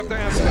Hello?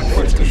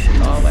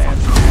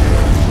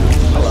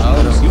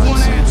 You want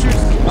answers?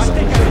 I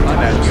think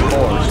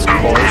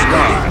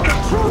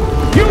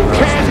you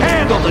can't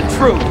handle the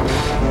truth!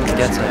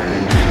 Gets it.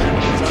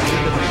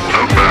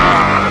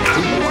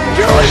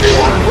 You only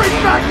want to bring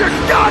back your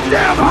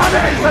goddamn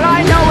honey! But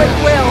I know it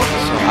will!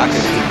 I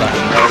could do that.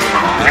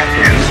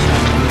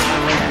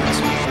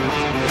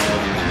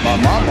 My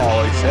mom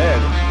always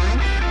said,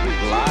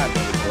 life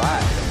is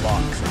like a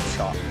box of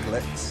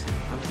chocolates.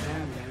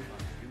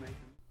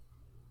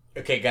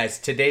 Okay, guys,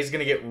 today's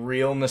gonna get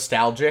real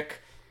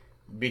nostalgic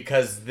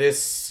because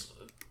this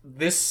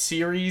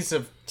series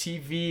of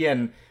TV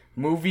and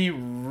movie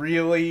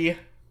really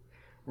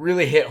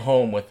hit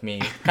home with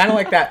me. Kind of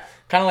like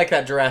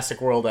that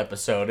Jurassic World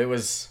episode. It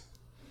was.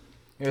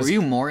 Were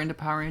you more into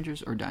Power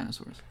Rangers or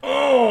dinosaurs?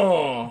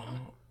 Oh,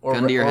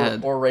 Gun to your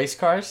head. Or race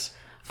cars.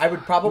 I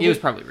would probably. It was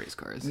probably race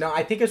cars. No,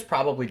 I think it was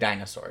probably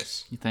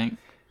dinosaurs. You think?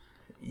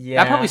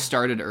 Yeah. That probably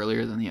started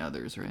earlier than the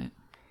others, right?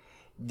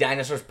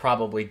 Dinosaurs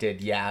probably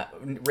did, yeah.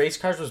 Race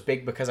cars was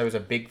big because I was a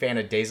big fan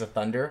of Days of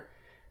Thunder.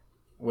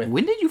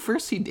 When did you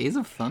first see Days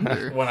of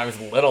Thunder? When I was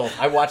little.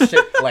 I watched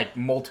it like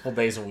multiple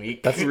days a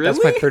week. That's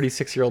my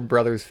 36-year-old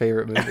brother's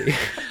favorite movie.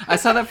 I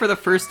saw that for the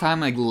first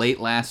time like late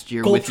last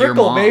year Gold with Trickle,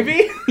 your mom.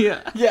 baby!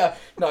 Yeah. Yeah.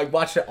 No, I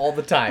watched it all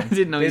the time. I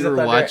didn't know Days you of were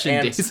Thunder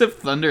watching Days of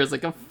Thunder as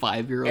like a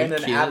 5-year-old and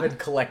kid. an avid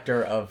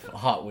collector of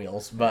Hot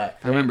Wheels, but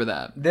I remember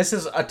that. this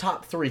is a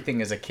top 3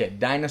 thing as a kid.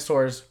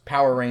 Dinosaurs,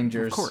 Power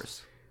Rangers. Of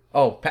course.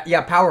 Oh,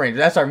 Power Rangers.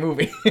 That's our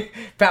movie.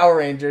 Power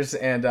Rangers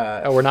and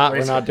we're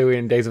not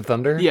doing Days of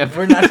Thunder? Yeah.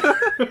 We're not.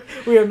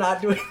 We are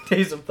not doing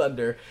Days of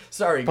Thunder.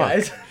 Sorry,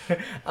 guys.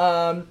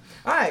 All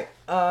right.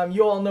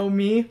 You all know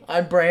me.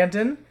 I'm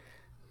Brandon,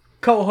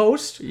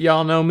 co-host.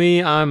 Y'all know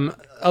me. I'm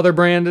Other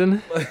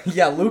Brandon.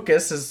 Yeah,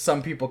 Lucas, as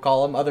some people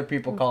call him. Other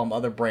people call him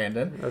Other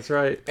Brandon. That's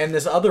right. And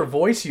this other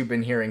voice you've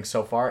been hearing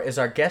so far is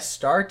our guest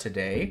star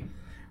today,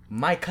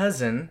 my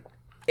cousin,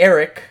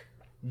 Erik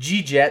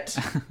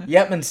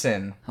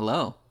Gjetmundsen.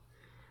 Hello.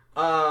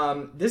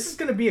 This is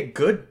going to be a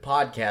good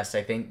podcast,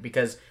 I think,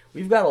 because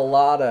we've got a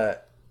lot of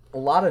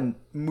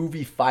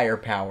movie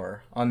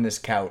firepower on this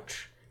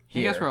couch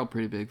here. You guys were all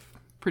pretty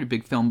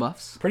big film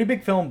buffs. Pretty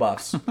big film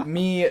buffs.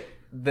 Me,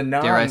 the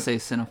Dare I say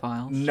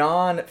cinephiles?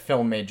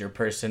 non-film major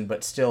person,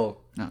 but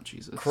still Oh,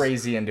 Jesus.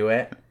 crazy into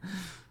it.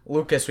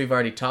 Lucas, we've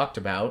already talked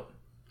about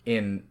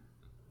in...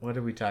 What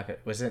did we talk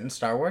about? Was it in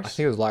Star Wars? I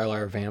think it was Liar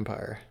Liar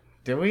Vampire.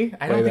 Did we?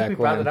 I don't think back we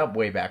brought when. it up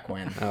way back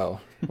when. Oh.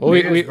 Well,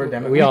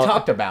 We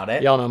talked about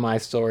it. Y'all know my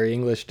story.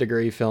 English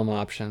degree, film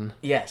option.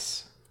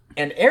 Yes.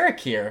 And Erik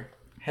here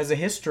has a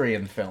history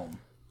in film.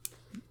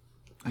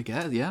 I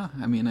guess, yeah.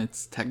 I mean,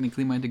 it's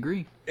technically my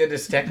degree. It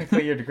is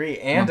technically your degree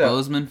I'm and a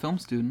Bozeman film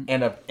student.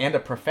 and a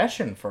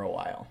profession for a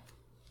while.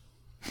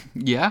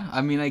 Yeah, I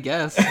mean, I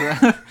guess. Do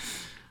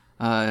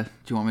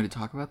you want me to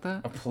talk about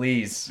that?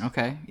 Please.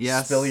 Okay,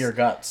 yes. Spill your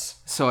guts.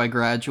 So I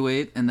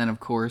graduate, and then, of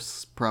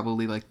course,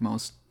 probably like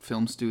most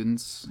film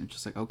students, I'm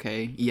just like,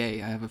 okay,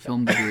 yay, I have a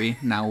film degree.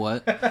 Now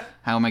what?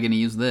 How am I going to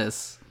use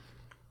this?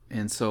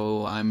 And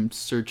so I'm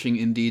searching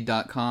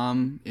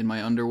Indeed.com in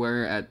my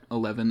underwear at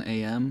 11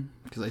 a.m.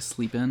 because I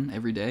sleep in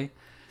every day.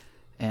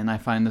 And I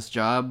find this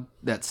job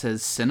that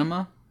says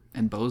cinema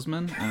and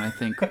Bozeman. And I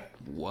think,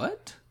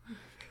 what?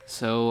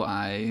 So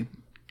I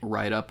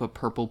write up a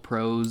Purple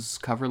Prose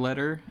cover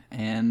letter,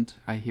 and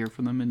I hear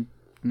from them in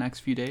the next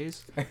few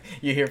days.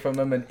 You hear from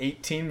them in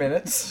 18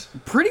 minutes.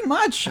 Pretty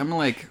much. I'm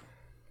like,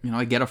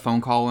 I get a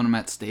phone call when I'm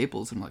at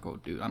Staples. I'm like, oh,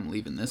 dude, I'm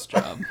leaving this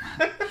job.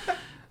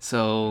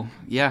 So,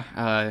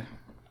 yeah,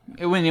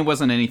 it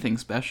wasn't anything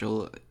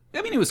special.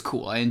 I mean, it was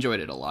cool. I enjoyed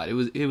it a lot.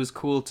 It was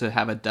cool to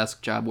have a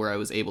desk job where I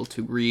was able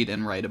to read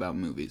and write about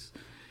movies.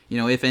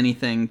 If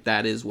anything,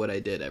 that is what I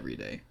did every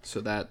day.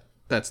 So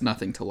that's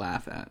nothing to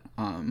laugh at.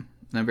 And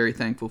I'm very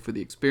thankful for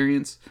the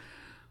experience.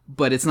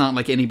 But it's not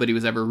like anybody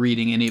was ever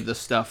reading any of the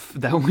stuff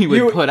that we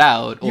would put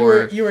out. You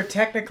were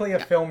technically a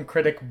film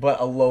critic, but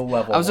a low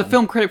level. I was a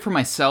film critic for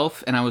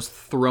myself, and I was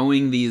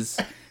throwing these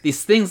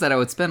things that I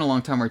would spend a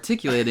long time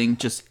articulating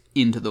just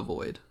into the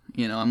void.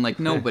 I'm like,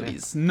 no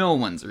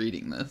one's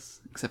reading this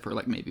except for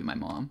like maybe my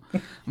mom.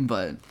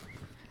 But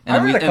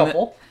I read a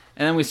couple.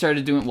 And then we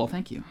started doing. Well,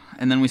 thank you.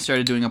 And then we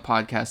started doing a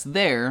podcast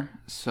there.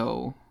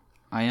 So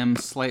I am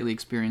slightly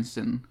experienced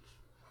in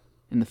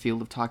the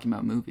field of talking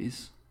about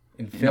movies.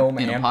 In film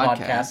in a and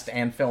podcast.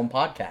 and film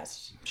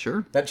podcasts.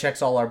 Sure. That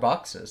checks all our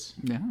boxes.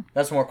 Yeah.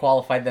 That's more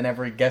qualified than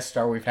every guest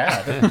star we've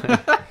had.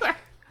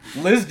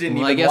 Liz didn't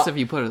Well, even I guess if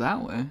you put it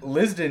that way.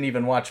 Liz didn't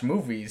even watch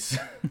movies.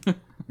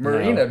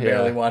 Marina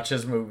barely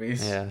watches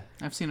movies. Yeah.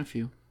 I've seen a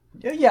few.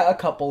 Yeah, a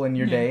couple in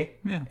your day.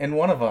 Yeah. And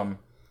one of them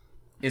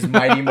is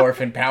Mighty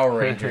Morphin Power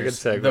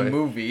Rangers, Good segue. the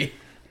movie.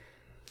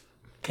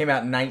 Came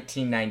out in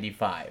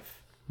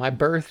 1995. My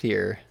birth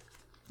year.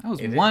 I was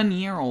 1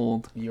 year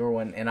old. You were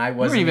one, and I You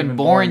wasn't weren't even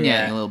born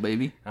yet, you little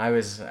baby. I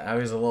was a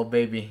little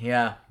baby,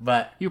 yeah.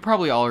 But You were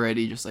probably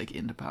already just like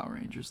into Power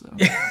Rangers though.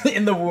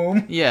 in the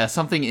womb. Yeah,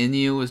 something in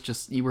you was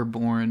just, you were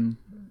born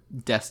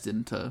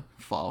destined to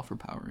fall for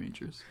Power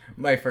Rangers.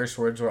 My first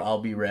words were,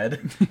 I'll be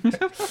red.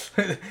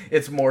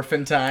 It's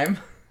Morphin time.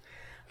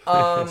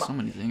 So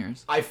many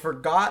zingers. I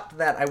forgot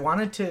that I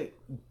wanted to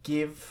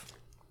give...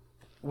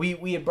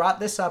 We had brought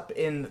this up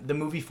in the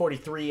Movie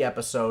 43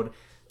 episode,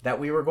 that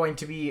we were going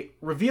to be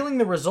revealing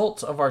the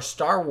results of our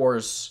Star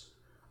Wars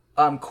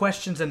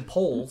questions and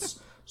polls.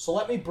 So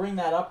let me bring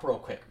that up real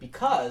quick,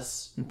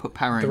 because... And put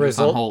Power Rangers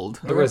on hold.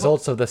 The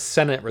results of the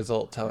Senate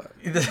results.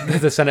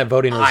 The Senate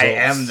voting results. I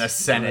am the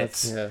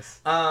Senate.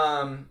 Yes.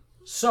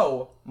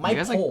 So, my You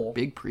guys poll... like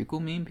big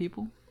prequel meme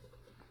people?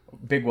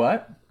 Big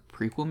what?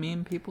 Prequel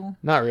meme people?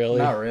 Not really.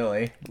 Not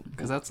really.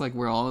 Because that's like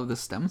where all of this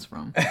stems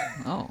from.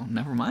 Oh,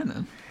 never mind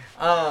then.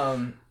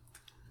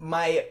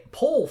 My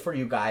poll for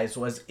you guys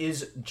was,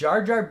 is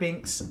Jar Jar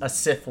Binks a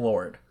Sith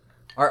Lord?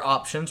 Our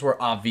options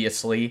were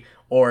obviously,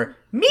 or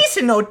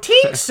Misa no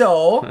think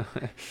so,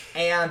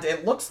 and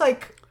it looks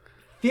like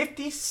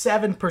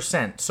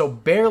 57%, so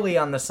barely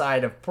on the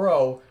side of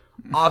pro.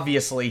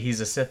 Obviously, he's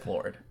a Sith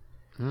Lord.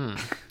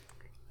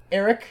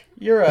 Eric,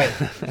 you're a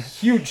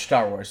huge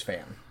Star Wars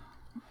fan.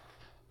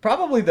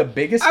 Probably the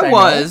biggest. I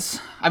was.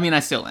 I mean,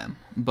 I still am.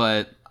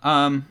 But,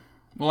 well,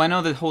 I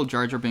know the whole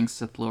Jar Jar Binks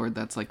Sith Lord,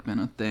 that's like been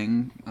a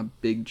thing, a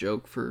big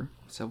joke for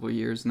several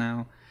years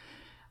now.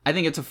 I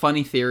think it's a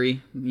funny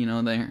theory. You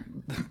know, the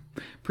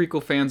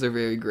prequel fans are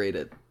very great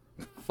at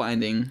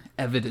finding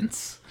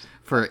evidence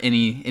for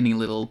any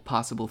little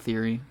possible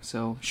theory.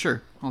 So,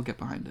 sure, I'll get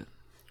behind it.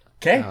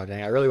 Okay. Oh,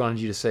 dang. I really wanted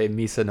you to say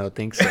Misa no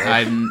think so.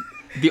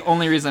 The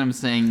only reason I'm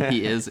saying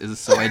he is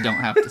so I don't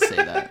have to say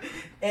that.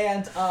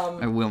 And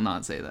I will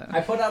not say that. I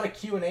put out a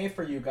Q&A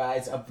for you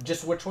guys of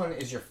just which one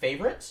is your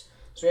favorite.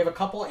 So we have a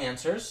couple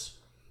answers.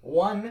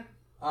 One,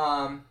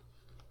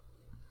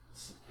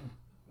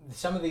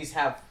 some of these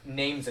have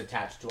names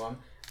attached to them.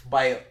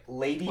 By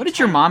Lady... What did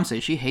your mom say?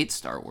 She hates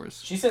Star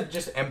Wars. She said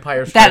just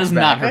Empire Strikes Back. That is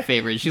not her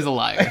favorite. She's a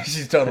liar.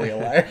 She's totally a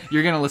liar.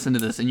 You're going to listen to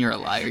this and you're a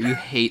liar. You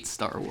hate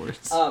Star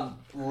Wars.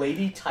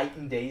 Lady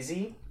Titan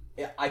Daisy.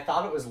 I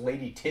thought it was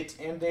Lady Tit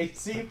and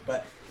Daisy,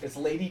 but it's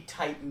Lady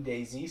Titan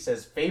Daisy.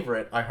 Says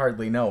favorite. I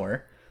hardly know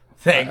her.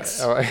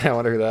 Thanks. I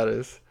wonder who that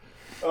is.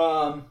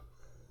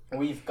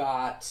 We've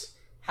got...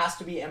 Has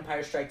to be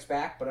Empire Strikes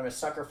Back, but I'm a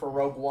sucker for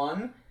Rogue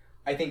One.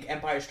 I think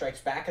Empire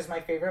Strikes Back is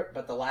my favorite,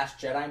 but The Last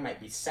Jedi might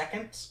be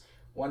second.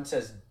 One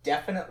says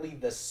definitely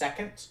the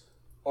second,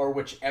 or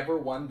whichever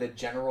one, the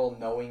general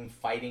knowing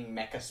fighting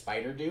mecha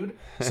spider dude.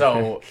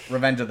 So,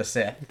 Revenge of the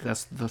Sith.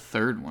 That's the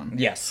third one.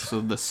 Yes.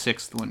 So the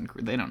sixth one,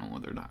 they don't know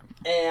what they're talking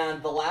about.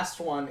 And the last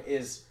one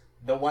is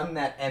the one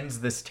that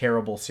ends this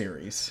terrible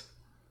series.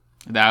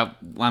 That,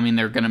 I mean,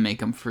 they're going to make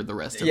them for the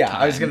rest of time. Yeah,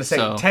 I was going to say...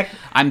 So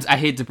I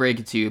hate to break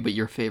it to you, but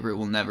your favorite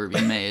will never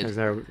be made. There's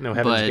no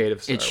Heaven's Gate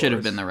of Star It should have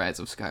Wars. been The Rise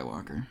of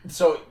Skywalker.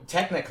 So,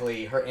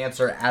 technically, her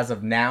answer as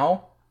of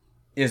now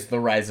is The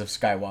Rise of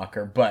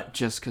Skywalker, but...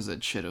 Just because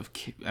it should have...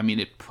 I mean,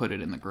 it put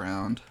it in the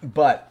ground.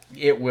 But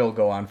it will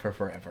go on for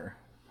forever.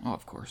 Oh,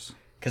 of course.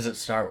 Because it's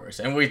Star Wars,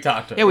 and we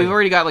talked about Yeah, we've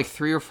already got like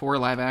 3 or 4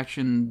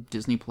 live-action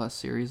Disney Plus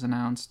series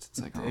announced.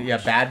 It's like, oh, yeah,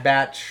 Bad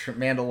Batch,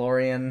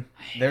 Mandalorian.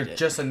 There's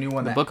just a new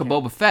one. The Book of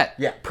Boba Fett.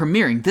 Yeah.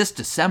 Premiering this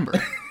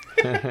December.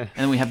 And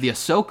then we have the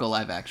Ahsoka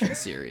live-action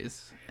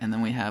series. And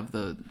then we have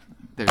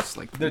there's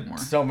like 3 more.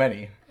 So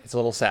many. It's a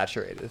little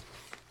saturated.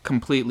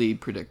 Completely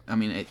I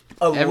mean,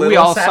 little we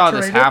all saw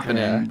this saturated? happening,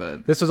 Yeah.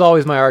 but... This was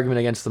always my argument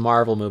against the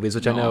Marvel movies,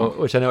 which I know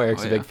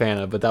Eric's Oh, a big yeah. fan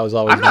of, but that was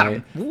always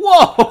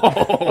Whoa!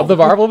 of the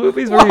Marvel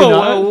movies. Were you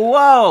not?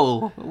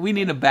 Whoa! We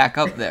need to back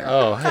up there.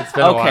 Oh, it's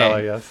been a Okay. while,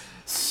 I guess.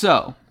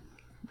 So,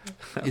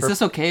 is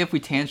this okay if we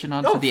tangent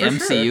onto the for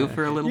MCU sure.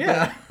 for a little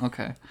Yeah. bit?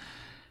 Okay.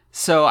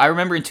 So I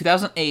remember in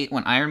 2008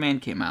 when Iron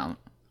Man came out,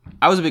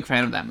 I was a big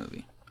fan of that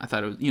movie. I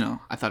thought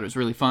it was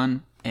really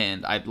fun,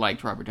 and I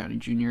liked Robert Downey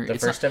Jr. The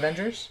first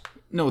Avengers?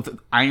 No, the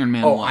Iron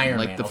Man. Oh, 1, Iron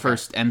like Man, the okay.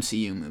 first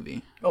MCU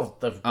movie. Oh,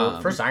 the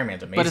first Iron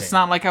Man's amazing. But it's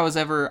not like I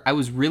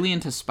was really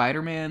into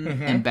Spider-Man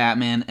Mm-hmm. and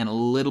Batman and a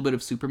little bit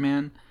of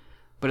Superman,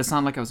 but it's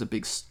not like I was a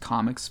big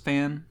comics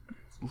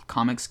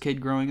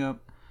kid growing up.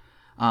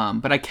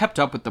 But I kept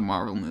up with the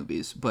Marvel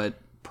movies, but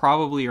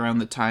probably around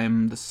the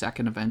time the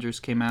second Avengers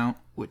came out,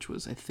 which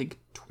was, I think,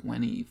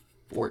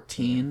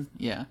 2014.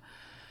 Yeah.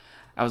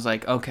 I was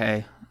like,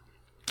 okay.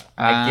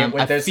 I get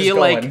where this is feel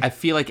going. I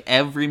feel like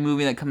every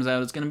movie that comes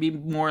out is going to be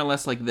more or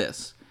less like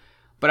this.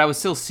 But I would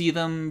still see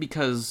them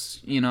because,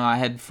 I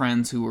had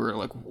friends who were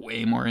like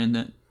way more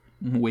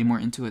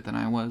into it than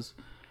I was.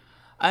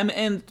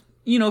 And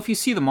if you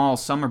see them all,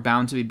 some are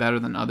bound to be better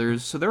than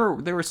others. So there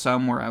were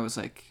some where I was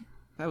like,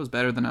 that was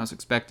better than I was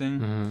expecting.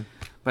 Mm-hmm.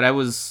 But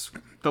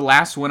the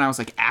last one I was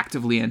like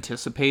actively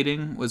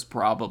anticipating was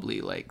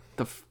probably like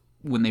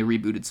when they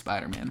rebooted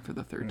Spider-Man for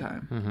the third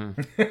time.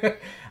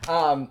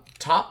 Mm-hmm.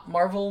 Top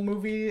Marvel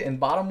movie and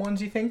bottom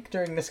ones, you think,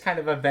 during this kind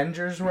of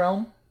Avengers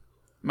realm?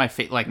 My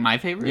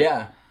favorite?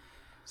 Yeah.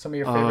 Some of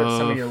your favorites,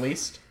 some of your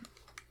least?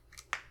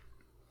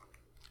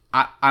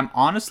 I'm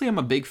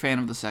a big fan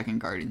of the second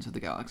Guardians of the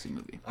Galaxy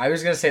movie. I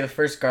was going to say the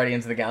first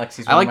Guardians of the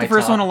Galaxy is I one like of the my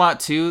first top. one a lot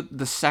too.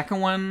 The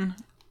second one,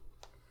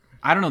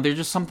 I don't know. There's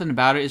just something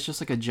about it. It's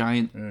just like a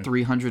giant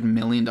 $300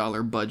 million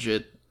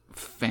budget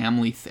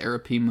family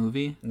therapy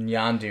movie.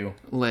 Yandu.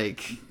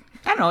 Like,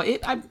 I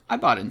don't know. I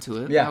bought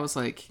into it. Yeah. I was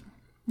like,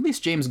 at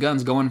least James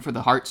Gunn's going for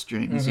the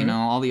heartstrings. You know,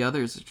 all the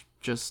others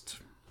just,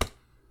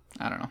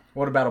 I don't know.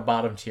 What about a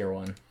bottom tier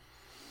one?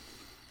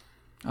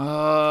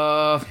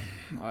 I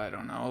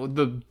don't know.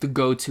 The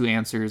go-to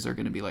answers are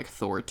going to be like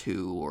Thor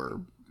 2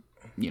 or,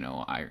 you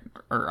know,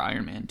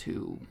 Iron Man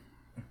 2.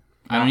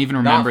 I don't even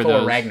remember not Thor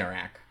those.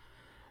 Ragnarok.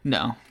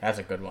 No. That's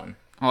a good one.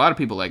 A lot of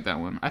people like that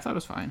one. I thought it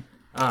was fine.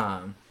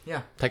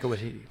 Yeah. Taika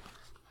Waititi.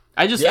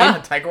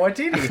 Taika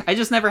Waititi. I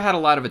just never had a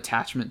lot of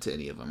attachment to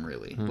any of them,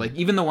 really. Like,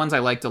 even the ones I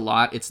liked a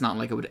lot, it's not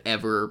like I would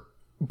ever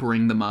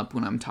bring them up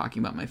when I'm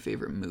talking about my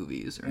favorite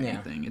movies or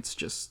anything. It's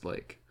just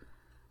like,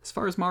 as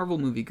far as Marvel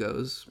movies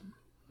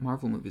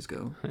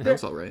go,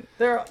 that's all right.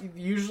 They're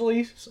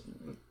usually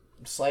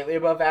slightly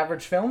above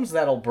average films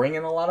that'll bring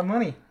in a lot of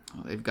money.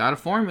 Well, they've got a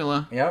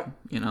formula. Yep.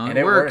 You know, and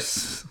it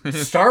works.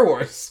 Star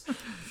Wars.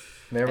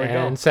 There we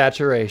go. And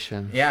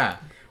saturation. Yeah.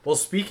 Well,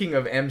 speaking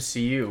of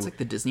MCU, It's like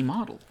the Disney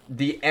model.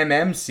 the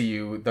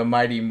MMCU, the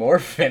Mighty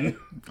Morphin,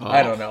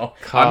 I don't know.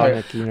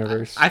 Comic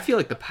universe. I feel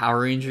like the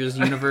Power Rangers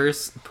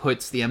universe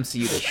puts the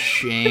MCU to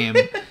shame,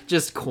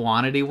 just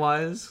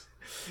quantity-wise.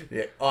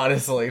 Yeah,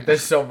 honestly,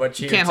 there's so much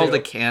here, You can't hold too.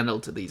 a candle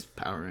to these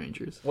Power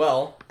Rangers.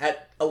 Well,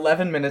 at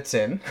 11 minutes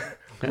in,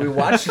 we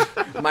watched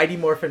Mighty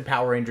Morphin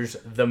Power Rangers,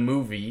 the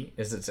movie,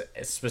 is its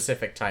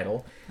specific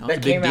title. It's a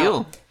big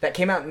deal. That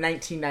came out in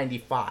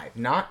 1995,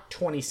 not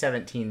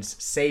 2017's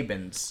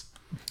Saban's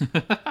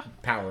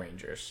Power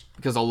Rangers.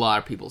 Because a lot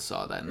of people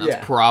saw that, and that's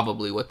Yeah.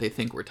 probably what they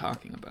think we're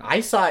talking about.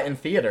 I saw it in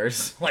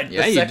theaters, like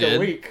Yeah, the you second did.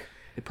 week.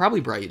 It probably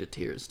brought you to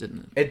tears,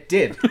 didn't it? It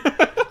did.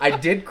 I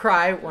did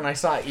cry when I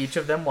saw each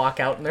of them walk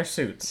out in their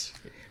suits.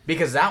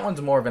 Because that one's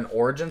more of an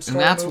origin story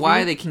And that's movie.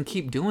 why they can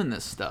keep doing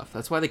this stuff.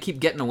 That's why they keep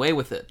getting away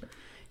with it.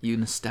 You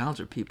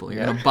nostalgia people,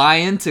 you're gonna buy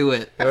into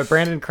it. But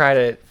Brandon cried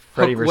at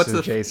Freddy Hook- what's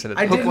versus the- Jason.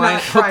 I At did Hook, not line,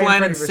 cry hook, in line,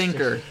 Freddy and vs.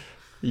 sinker.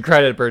 You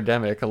cried at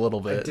Birdemic a little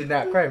I bit. did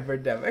not cry in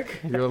Birdemic.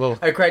 You're a little.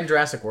 I cried in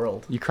Jurassic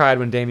World. You cried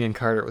when Damian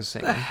Carter was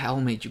singing. What the hell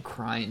made you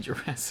cry in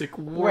Jurassic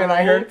World? When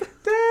I heard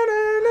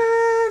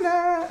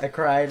da-na-na-na, I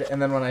cried,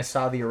 and then when I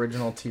saw the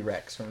original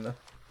T-Rex from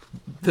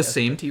the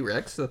same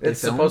T-Rex that they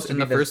it's filmed supposed to in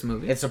be the first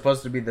movie. It's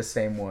supposed to be the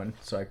same one,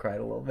 so I cried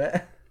a little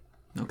bit.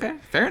 Okay,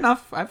 fair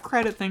enough. I've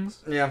cried at things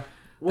Yeah.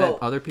 that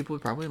other people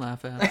would probably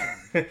laugh at.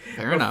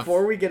 Fair enough.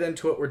 Before we get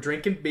into it, we're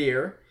drinking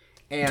beer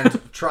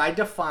and tried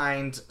to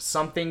find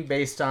something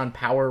based on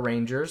Power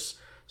Rangers.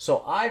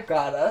 So I've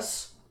got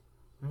us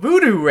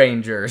Voodoo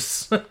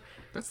Rangers.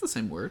 That's the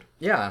same word.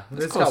 Yeah,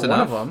 it's close got one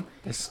enough. of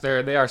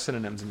them. They are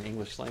synonyms in the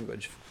English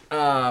language.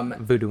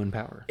 Voodoo and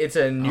power. It's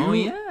a new. Oh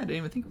yeah, I didn't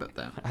even think about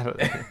that. I don't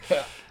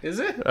know. Is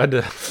it?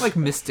 Like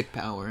mystic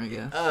power, I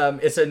guess.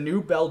 It's a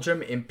New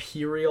Belgium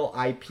Imperial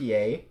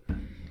IPA.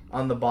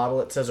 On the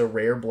bottle, it says a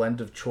rare blend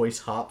of choice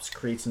hops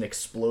creates an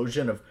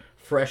explosion of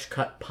fresh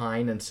cut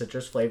pine and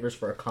citrus flavors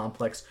for a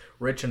complex,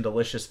 rich, and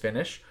delicious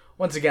finish.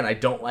 Once again, I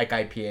don't like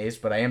IPAs,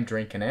 but I am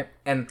drinking it.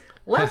 And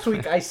last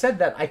week I said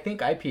that I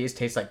think IPAs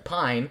taste like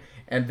pine,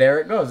 and there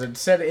it goes. It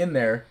said in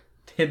there,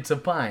 hints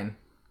of pine.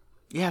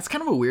 Yeah, it's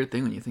kind of a weird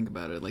thing when you think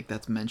about it. Like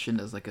that's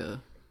mentioned as like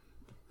a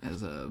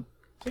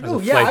Oh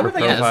yeah, I flavor would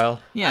like.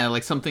 profile. yeah,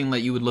 like something that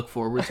you would look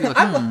forward to. Like,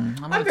 I'm gonna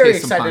I'm very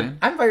taste some excited.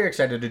 pine. I'm very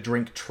excited to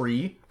drink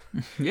tree.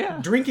 Yeah,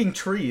 Drinking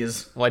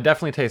trees. Well, I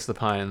definitely taste the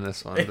pine in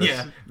this one. Very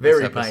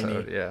this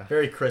episode, piney. Yeah.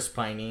 Very crisp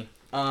piney.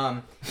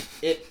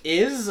 It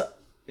is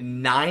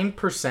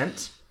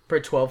 9% per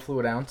 12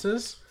 fluid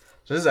ounces.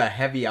 So this is a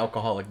heavy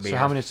alcoholic beer. So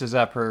how much is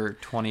that per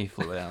 20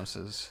 fluid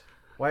ounces?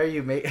 Why are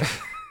you making?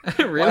 I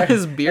didn't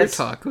realize beer That's-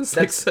 talk was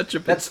like such a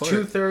big That's part.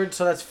 2/3,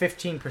 so that's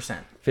 15%.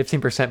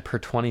 15% per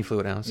 20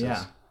 fluid ounces.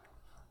 Yeah.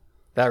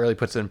 That really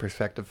puts it in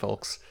perspective,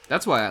 folks.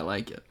 That's why I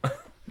like it.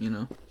 You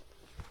know.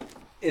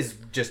 Is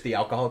just the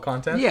alcohol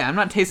content? Yeah, I'm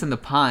not tasting the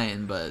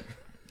pine, but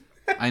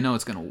I know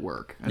it's gonna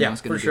work. I know Yeah,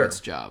 it's gonna for do sure. its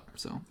job.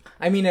 So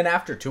I mean, and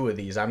after 2 of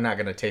these, I'm not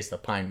going to taste the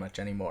pine much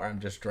anymore. I'm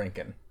just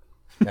drinking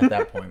at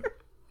that point.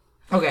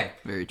 Okay.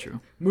 very true.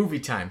 Movie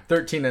time.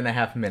 13 and a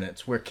half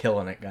minutes. We're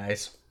killing it,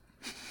 guys.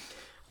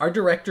 Our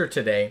director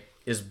today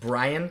is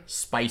Brian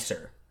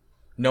Spicer.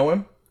 Know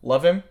him?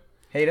 Love him?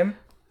 Hate him?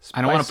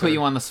 I don't want to Spicer. put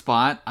you on the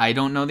spot. I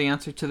don't know the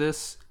answer to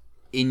this.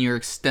 In your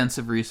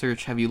extensive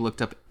research, have you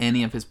looked up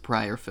any of his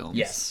prior films?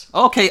 Yes.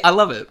 Okay, I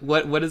love it.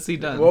 What has he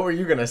done? What were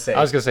you going to say?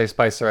 I was going to say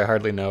Spicer. I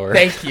hardly know her.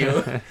 Thank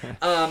you.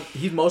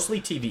 He's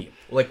mostly TV.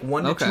 Like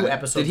 1 to 2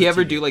 episodes. Did he of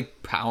ever TV. do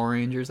like Power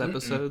Rangers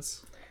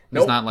episodes?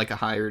 Nope. He's not like a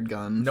hired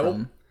gun.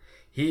 Nope.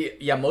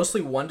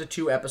 Mostly 1 to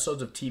 2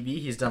 episomes of TV.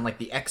 He's done like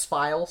the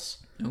X-Files,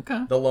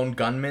 Okay. The Lone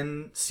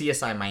Gunman,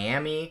 CSI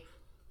Miami,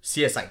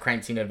 CSI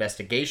Crime Scene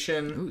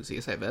Investigation, Ooh,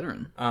 CSI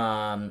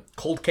veteran.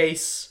 Cold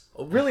Case.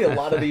 Really, a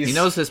lot of these. He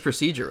knows his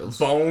procedurals.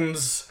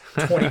 Bones,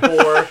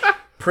 24,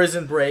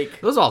 Prison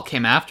Break. Those all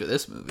came after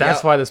this movie.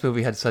 That's why this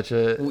movie had such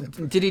a...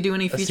 Did he do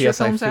any feature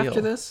CSI films feel.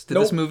 after this? Did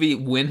Nope. this movie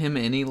win him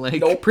any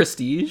Nope.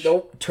 prestige?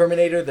 Nope.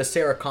 Terminator, The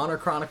Sarah Connor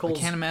Chronicles.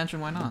 Can't imagine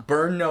why not.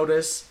 Burn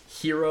Notice,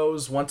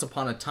 Heroes, Once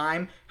Upon a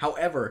Time.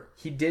 However,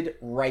 he did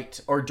write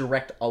or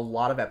direct a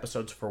lot of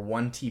episodes for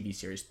one TV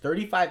series.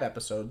 35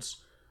 episodes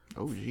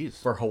Oh jeez,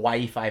 for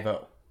Hawaii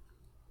Five-0.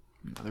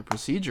 another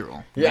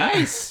procedural. Yeah.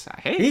 Nice.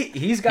 Hey,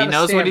 He's got he a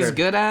knows what he's standard.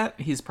 good at.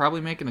 He's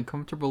probably making a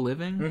comfortable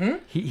living. Mm-hmm.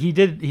 He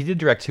did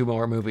direct 2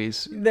 more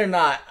movies. They're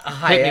not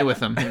high Hit me with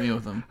them. Hit me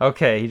with them.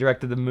 Okay, he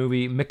directed the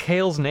movie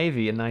McHale's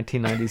Navy in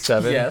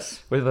 1997.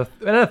 Yes. With a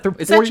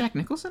Is that Jack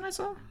Nicholson I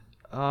saw?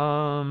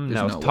 No,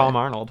 no it's Tom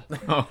way. Arnold.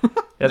 Oh,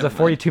 It has a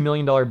 $42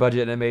 million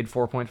budget and it made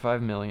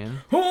 $4.5 million.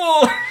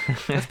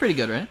 that's pretty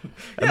good, right?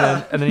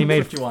 And then he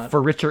made what you want.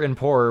 For Richer and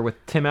Poorer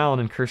with Tim Allen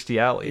and Kirstie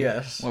Alley.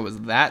 Yes. What was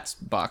that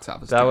box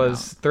office? That turn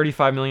was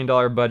 $35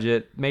 million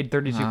budget, made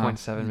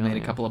 $32.7 out? million.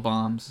 Made a couple of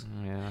bombs.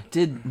 Yeah.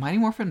 Did Mighty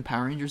Morphin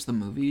Power Rangers the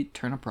movie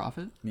turn a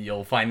profit?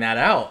 You'll find that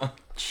out.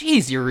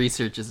 Jeez, your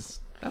research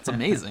that's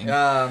amazing.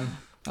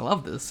 I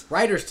love this.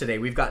 Writers today,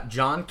 we've got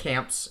John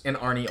Camps and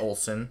Arnie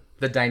Olson,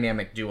 the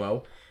dynamic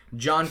duo.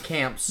 John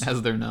Camps,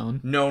 As they're known.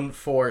 known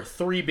for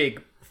 3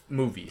 big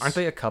movies. Aren't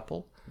they a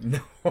couple?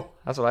 No.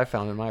 That's what I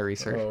found in my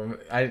research.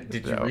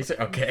 Did you No. research?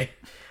 Okay.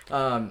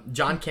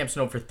 John Camps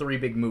known for 3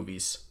 big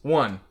movies.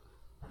 1,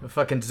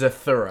 fucking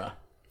Zathura.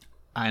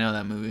 I know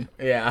that movie.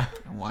 Yeah.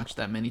 I watched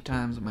that many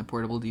times on my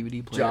portable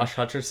DVD player. Josh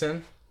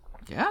Hutcherson.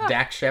 Yeah.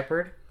 Dak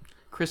Shepard.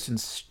 Kristen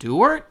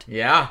Stewart?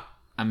 Yeah.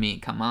 I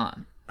mean, come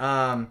on.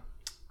 Um,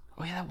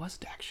 Oh yeah, that was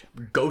Dak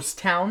Shepard. Ghost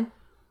Town.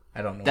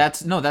 I don't know.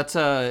 That's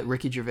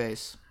Ricky Gervais.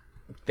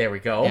 There we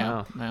go.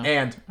 Yeah.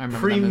 And I remember that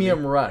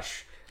Premium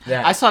Rush.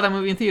 That I saw that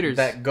movie in theaters.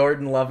 that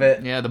Gordon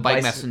Levitt. Yeah, the Bike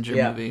Vice- Messenger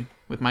yeah. movie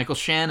with Michael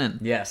Shannon.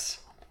 Yes.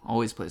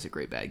 Always plays a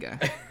great bad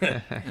guy.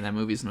 And that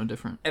movie's no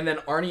different. And then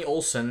Arnie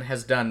Olson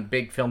has done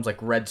big films like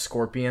Red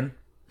Scorpion.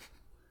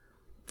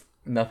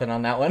 Nothing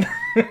on that one.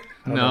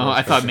 No,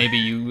 I thought maybe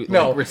you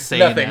No, were saying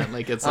nothing. that.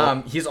 Like it's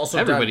He's also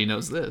everybody done,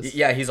 knows this.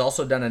 Yeah, he's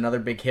also done another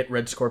big hit,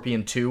 Red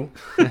Scorpion 2.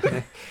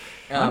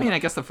 I mean, I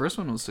guess the first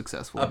one was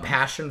successful. A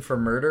Passion for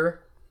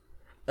Murder,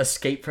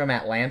 Escape from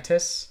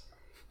Atlantis,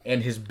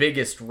 and his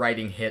biggest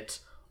writing hit,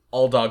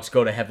 All Dogs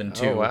Go to Heaven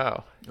 2. Oh,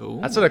 wow. Ooh.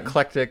 That's an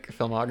eclectic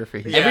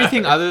filmography. Yeah.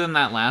 Everything other than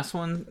that last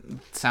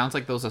one sounds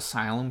like those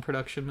Asylum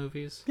production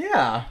movies.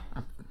 Yeah.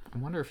 I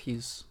wonder if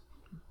he's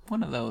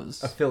one of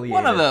those. Affiliated.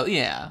 One of those,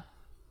 yeah.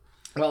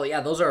 Well,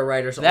 yeah, those are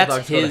writers. All That's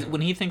Dogs Go to his. Heaven.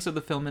 When he thinks of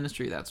the film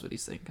industry, that's what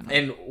he's thinking of.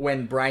 And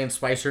when Brian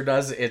Spicer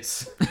does,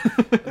 it's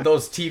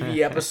those TV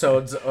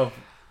episodes of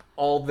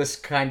all this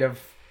kind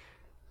of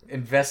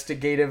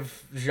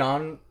investigative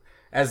genre,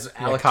 as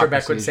Alex cock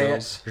Trebek would say it,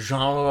 procedurals.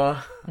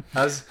 genre.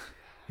 As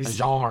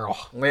Genre.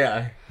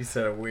 yeah, he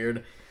said it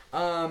weird.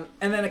 And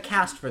then a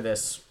cast for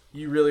this.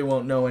 You really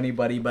won't know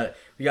anybody, but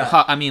we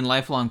got I mean,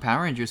 lifelong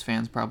Power Rangers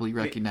fans probably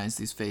recognize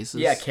these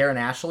faces. yeah, Karen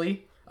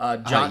Ashley,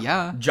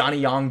 yeah. Johnny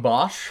Young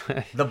Bosch,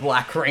 the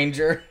Black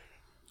Ranger,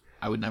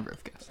 I would never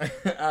have guessed.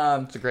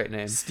 It's a great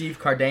name. Steve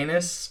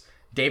Cardenas,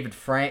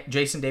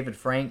 Jason David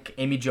Frank,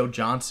 Amy Jo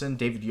Johnson,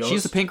 David Yost.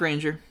 She's the Pink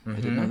Ranger. I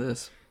didn't know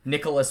this.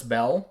 Nicholas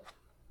Bell,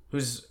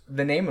 who's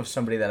the name of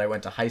somebody that I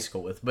went to high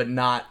school with, but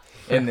not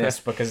in this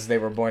because they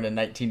were born in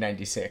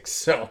 1996.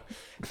 So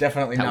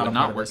definitely That not would a not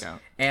part of work this. out.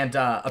 And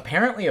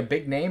apparently a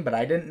big name, but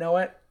I didn't know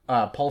it.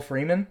 Paul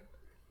Freeman.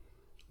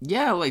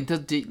 Yeah, like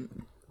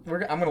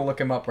I'm gonna look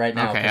him up right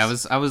now. okay.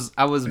 'cause-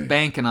 I was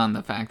banking on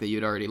the fact that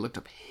you'd already looked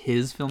up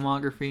his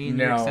filmography in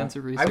your No,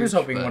 extensive research. I was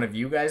hoping but- one of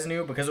you guys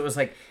knew because it was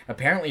like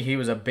apparently he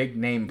was a big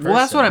name person. Well,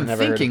 that's what I'm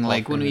Never heard of thinking. Paul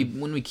Like Freeman.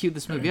 when we queued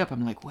this movie up,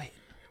 I'm like, wait.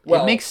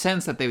 Well- it makes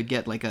sense that they would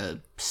get like a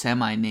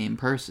semi-named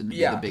person to be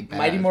Yeah, the big bad.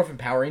 Mighty Morphin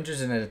Power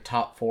Rangers in a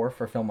top 4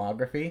 for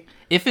filmography.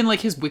 If in like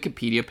his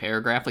Wikipedia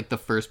paragraph, like the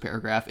first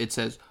paragraph, it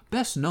says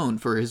best known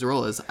for his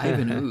role as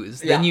Ivan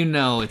Ooze, then Yeah. you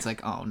know it's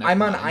like, oh, never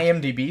I'm on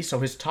mind. IMDb, so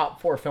his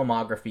top 4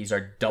 filmographies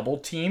are Double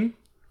Team,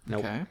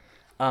 Okay.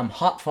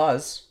 Hot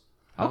Fuzz,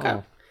 Okay.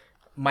 Oh.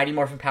 Mighty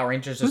Morphin Power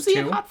Rangers Who's is he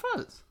in 2, Hot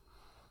Fuzz?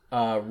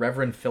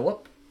 Reverend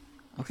Phillip.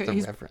 Okay, The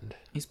he's Reverend.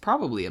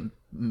 probably a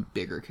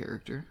bigger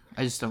character.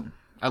 I just don't.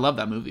 I love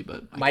that movie,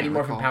 but I Mighty can't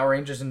Morphin recall. Power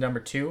Rangers in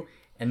number 2,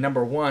 and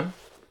number 1,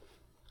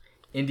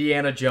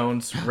 Indiana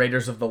Jones,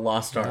 Raiders of the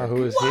Lost Ark. Oh,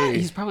 who is What?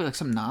 he? He's probably like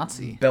some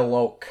Nazi.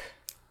 Belloc.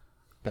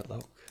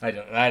 Belloc. I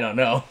don't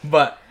know,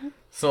 but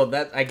so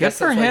that I guess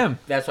for that's why- him.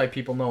 That's why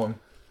people know him.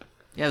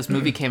 Yeah, this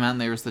movie came out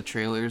and there was the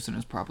trailers, and it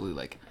was probably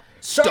like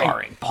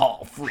starring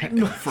Paul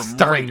Freeman from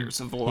Starring- Raiders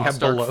of the yeah,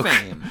 Lost Ark Belloc.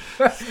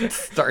 fame.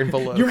 Starting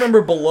Belloc. You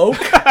remember Belloc?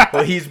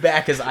 Well, he's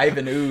back as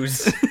Ivan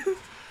Ooze.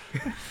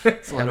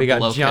 There's a lot And we of got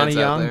Belloc Johnny heads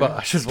out Young there.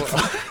 Bosch as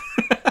well.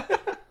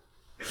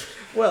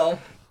 Well,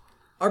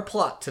 our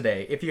plot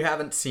today, if you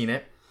haven't seen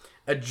it,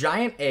 a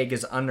giant egg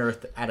is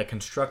unearthed at a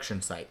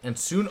construction site and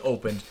soon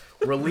opened,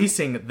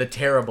 releasing the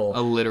terrible...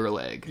 A literal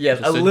egg. yes,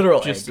 Just a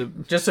literal just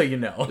egg. Just so you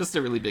know. Just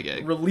a really big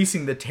egg.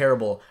 Releasing the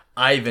terrible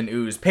Ivan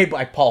Ooze, played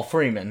by Paul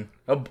Freeman.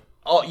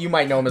 You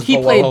might know him as He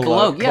Belloc. played Belloc.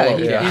 Glow. Yeah, Belloc,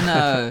 he,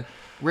 yeah.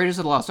 Raiders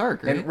of the Lost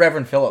Ark, right? And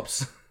Reverend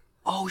Phillips.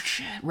 Oh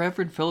shit,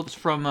 Reverend Phillips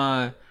from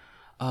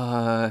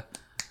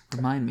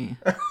remind me.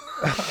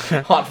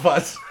 Hot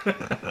Fuzz.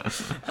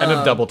 And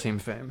of Double Team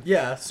fame.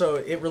 Yeah, so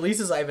it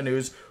releases Ivan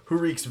Ooze, who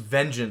wreaks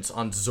vengeance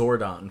on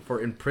Zordon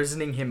for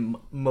imprisoning him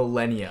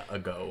millennia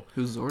ago.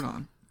 Who's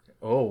Zordon?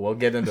 Oh, we'll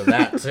get into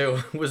that too.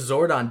 With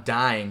Zordon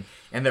dying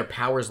and their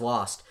powers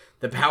lost,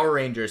 the Power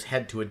Rangers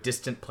head to a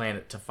distant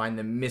planet to find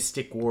the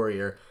mystic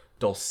warrior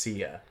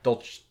Dulcia.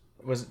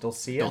 Was it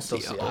Dulcia?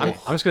 Dulcia. I'm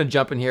just gonna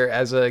jump in here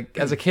as a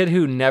kid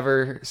who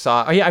never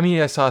saw. Oh, yeah, I mean,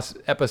 I saw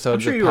episodes. I'm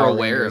sure of you were Power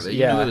aware Rangers. of it.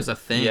 You Yeah, knew it was a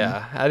thing.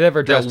 Yeah, I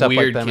never dressed up like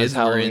weird them as kids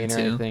were Halloween or into.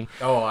 anything.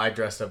 Oh, I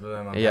dressed up as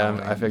them on Yeah,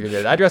 Halloween. I figured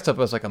it. I dressed up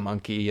as like a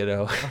monkey, you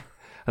know,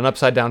 an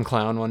upside down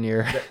clown one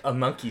year. A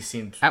monkey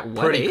seems At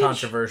what pretty age?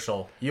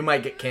 controversial. You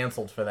might get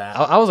canceled for that.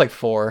 I was like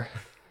 4.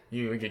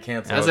 You would get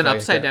canceled. As an Okay,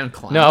 upside okay. down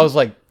clown. No, I was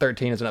like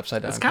 13 as an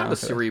upside down. It's kind of a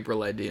clown.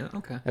 cerebral idea.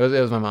 Okay. It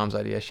was my mom's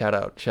idea. Shout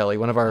out Shelly,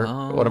 one of our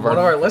One of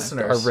our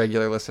listeners. our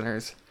regular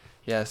listeners.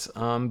 Yes.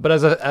 But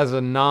as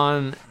a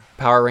non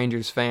Power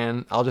Rangers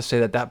fan, I'll just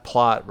say that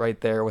plot right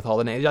there with all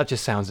the names, that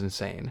just sounds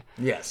insane.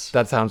 Yes.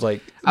 That sounds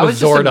like I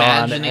was Zordon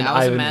imagining and I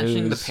was Ivan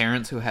imagining the Ooze.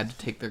 parents who had to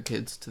take their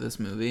kids to this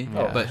movie,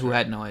 but who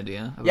had no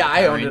idea. About Yeah,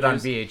 I Power owned it on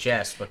Rangers,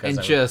 VHS because and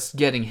I just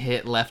getting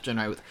hit left and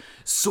right with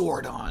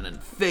Zordon and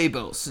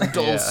Phabos and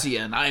Dulcia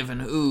and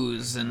Ivan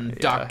Ooze and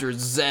Dr.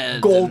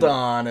 Zed.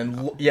 Goldon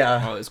and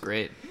yeah. Oh, it's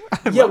great.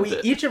 Yeah, loved we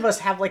it. each of us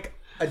have like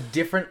a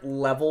different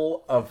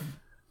level of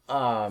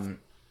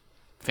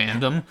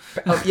Fandom.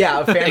 of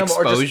fandom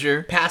or Exposure.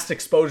 just past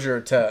exposure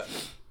to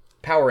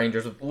Power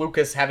Rangers, with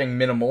Lucas having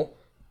minimal,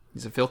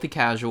 He's a filthy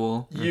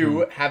casual.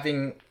 you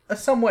having a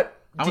somewhat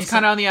I was decent-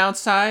 kind of on the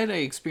outside. I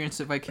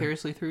experienced it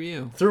vicariously through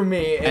you. through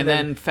me, And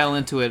then fell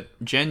into it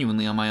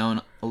genuinely on my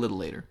own a little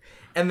later.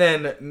 and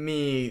then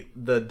me,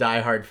 the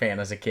diehard fan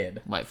as a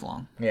kid.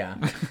 Lifelong. Yeah,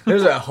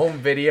 there's a home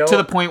video To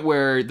the point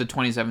where the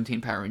 2017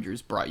 Power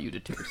Rangers brought you to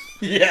tears.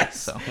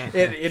 Yes,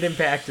 it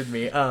impacted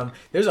me.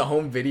 There's a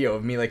home video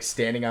of me like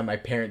standing on my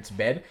parents'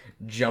 bed,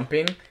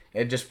 jumping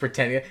and just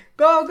pretending,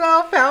 "Go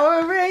go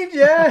Power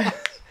Rangers!"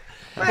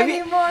 Have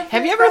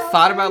you ever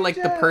thought about like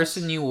the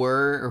person you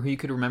were or who you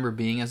could remember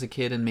being as a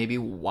kid and maybe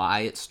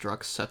why it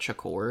struck such a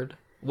chord?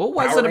 What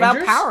was Power it about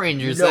Rangers? Power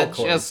Rangers No that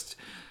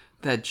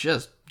clue.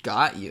 just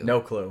got you? No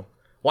clue.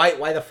 Why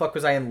the fuck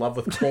was I in love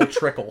with Cole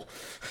Trickle?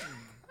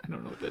 I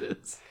don't know what that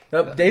is. Days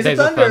of Days of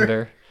Thunder.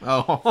 Thunder.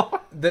 Oh.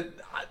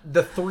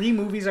 The 3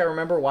 movies I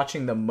remember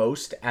watching the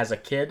most as a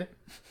kid,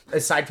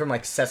 aside from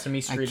like Sesame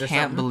I Street or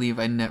can't something. believe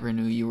I never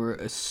knew you were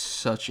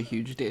such a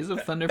huge Days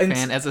of Thunder And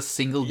fan as a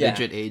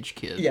single-digit age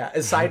kid. Yeah,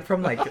 aside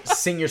from like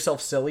Sing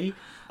Yourself Silly,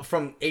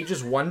 from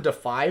ages 1 to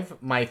 5,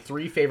 my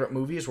 3 favorite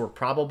movies were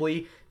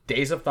probably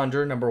Days of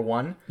Thunder, number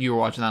 1. You were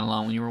watching that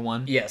alone when you were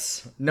 1?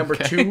 Yes. Number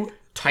Okay. 2,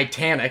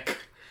 Titanic.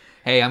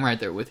 Hey, I'm right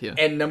there with you.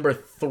 And number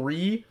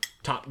 3,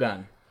 Top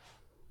Gun.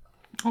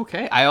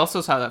 Okay. I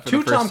also saw that for Two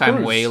the first Tom time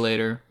Cruise. way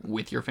later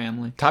with your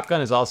family. Top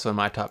Gun is also in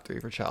my top 3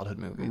 for childhood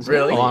movies.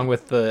 Really? Along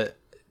with the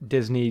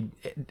Disney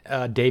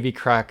Davy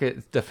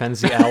Crockett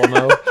Defends the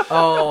Alamo.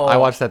 Oh, I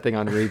watched that thing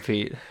on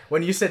repeat.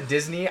 when you said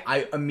Disney,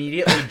 I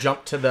immediately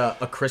jumped to the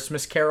A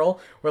Christmas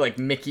Carol, where like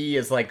Mickey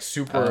is like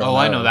super. Oh,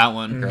 I know that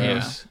one. Gross.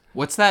 Yeah.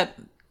 What's that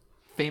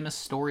famous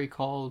story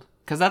called?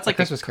 Because that's like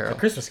Christmas Carol. A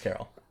Christmas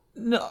Carol.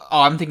 No,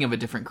 oh, I'm thinking of a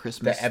different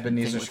Christmas. The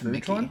Ebenezer thing with Scrooge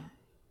Mickey. one?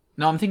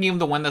 No, I'm thinking of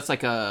the one that's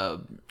like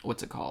a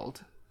what's it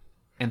called?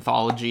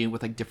 Anthology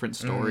with like different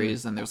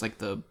stories, and there's like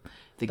the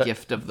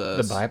gift of the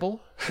The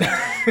Bible?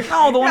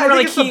 No, the one Yeah, I where think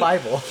like it's the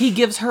Bible. he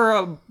gives her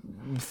a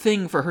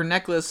thing for her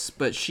necklace,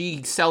 but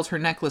she sells her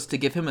necklace to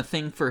give him a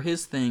thing for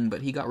his thing,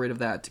 but he got rid of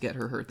that to get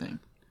her thing.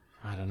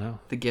 I don't know.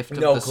 The gift of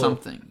No the clue.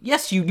 something.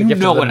 Yes, you gift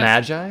know of the what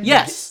Magi?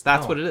 Yes,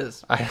 that's what it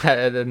is. I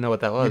didn't know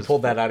what that was.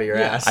 Pulled that out of your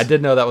ass. I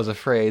did know that was a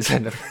phrase.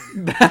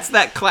 That's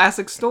that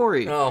classic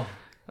story. Oh,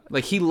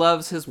 Like he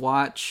loves his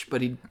watch,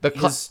 but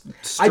his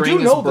I string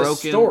do know is the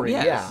broken. story,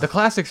 Yes. yeah. The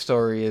classic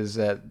story is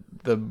that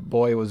the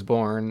boy was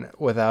born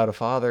without a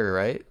father,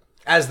 right?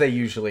 as they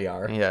usually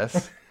are.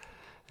 Yes.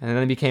 And then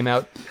he became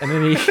out, and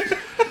then he,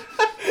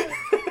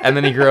 and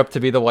then he grew up to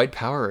be the White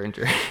Power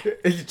Ranger.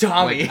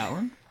 Tommy, White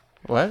power?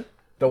 What?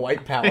 the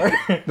White Power.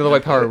 The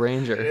White Power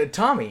Ranger.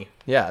 Tommy,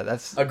 Yeah,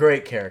 that's a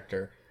great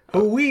character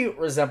who we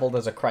resembled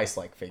as a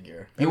Christ-like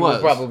figure. He And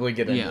was. We'll probably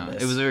get into Yeah,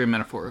 this. it was very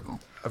metaphorical.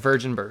 a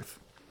virgin birth.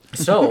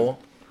 So,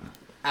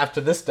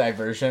 after this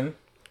diversion,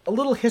 a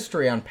little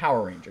history on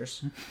Power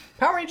Rangers.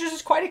 Power Rangers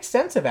is quite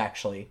extensive,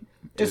 actually.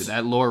 Dude, Just-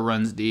 that lore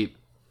runs deep.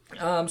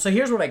 so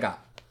here's what I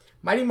got.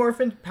 Mighty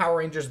Morphin Power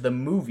Rangers the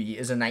movie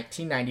is a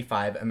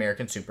 1995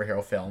 American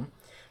superhero film.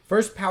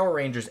 First Power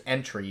Rangers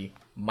entry,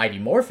 Mighty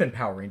Morphin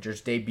Power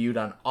Rangers, debuted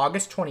on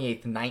August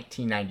 28th,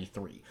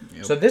 1993.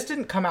 So this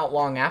didn't come out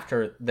long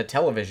after the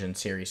television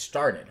series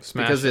started.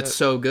 Because it's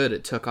so good,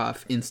 it took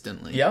off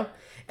instantly. Yep.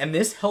 And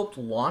this helped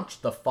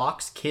launch the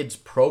Fox Kids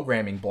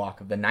programming block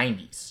of the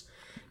 90s.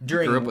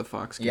 Grew up with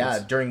Fox Kids. Yeah,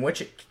 during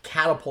which it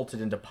catapulted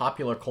into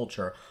popular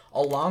culture,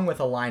 along with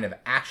a line of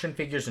action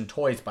figures and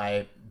toys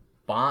by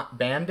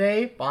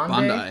Bondi,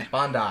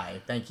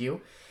 thank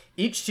you.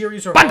 Each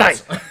series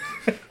revolves...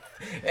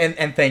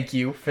 and thank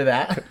you for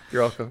that.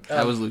 You're welcome.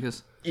 That was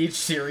Lucas. Each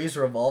series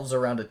revolves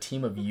around a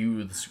team of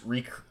youths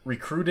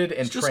recruited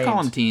and Just trained.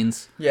 call them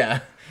teens. Yeah.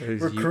 These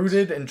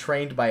Recruited and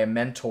trained by a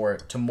mentor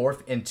to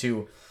morph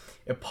into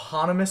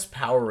eponymous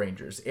Power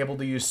Rangers, able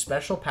to use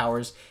special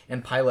powers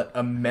and pilot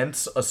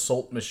immense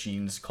assault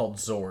machines called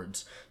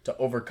Zords to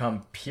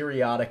overcome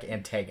periodic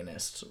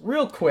antagonists.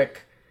 Real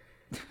quick,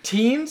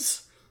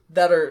 teens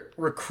that are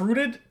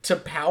recruited to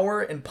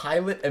power and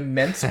pilot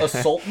immense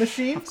assault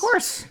machines? Of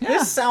course, yeah.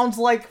 This sounds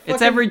like fucking,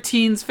 It's every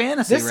teen's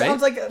fantasy, This right?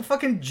 sounds like a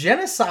fucking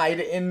genocide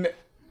in No,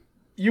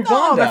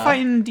 Uganda. they're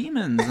fighting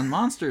demons and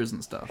monsters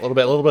and stuff. A little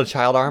bit of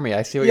Child Army.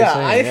 I see what Yeah,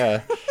 you're saying.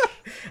 Yeah.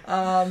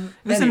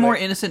 This is a more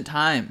innocent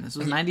time. This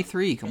was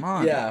 93. Come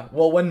on. Yeah,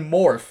 well, when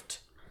morphed,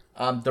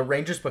 the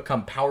Rangers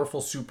become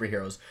powerful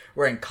superheroes,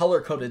 wearing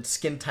color-coded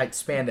skin-tight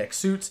spandex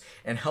suits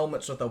and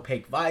helmets with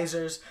opaque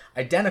visors,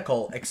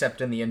 identical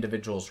except in the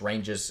individual's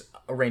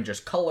ranger's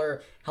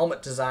color,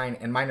 helmet design,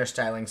 and minor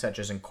styling such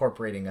as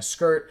incorporating a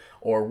skirt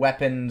or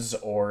weapons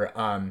or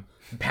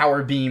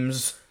power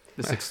beams.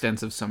 This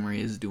extensive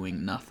summary is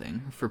doing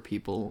nothing for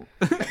people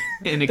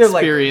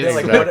inexperienced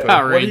They're like, with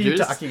Power what are Rangers. you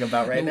talking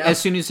about right now? As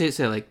soon as you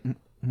say like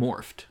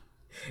morphed,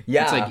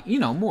 Yeah. it's like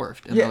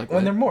morphed. And yeah, they're like,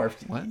 when what? they're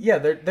morphed. What? Yeah,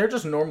 they're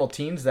just normal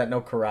teens that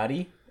know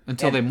karate.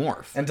 Until they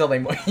morph. Until they,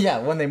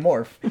 when they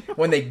morph.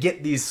 When they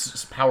get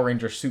these Power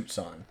Ranger suits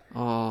on.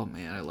 Oh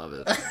man, I love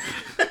it.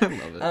 I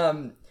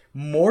love it.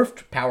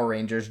 Morphed Power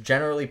Rangers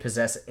generally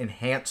possess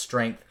enhanced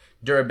strength,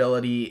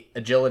 durability,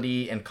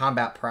 agility, and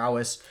combat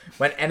prowess.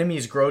 When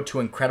enemies grow to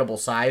incredible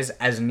size,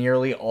 as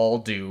nearly all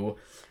do,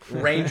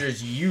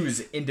 Rangers use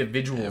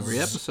individual Every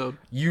episode.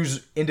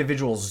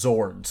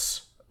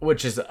 Zords,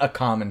 which is a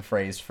common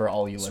phrase for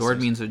all you listeners.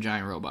 Sword means a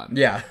giant robot.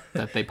 Yeah.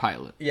 That they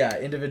pilot. Yeah,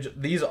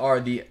 These are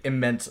the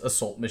immense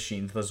assault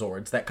machines, the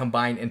Zords, that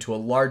combine into a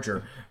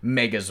larger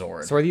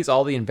Megazord. So are these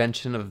all the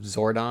invention of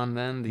Zordon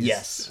then? These...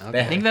 Yes. Okay.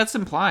 I think that's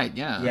implied.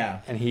 Yeah. Yeah.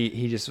 And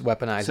he just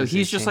weaponizes. So he's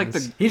these just like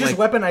things. the. He just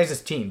like,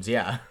 weaponizes teams,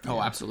 yeah.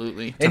 Oh,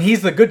 absolutely. And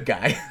he's the good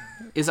guy.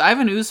 Is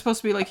Ivan Ooze supposed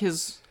to be like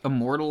his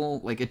immortal,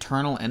 like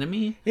eternal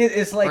enemy?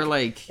 It's like, Or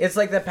like- it's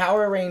like the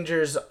Power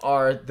Rangers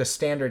are the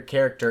standard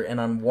character, and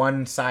on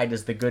one side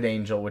is the good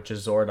angel, which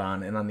is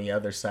Zordon, and on the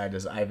other side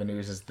is Ivan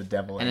Ooze as the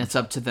devil. And it's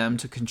up to them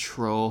to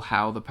control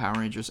how the Power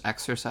Rangers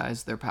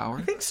exercise their power?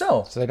 I think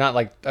so. So they're not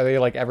like, are they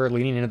like ever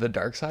leaning into the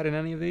dark side in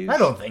any of these? I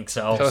don't think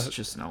so. There's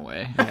just no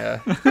way. Yeah.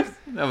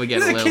 That would get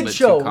This a is a little kid bit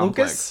show, too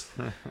complex.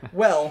 Lucas.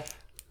 Well,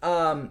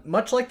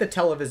 much like the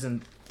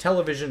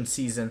television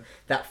season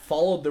that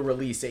followed the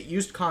release, it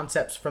used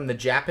concepts from the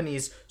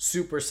Japanese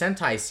Super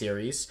Sentai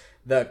series,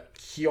 the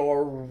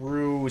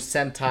Kyoru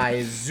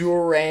Sentai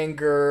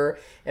Zuranger,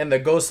 and the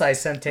Gosei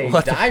Sentai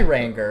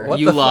Dairanger. What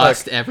You the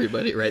lost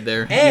everybody right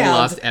there. And You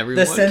lost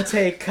everyone. the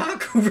Sentai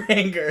Kaku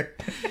Ranger.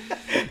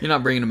 You're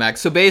not bringing them back.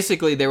 So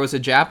basically, there was a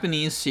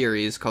Japanese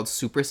series called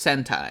Super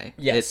Sentai.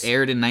 Yes. It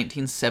aired in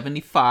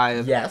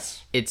 1975.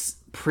 Yes. It's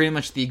pretty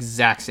much the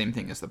exact same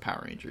thing as the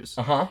Power Rangers.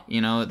 Uh-huh. You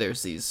know,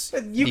 there's these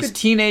You could-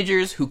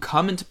 teenagers who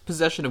come into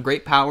possession of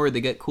great power. They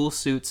get cool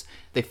suits.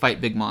 They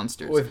fight big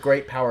monsters. With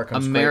great power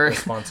comes great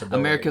responsibility.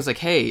 America's like,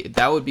 hey,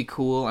 that would be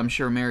cool. I'm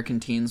sure American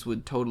teens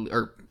would totally,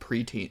 or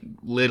preteen,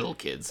 little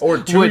kids, Or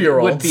would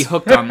 2-year-olds. be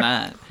hooked on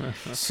that.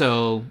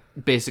 So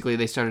basically,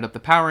 they started up the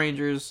Power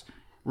Rangers,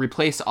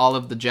 replaced all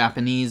of the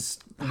Japanese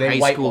They high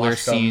schooler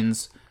whitewashed them.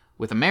 scenes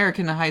with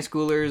American high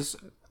schoolers,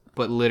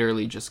 but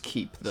literally just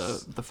keep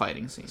the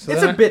fighting scene.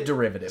 It's a bit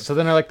derivative. So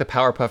then are like the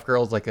Powerpuff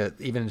Girls like a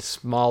even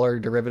smaller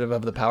derivative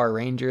of the Power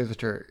Rangers,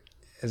 which are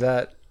is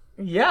that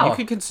Yeah. You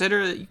could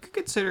consider it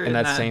in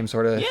that same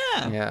sort of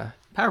yeah.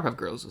 Powerpuff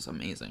Girls was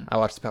amazing. I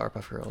watched the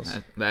Powerpuff Girls.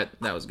 That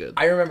was good.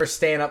 I remember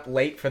staying up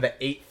late for the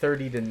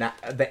 8:30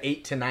 to the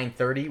 8 to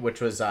 9:30, which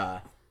was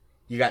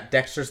you got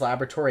Dexter's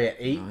Laboratory at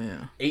 8. Oh,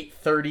 yeah.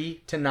 8:30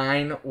 to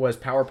 9 was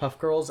Powerpuff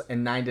Girls,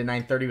 and 9 to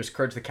 9:30 was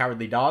Courage the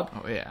Cowardly Dog.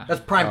 Oh yeah.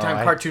 That's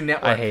primetime Cartoon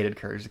Network. I hated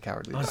Courage the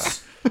Cowardly Dog.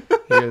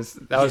 That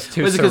was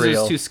too Was it surreal. because it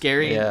was too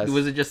scary? Yes.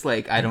 Was it just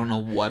like I don't know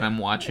what I'm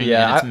watching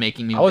Yeah, and it's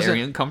making me I wasn't-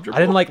 very uncomfortable?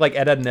 I didn't like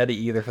Ed, Ed and Eddie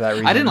either for that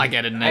reason. I didn't like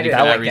Ed and Eddie didn't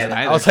for that like reason Ed.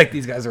 either. I was like,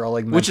 these guys are all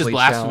like which is mentally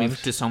blasphemy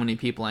challenged. to so many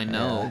people I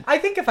know. I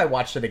think if I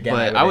watched it again,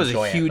 But I I would was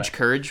enjoy a huge it.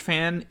 Courage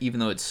fan, even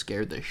though it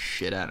scared the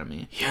shit out of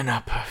me. You're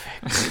not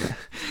perfect.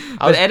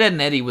 But Ed, Ed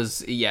and Eddie was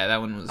that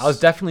one was. I was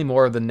definitely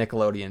more of the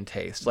Nickelodeon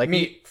taste. Like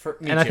me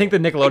and I too. think the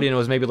Nickelodeon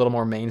was maybe a little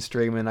more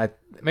mainstream, and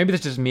maybe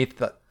that's just me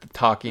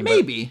talking. but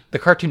Maybe. the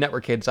Cartoon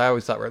Network kids, I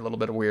always thought were a little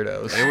bit of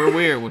weirdos. They were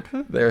weird.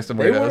 They're some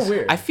They weirdos. were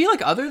weird. I feel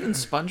like other than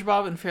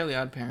SpongeBob and Fairly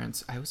Odd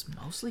Parents, I was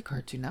mostly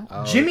Cartoon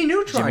Network. Jimmy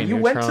Neutron. Jimmy you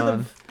went to the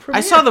Neutron. premiere.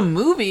 I saw the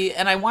movie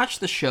and I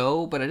watched the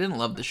show, but I didn't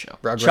love the show.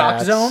 Rugrats,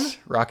 Chalk Zone?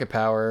 Rocket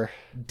Power,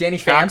 Danny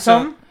Chalk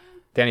Phantom.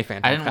 Danny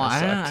Phantom. I didn't. kinda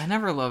sucked. I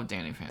never loved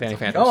Danny Phantom. Danny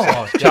Phantom.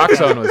 Oh, Chalk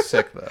Zone was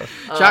sick though.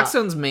 Chalk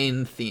Zone's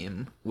main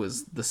theme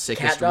was the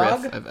sickest Cat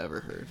Dog? riff I've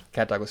ever heard.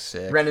 Cat Dog was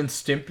sick. Ren and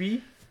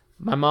Stimpy.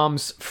 My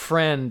mom's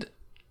friend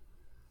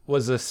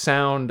was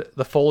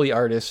the Foley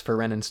artist for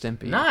Ren and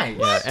Stimpy. Nice.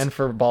 Yeah, and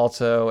for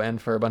Balto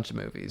and for a bunch of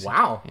movies.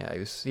 Wow.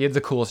 Yeah, he had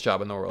the coolest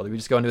job in the world. He would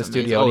just go into the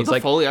studio Oh, and he's the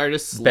like Foley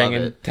artists love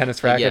banging it.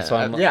 tennis rackets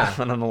Yeah,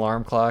 on an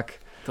alarm clock.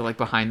 They're like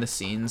behind the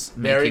scenes.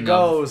 There he making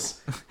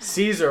goes.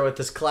 Caesar with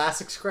this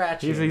classic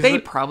scratching. He's They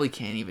probably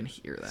can't even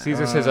hear that.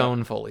 Caesar's his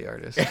own Foley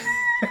artist.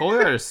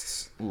 Foley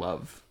artists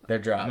love their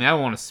I job. mean, I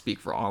don't want to speak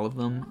for all of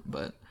them,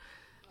 but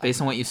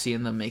based on what you see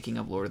in the making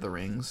of Lord of the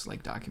Rings,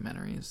 like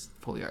documentaries,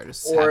 Foley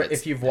artists Or have it,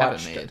 if you've have it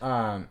watched, made.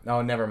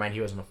 oh, never mind.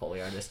 He wasn't a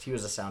Foley artist. He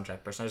was a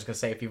soundtrack person. I was gonna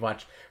say if you've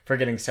watched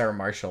Forgetting Sarah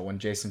Marshall when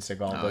Jason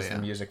Segal does yeah.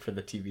 the music for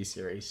the TV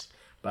series.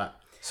 But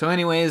So,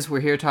 anyways, we're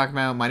here talking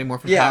about Mighty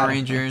Morphin Power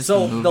Rangers.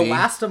 So the the movie.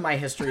 last of my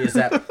history is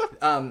that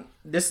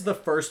this is the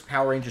first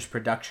Power Rangers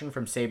production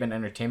from Saban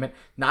Entertainment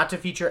not to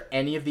feature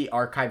any of the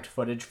archived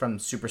footage from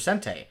Super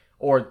Sentai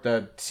or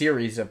the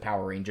series of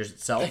Power Rangers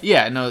itself.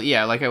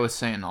 Yeah, like I was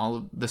saying, all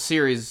of the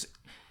series,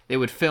 they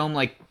would film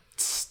like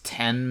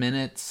 10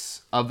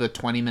 minutes of the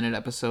 20-minute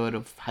episode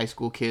of high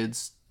school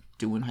kids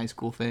doing high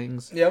school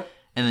things. Yep.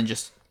 And then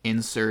just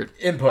insert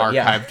Input, archived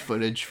yeah.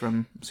 footage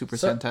from Super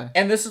So- Sentai.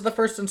 and this is the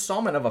first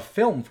installment of a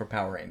film for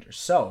Power Rangers.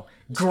 So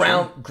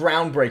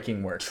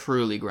groundbreaking work.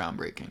 Truly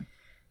groundbreaking.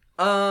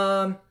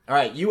 All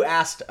right, you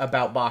asked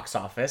about box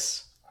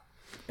office,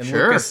 and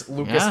Sure, Lucas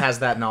yeah. has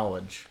that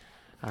knowledge.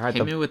 All right,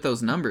 Hit me with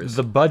those numbers.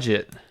 the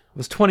budget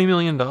was $20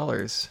 million.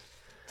 It's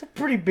a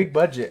pretty big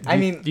budget. I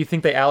mean, Do you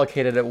think they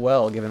allocated it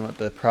well, given what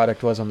the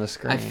product was on the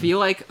screen? I feel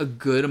like a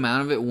good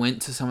amount of it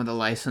went to some of the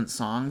licensed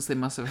songs they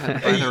must have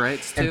had to buy the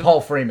rights to. and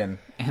Paul Freeman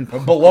And or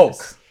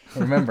Balok.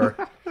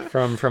 Remember,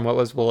 from what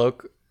was Willow?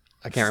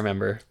 I can't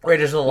remember.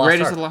 Raiders of the Lost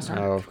Raiders Ark. of the Lost Ark.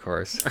 Oh, of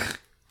course.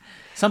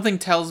 Something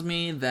tells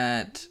me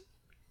that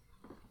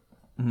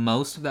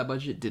most of that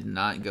budget did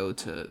not go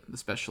to the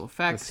special The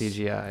effects.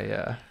 CGI,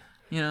 yeah.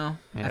 You know,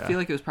 I Yeah. feel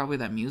like it was probably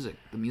the music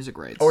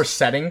rights. Or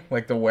setting,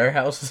 like the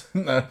warehouse,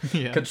 the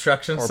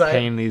construction Or site.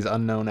 paying these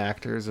unknown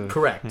actors.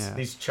 Correct. Yeah.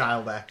 These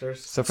child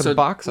actors. So for So, the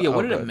box yeah,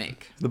 what did it but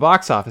make? The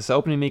box office, the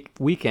opening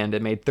weekend,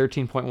 it made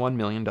 $13.1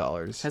 million.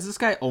 Has this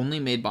guy only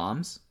made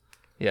bombs?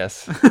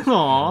 Yes.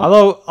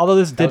 Aww. Although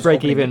this did was break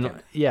opening even.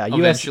 weekend. Yeah,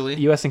 Eventually.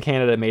 US and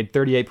Canada made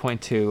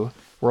 38.2. we go.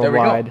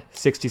 Worldwide,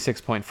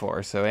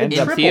 66.4. So it ended In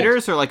up... tripled.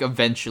 theaters or like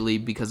eventually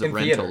because of In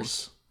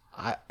rentals?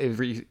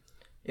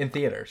 In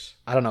theaters.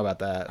 I don't know about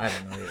that. I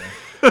don't know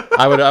either.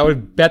 I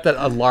would bet that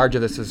a large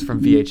of this is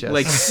from VHS.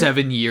 Like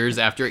 7 years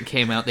after it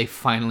came out, they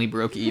finally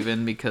broke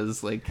even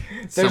because like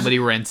somebody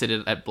rented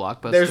it at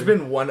Blockbuster. There's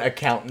been one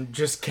accountant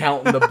just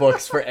counting the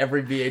books for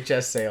every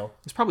VHS sale.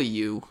 It's probably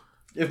you.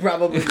 It's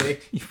probably me.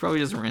 You probably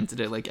just rented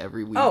it like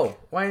every week. Oh,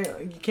 why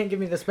you can't give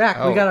me this back?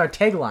 We Oh. got our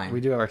tagline. we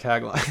do have our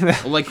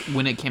tagline. Well, like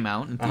when it came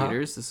out in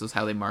theaters, this is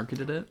how they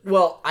marketed it.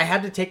 Well, I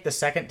had to take the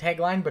second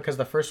tagline because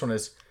the first one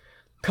is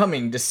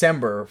coming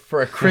December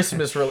for a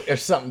Christmas or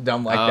something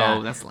dumb like that.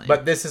 Oh, that's lame.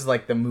 But this is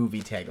like the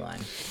movie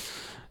tagline,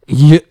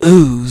 You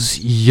ooze,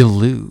 you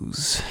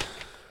lose.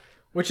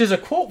 which is a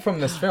quote from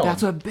this film.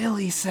 That's what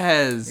Billy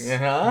says.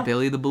 Uh-huh.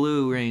 Billy the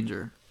Blue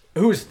Ranger.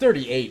 Who is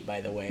 38, by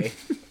the way,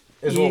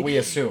 is what we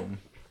assume.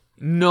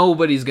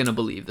 Nobody's gonna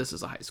believe this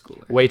is a high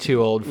schooler. Way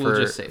too old We'll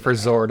just say for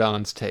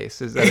Zordon's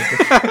taste. Is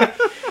that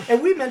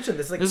And we mentioned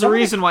this. Like, There's a some of the-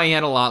 reason why he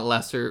had a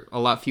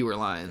lot fewer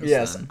lines.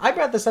 Yes, than- I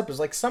brought this up. Is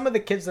like some of the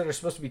kids that are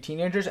supposed to be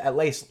teenagers at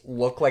least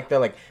look like they're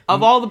like.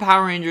 Of all the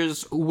Power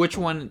Rangers, which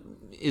one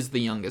is the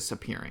youngest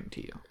appearing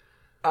to you?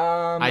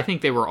 I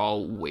think they were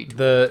all way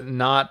too.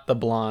 not the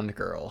blonde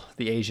girl,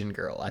 the Asian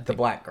girl? I The think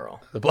black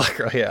girl. the black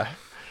girl. Yeah,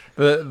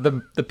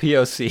 the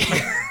POC.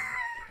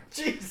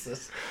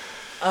 Jesus.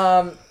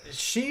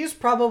 She's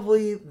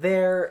probably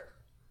there.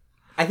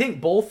 I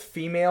think both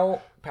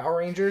female Power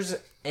Rangers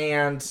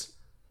and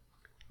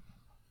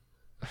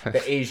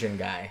the Asian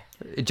guy.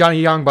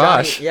 Johnny Young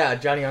Bosch.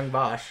 Johnny Young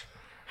Bosch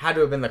had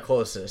to have been the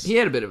closest. He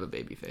had a bit of a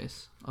baby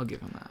face. I'll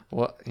give him that.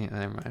 What? Yeah,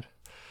 never mind.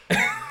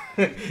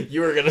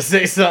 You were gonna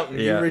say something.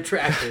 Yeah. You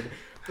retracted.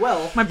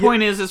 Well, My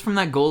point is from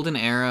that golden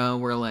era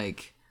where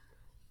like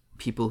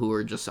people who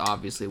are just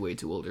obviously way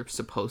too old are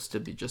supposed to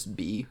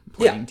be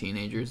playing Yeah.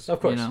 teenagers.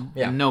 Of course, You know?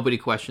 yeah. And nobody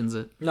questions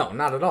it. no,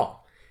 not at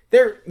all.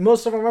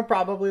 Most of them are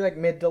probably like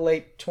mid to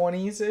late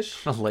 20s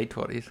ish. Late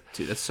 20s.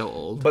 Dude, that's so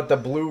old. But the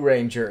Blue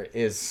Ranger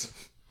is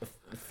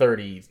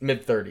 30s,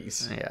 mid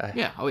 30s, Yeah.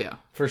 Yeah, oh yeah.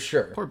 for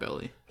sure. Poor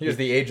Billy. He was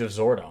the age of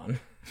Zordon,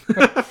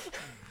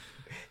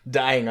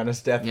 dying on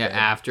his deathbed. Yeah,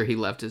 after he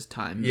left his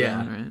time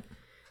Yeah. zone,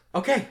 right?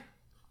 Okay,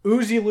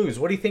 Ooze You Lose.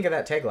 What do you think of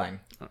that tagline?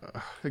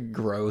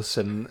 Gross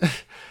and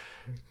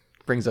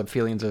brings up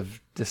feelings of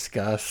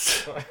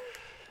disgust.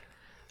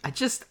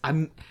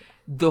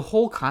 The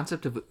whole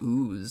concept of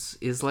ooze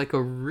is like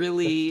a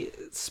really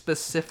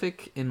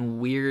specific and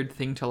weird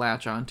thing to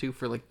latch onto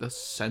for like the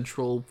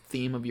central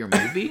theme of your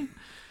movie.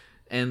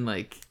 And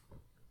like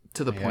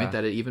to the Yeah. point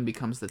that it even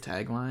becomes the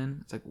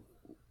tagline. It's like,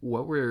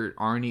 what were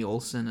Arnie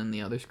Olsen and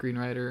the other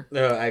screenwriter?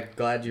 I'm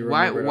glad you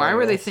Why remembered. were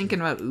Arnold they Olsen. thinking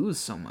about ooze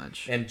so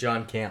much? And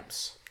John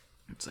Camps.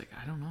 It's like,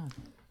 I don't know.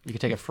 You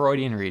could take a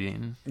Freudian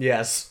reading.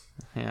 Yes.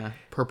 Yeah.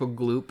 Purple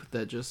gloop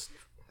that just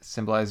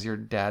Symbolize your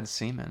dad's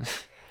semen.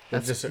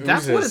 Just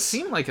That's what it oozes.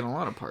 seemed like in a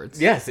lot of parts.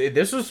 Yes,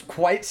 this was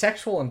quite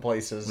sexual in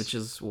places. Which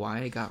is why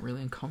it got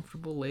really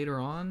uncomfortable later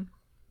on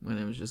when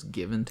it was just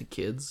given to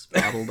kids,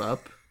 bottled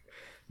up.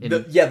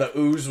 The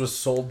ooze was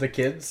sold to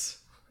kids.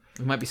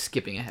 We might be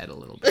skipping ahead a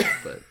little bit,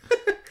 but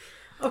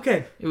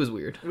Okay, it was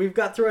weird. we've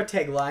got through our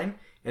tagline,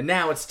 and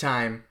now it's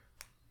time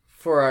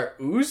for our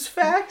ooze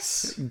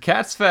facts,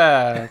 Cat's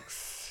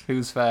facts.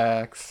 Who's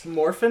facts?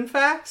 Morphin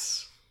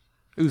facts.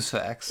 Who's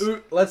facts?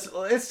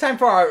 It's time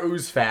for our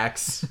ooze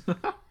facts.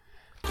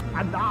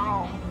 And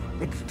now,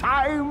 it's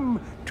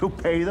time to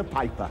pay the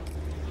piper.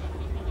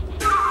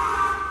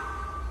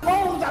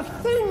 All the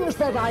things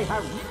that I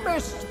have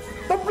missed!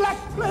 The Black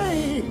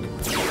Plague!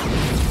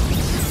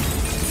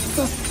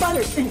 The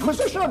Spanish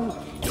Inquisition!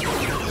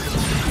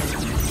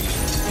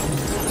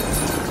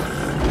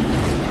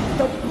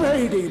 The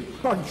Brady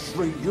Bunch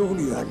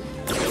reunion!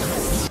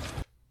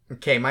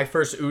 Okay, my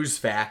first ooze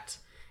fact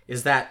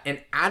is that an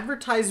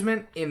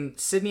advertisement in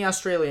Sydney,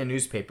 Australia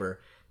newspaper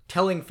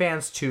telling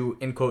fans to,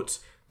 in quotes,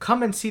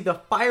 come and see the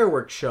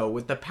fireworks show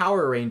with the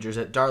Power Rangers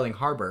at Darling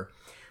Harbour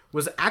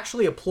was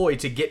actually a ploy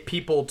to get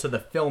people to the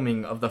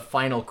filming of the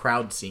final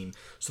crowd scene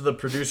so the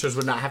producers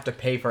would not have to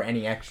pay for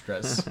any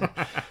extras.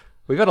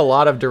 We've had a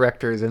lot of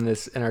directors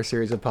in our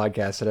series of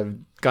podcasts that have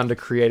gone to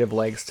creative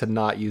lengths to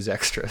not use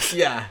extras.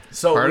 Yeah,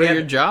 so Part we of had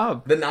your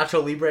job. the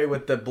Nacho Libre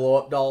with the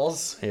blow-up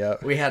dolls. Yeah.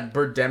 We had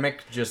Birdemic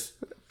just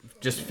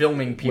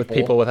filming people. With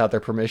people without their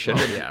permission.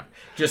 Yeah.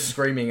 Just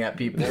screaming at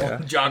people.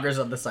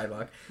 Joggers on the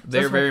sidewalk.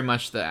 They're very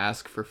much the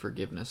ask for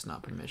forgiveness,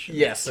 not permission.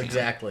 Yes,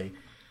 exactly.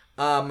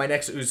 My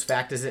next ooze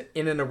fact is that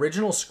in an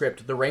original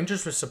script, the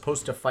Rangers were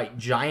supposed to fight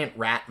giant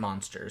rat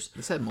monsters.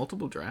 This had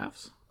multiple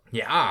drafts?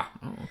 Yeah.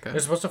 Oh, okay.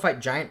 They're supposed to fight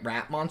giant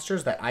rat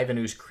monsters that Ivan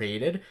Ooze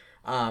created.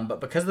 But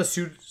because the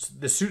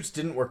suits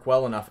didn't work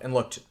well enough and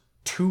looked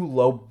too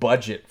low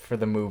budget for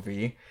the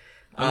movie.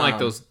 Unlike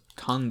those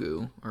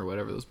Tungu, or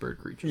whatever those bird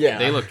creatures. Yeah.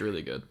 They looked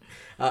really good.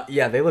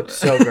 Yeah, they looked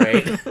so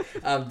great.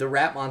 The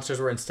rat monsters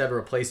were instead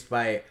replaced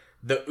by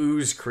the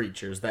ooze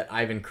creatures that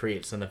Ivan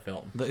creates in the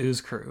film. The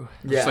Ooze Crew.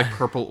 Just like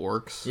purple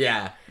orcs.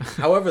 Yeah.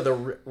 However,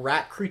 the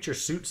rat creature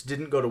suits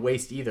didn't go to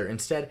waste either.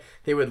 Instead,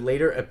 they would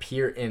later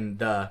appear in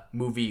the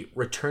movie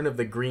Return of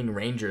the Green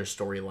Ranger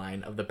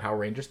storyline of the Power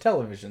Rangers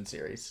television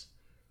series.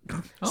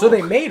 So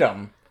they made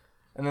them.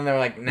 And then they were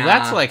like, nah.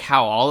 That's like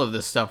how all of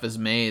this stuff is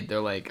made. They're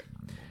like,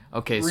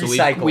 okay, so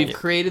Recycle. we've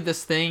created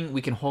this thing.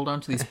 We can hold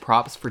on to these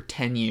props for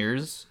 10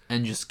 years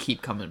and just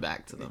keep coming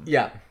back to them.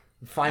 Yeah.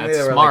 Finally, That's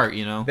they were smart, like,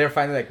 you know? They're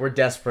finally like, we're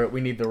desperate. We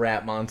need the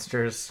rat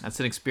monsters. That's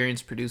an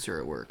experienced producer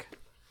at work.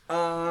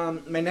 My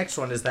next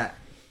one is that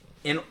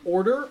in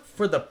order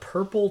for the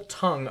purple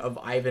tongue of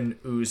Ivan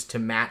Ooze to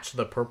match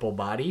the purple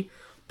body,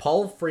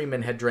 Paul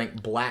Freeman had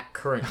drank black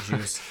currant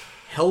juice,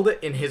 held it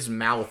in his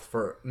mouth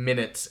for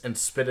minutes, and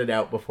spit it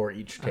out before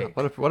each take.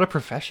 What a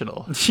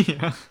professional.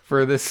 Yeah.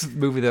 For this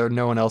movie that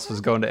no one else was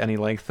going to any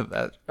length of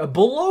that.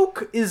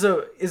 Bullock is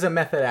a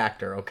method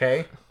actor,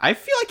 okay? I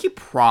feel like he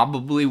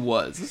probably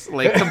was.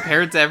 Like,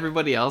 compared to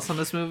everybody else on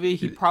this movie,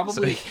 he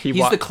probably... So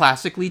he's the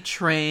classically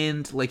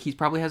trained, like, he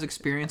probably has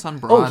experience on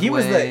Broadway. Oh, he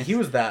was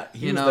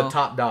the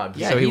top dog.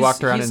 Yeah, So he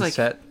walked around he's and like-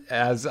 set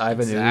as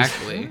Ivan Ooze.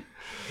 Exactly.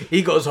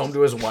 He goes home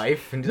to his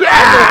wife and just,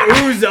 I'm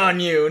gonna ooze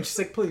on you. And she's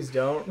like, please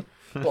don't,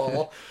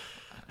 Paul.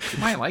 She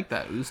might like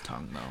that ooze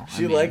tongue, though.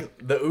 She like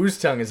the ooze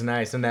tongue is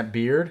nice, and that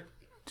beard.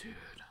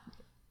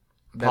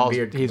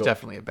 Dude. He's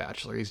definitely a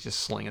bachelor. He's just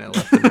slinging it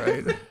left and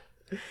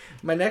right.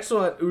 My next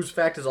one, ooze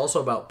fact, is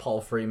also about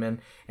Paul Freeman,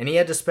 and he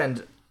had to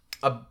spend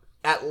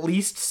at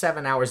least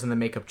 7 hours in the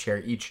makeup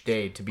chair each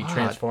day to be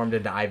transformed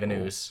into Ivan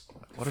Ooze.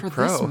 What a For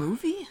pro. this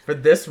movie? For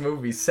this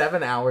movie,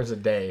 7 hours a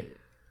day.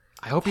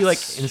 I hope he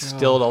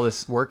instilled all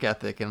this work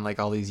ethic in like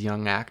all these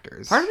young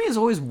actors. Part of me has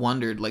always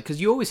wondered, like, because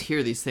you always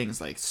hear these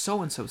things like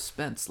so-and-so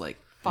spends like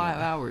 5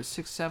 hours,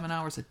 6, 7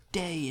 hours a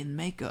day in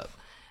makeup.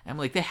 And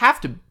like, they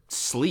have to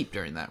sleep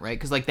during that, right?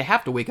 Because like, they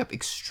have to wake up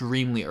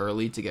extremely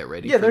early to get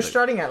ready. Yeah, they're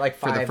starting at like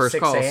 5, for the first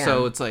 6 call. a.m.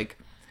 So it's like,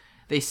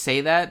 they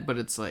say that, but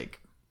it's like,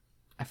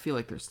 I feel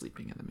like they're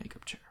sleeping in the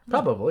makeup chair.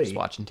 Probably. Just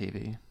watching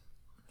TV.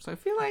 So I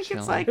feel like Chilling.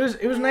 it's like, It was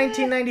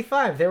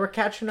 1995. They were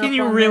catching up. can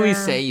you on really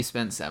their, say you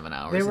spent 7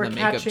 hours they in were the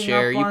makeup catching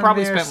chair? up You on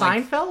probably their spent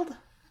like Seinfeld.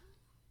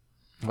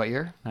 What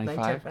year?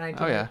 95?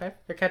 1995.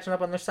 They're catching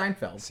up on their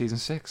Seinfeld. Season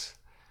 6.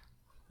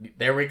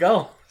 There we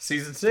go.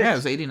 Season 6. yeah, it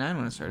was 89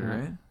 when it started,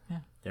 right? Yeah,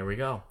 There we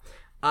go.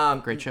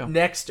 great show.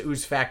 Next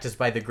ooze fact is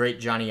by the great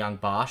Johnny Young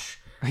Bosch.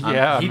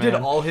 Yeah, he did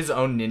man. all his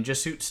own ninja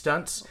suit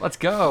stunts Let's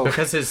go.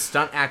 because his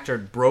stunt actor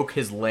broke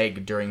his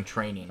leg during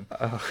training.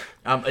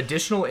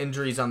 Additional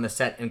injuries on the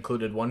set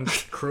included one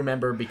crew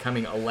member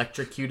becoming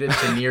electrocuted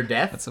to near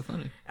death. That's so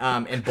funny.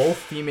 And both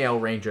female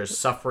Rangers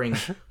suffering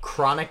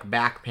chronic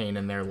back pain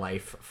in their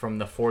life from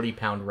the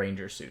 40-pound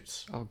Ranger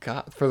suits. Oh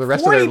god. For the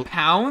rest of 40 their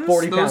pounds?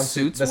 40 Those pounds.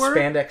 suits The were?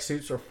 spandex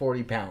suits were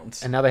 40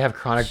 pounds. and now they have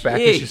chronic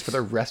back Jeez. issues for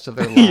the rest of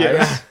their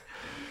lives.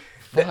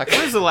 fuck?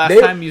 When was the last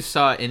time you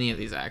saw any of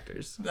these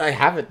actors? I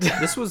haven't.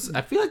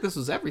 I feel like this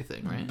was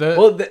everything, right?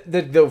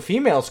 The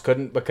females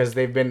couldn't because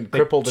they've been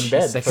crippled in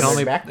bed. They can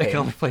only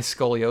play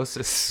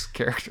scoliosis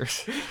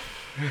characters.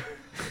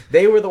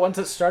 They were the ones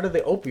that started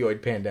the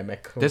opioid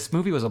pandemic. This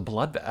movie was a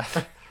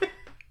bloodbath.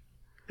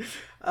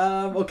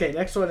 Okay,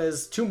 next one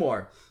is 2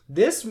 more.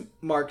 This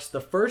marks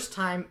the first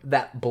time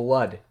that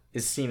blood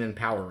is seen in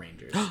Power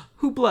Rangers.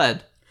 Who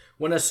bled?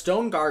 When a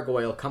stone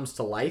gargoyle comes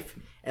to life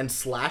and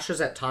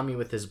slashes at Tommy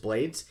with his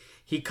blades,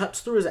 he cuts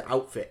through his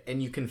outfit,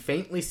 and you can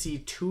faintly see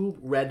 2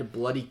 red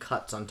bloody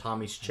cuts on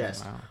Tommy's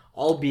chest,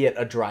 albeit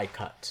a dry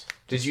cut.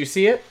 Did you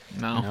see it?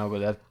 No,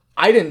 but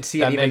I didn't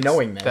see it even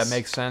knowing this. That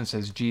makes sense,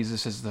 as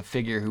Jesus is the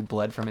figure who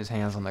bled from his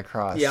hands on the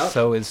cross. Yep.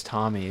 So is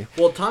Tommy.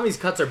 Well, Tommy's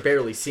cuts are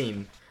barely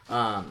seen,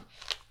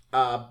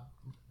 because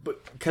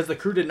the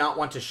crew did not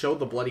want to show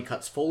the bloody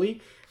cuts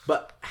fully,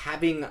 but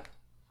having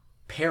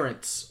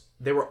parents...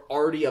 They were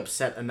already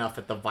upset enough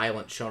at the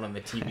violence shown on the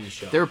TV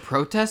show. There were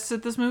protests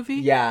at this movie?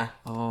 Yeah.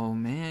 Oh,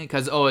 man.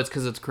 It's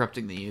because it's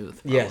corrupting the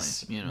youth. Probably,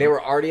 Yes. You know? They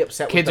were already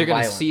upset Kids with the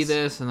violence. Kids are going to see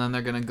this, and then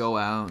they're going to go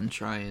out and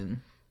try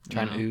and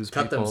ooze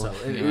cut people.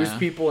 themselves. And ooze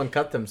people and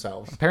cut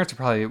themselves. Parents are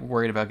probably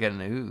worried about getting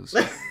ooze.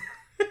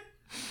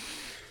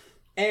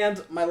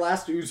 And my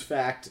last ooze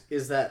fact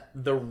is that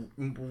the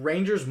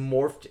Rangers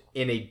morphed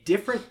in a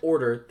different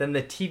order than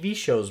the TV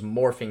show's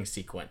morphing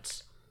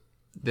sequence.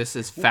 This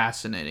is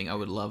fascinating. I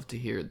would love to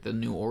hear the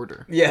new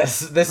order. Yes,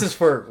 this is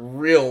for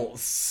real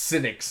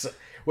cynics,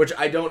 which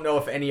I don't know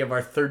if any of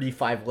our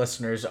 35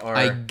 listeners are.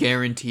 I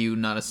guarantee you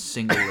not a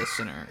single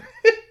listener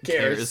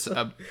gives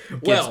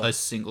a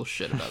single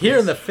shit about Here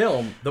this. in the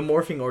film, the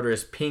morphing order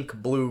is pink,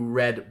 blue,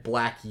 red,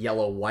 black,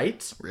 yellow,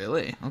 white.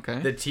 Really? Okay.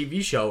 The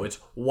TV show, it's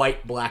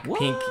white, black,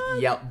 pink,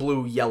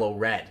 blue, yellow,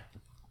 red.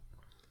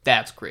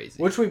 That's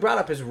crazy. Which we brought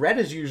up is red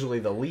is usually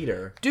the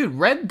leader. Dude,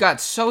 Red got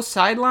so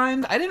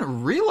sidelined. I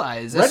didn't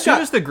realize. As soon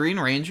as the Green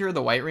Ranger or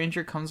the White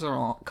Ranger comes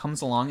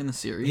along in the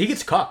series, He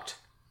gets cucked.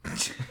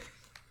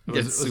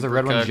 Was the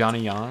red one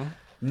Johnny Young?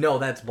 No,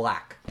 that's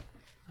black.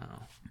 Oh.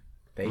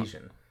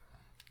 Asian.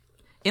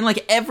 In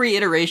like every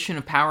iteration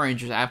of Power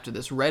Rangers after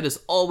this, Red is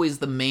always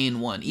the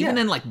main one. Even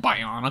in like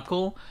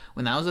Bionicle,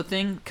 when that was a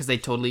thing, because they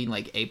totally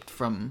like aped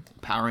from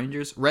Power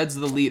Rangers, Red's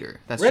the leader.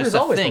 That's Red just is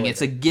a always the thing. leader.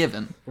 It's a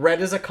given.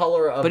 Red is a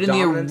color of But in the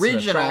dominance and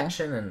original-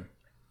 attraction and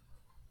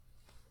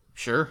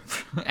Sure.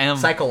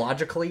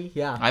 psychologically,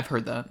 yeah. I've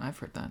heard that.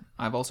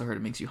 I've also heard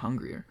it makes you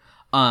hungrier.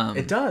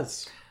 It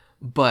does.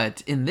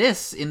 But in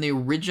the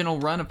original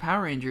run of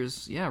Power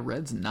Rangers,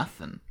 Red's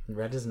nothing.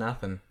 Red is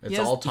nothing. It's He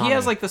has, all Tommy. he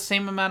has like the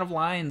same amount of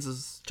lines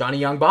as Johnny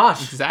Young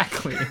Bosch.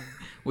 exactly,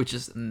 which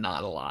is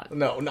not a lot.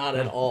 No, not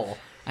at all.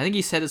 I think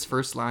he said his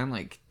first line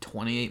like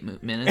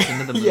 28 minutes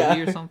into the movie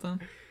or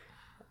something.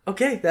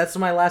 Okay, that's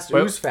my last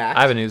ooze fact.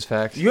 I have an ooze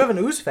fact. You have an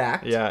ooze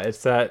fact? Yeah,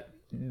 it's that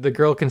the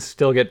girl can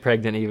still get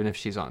pregnant even if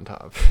she's on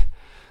top.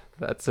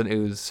 That's an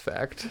ooze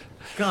fact.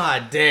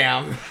 God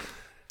damn.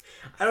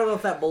 I don't know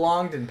if that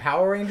belonged in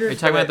Power Rangers. Are you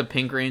talking about the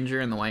Pink Ranger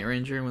and the White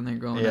Ranger when they're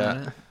going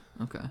at it?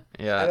 Okay.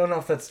 I Yeah. don't know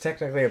if that's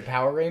technically a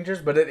Power Rangers,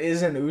 but it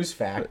is an ooze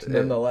fact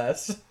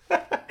nonetheless.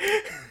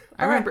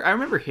 I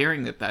remember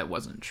hearing that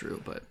wasn't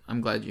true, but I'm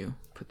glad you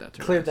put that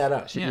to Cleared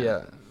rest. that up.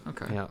 Yeah.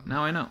 Okay. Yeah.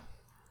 Now I know.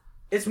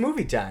 It's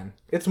movie time.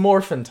 It's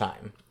Morphin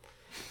time.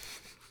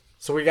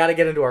 So we got to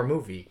get into our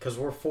movie because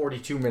we're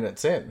 42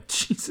 minutes in.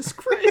 Jesus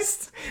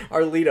Christ.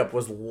 Our lead up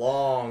was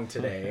long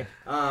today.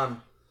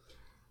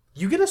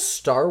 You get a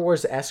Star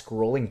Wars-esque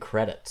rolling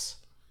credits.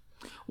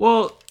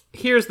 Well,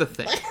 here's the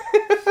thing.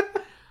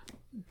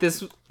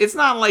 It's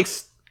not like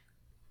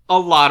a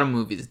lot of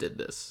movies did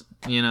this,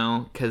 you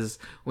know, because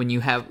when you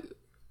have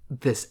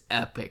this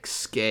epic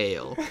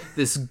scale,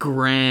 this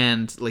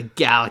grand, like,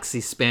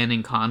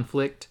 galaxy-spanning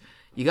conflict,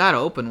 you gotta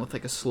open with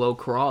like a slow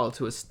crawl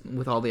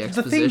with all the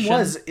exposition.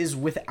 The thing is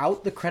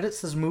without the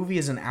credits, this movie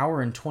is 1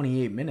 hour and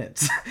 28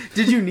 minutes.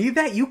 Did you need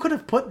that? You could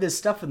have put this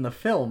stuff in the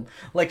film.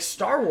 Like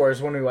Star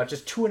Wars, when we watch,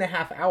 is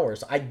 2.5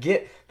 hours. I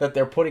get that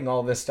they're putting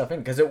all this stuff in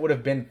because it would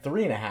have been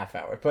 3.5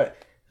 hours, but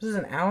this is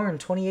 1 hour and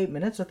 28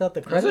 minutes without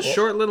the credits. It's a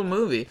short little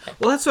movie.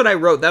 Well, that's what I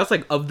wrote. That was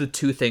like of the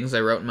 2 things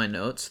I wrote in my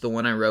notes. The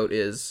one I wrote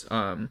is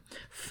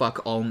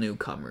fuck all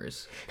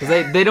newcomers,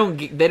 because they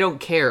don't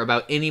care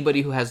about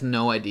anybody who has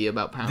no idea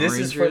about Power Rangers.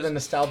 This is for the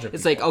nostalgia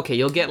It's people. like, okay,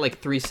 you'll get like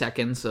 3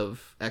 seconds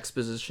of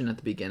exposition at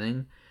the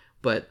beginning,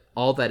 but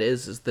all that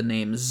is the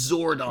name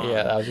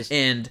Zordon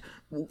and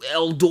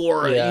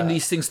Eldor and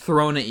these things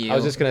thrown at you. I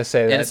was just gonna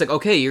say that. And it's like,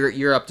 okay,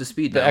 you're up to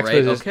speed now, right?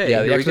 exposition, Okay,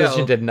 yeah, the here we go.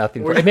 exposition did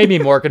nothing. It made me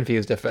more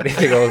confused, if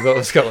anything, of what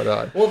was going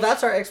on. Well,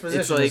 that's our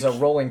exposition. It's Is a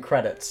rolling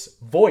credits,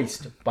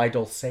 voiced by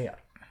Dulcea.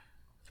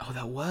 Oh,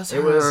 that was her.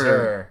 It was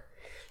her.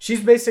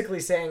 She's basically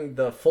saying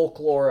the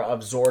folklore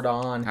of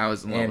Zordon. I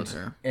was in love with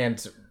her.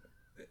 And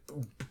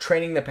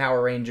training the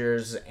Power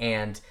Rangers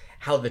and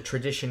how the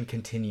tradition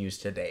continues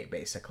today,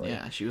 basically.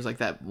 Yeah, she was like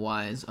that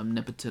wise,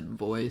 omnipotent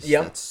voice.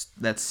 Yep.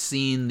 That's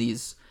seen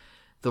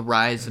the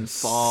rise and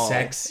fall.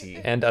 Sexy.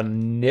 And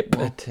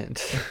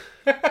omnipotent.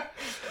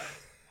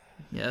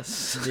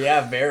 Yes.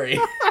 Yeah, very.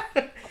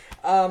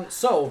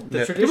 So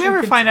the tradition. Did we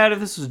ever find out if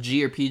this was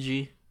G or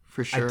PG?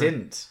 For sure. I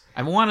didn't.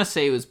 I want to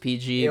say it was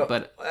PG,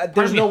 but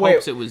there's no way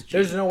it was G.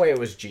 There's no way it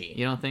was G.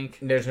 You don't think?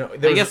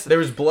 I guess there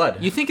was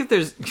blood. You think if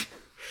there's...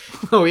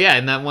 Oh yeah,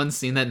 in that one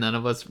scene that none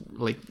of us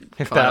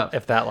if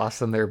that lost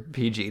them their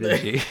PG to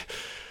G.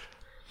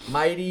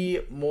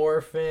 Mighty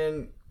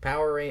Morphin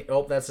Power Rangers.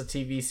 Oh, that's a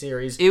TV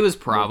series. It was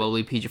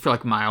probably PG for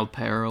like mild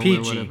peril. PG.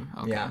 Or whatever.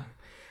 Okay.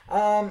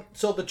 Yeah.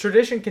 So the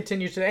tradition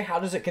continues today. How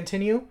does it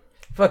continue?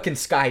 Fucking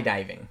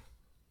skydiving.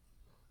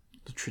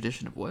 The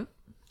tradition of what?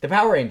 The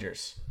Power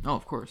Rangers. Oh,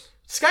 of course.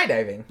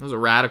 Skydiving. It was a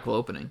radical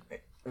opening.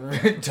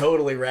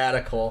 Totally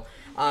radical.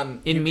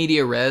 In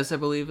media res, I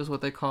believe, is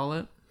what they call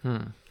it.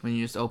 When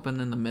you just open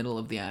in the middle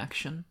of the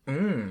action.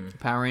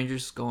 Power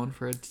Rangers going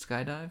for a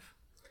skydive.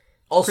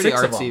 All Pretty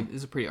 6 artsy. of them.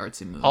 It's a pretty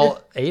artsy movie.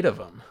 All 8 of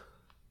them.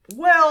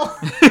 Well,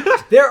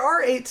 there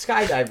are 8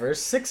 skydivers.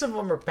 6 of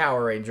them are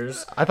Power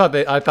Rangers. I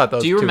thought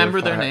those. Do you 2 remember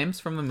were their fine. names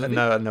from the movie?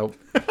 No, nope.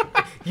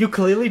 You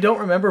clearly don't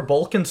remember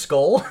Bulk and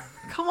Skull.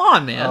 Come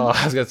on, man. Oh,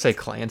 I was gonna say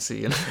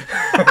Clancy. And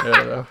I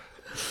don't know.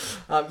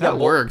 That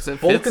works. It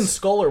Bulk fits. and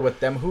Skull are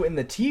with them, who in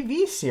the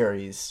TV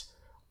series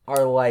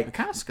are like,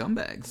 Kind of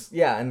scumbags.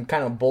 yeah, and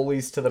kind of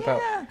bullies to the power.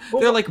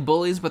 Well, They're like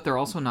bullies, but they're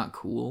also not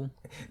cool.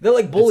 they're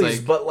like bullies,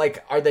 like- but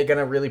like, are they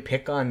gonna really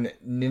pick on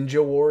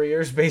ninja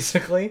warriors?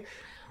 Basically,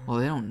 Well,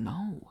 they don't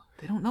know.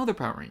 They don't know they're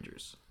Power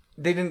Rangers.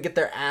 they didn't get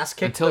their ass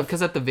kicked.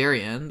 Because at the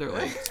very end, they're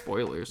like,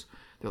 spoilers,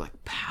 they're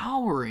like,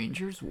 Power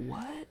Rangers?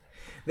 What?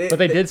 But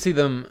they did see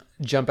them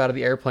jump out of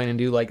the airplane and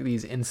do like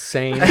these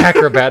insane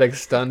acrobatic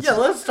stunts. Yeah,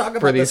 let's talk for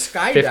about the these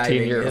skydiving.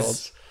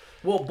 15-year-olds.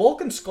 Well, Bulk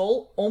and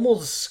Skull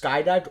almost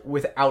skydived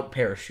without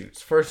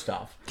parachutes. First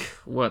off,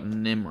 What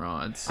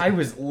Nimrods? I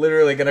was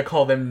literally gonna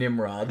call them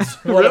Nimrods.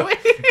 Really?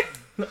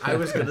 I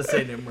was gonna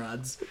say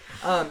Nimrods.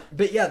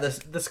 But yeah, the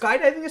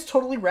skydiving is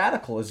totally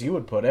radical, as you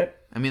would put it.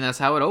 I mean, that's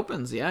how it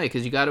opens, yeah,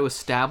 because you got to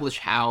establish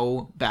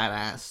how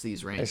badass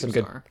these There's Rangers some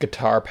good are.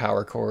 guitar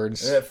power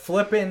chords.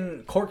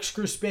 Flipping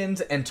corkscrew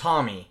spins and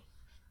Tommy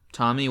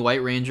Tommy,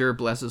 White Ranger,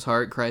 bless his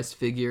heart, Christ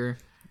figure,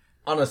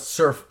 on a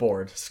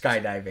surfboard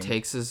skydiving.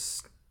 takes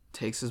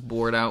his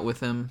board out with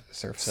him,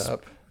 Surfs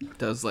up.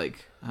 does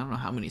like, I don't know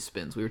how many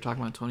spins. We were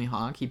talking about Tony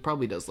Hawk. He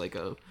probably does like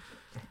a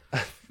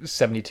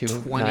 72,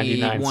 20,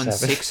 99, 7.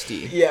 160.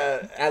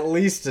 Yeah, at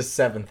least a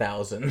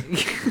 7,000.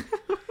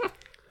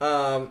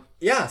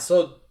 Yeah,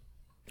 so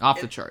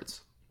Off the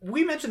charts.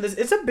 we mentioned this.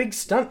 It's a big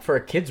stunt for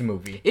a kids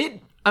movie.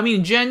 I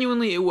mean,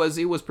 genuinely, it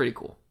was pretty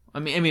cool. I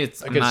mean,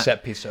 it's A good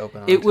set piece to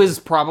open on. It was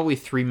probably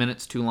 3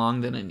 minutes too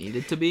long than it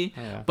needed to be.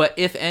 Yeah. But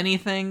if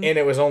anything, And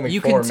it was only you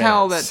 4 can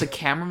tell minutes. that the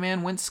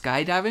cameraman went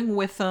skydiving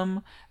with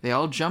them. They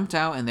all jumped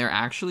out, and they're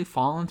actually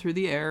falling through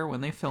the air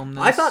when they filmed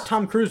this. I thought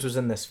Tom Cruise was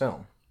in this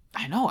film.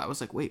 I know. I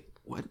was like, wait,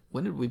 what?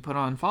 When did we put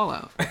on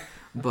Fallout?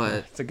 But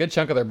It's a good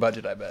chunk of their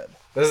budget, I bet.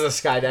 This is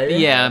a skydiving?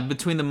 yeah,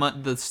 between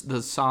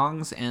the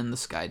songs and the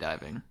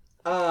skydiving,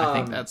 I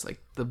think that's like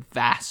the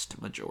vast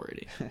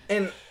majority.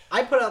 And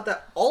I put out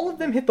that all of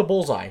them hit the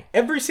bullseye.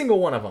 Every single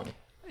one of them.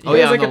 Oh,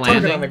 yeah, There's like on a the target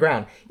landing? on the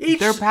ground. Each,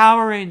 They're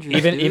Power Rangers.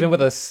 Even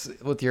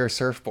dude. with your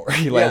surfboard,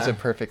 he lands Yeah. it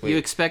perfectly. You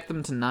expect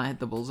them to not hit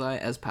the bullseye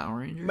as Power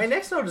Rangers? My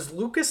next note is,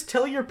 Lucas,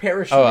 tell your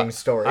parachuting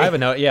story. I have a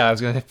note. Yeah, I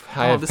was gonna.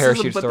 I have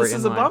parachute story. This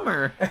is a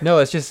bummer. No,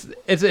 it's just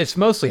it's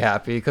mostly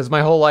happy because my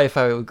whole life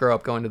I would grow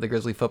up going to the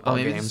Grizzly football Oh,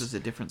 maybe games. this is a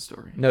different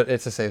story. No,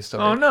 it's a safe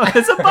story. Oh no,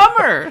 it's a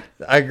bummer.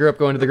 I grew up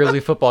going to the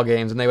Grizzly football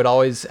games, and they would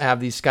always have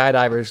these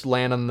skydivers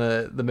land on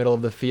the middle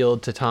of the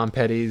field to Tom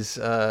Petty's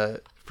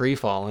 "Free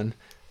Fallin',"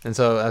 and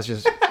so that's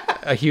just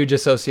a huge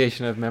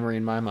association of memory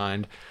in my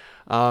mind.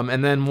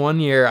 And then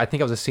one year, I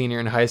think I was a senior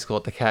in high school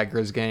at the Cat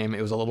Grizz game.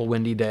 It was a little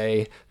windy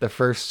day. The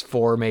first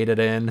 4 made it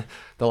in.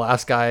 The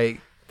last guy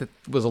that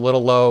was a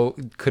little low,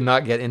 could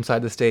not get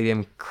inside the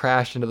stadium,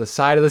 crashed into the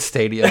side of the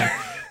stadium,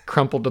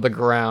 crumpled to the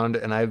ground,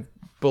 and I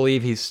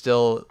believe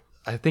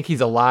I think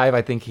he's alive.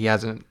 I think he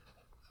hasn't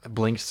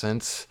blinked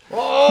since.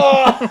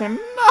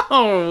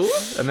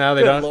 Oh, And now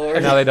they don't. Lord.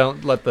 And now they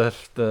don't let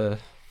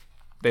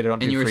they don't.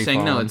 and do you were free saying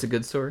no, falling. it's a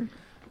good story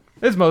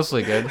It's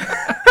mostly good.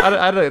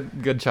 I had a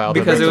good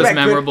childhood. because it was back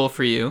good- memorable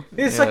for you.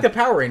 It's Yeah. like the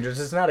Power Rangers.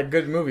 It's not a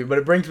good movie, but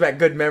it brings back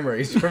good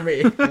memories for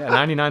me. Yeah,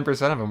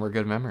 99% of them were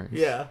good memories.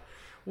 Yeah.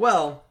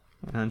 Well,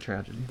 And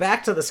tragedy.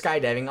 back to the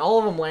skydiving. All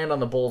of them land on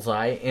the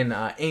bullseye in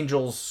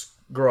Angel's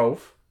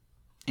Grove.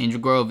 Angel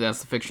Grove,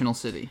 that's the fictional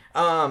city.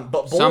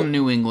 But Some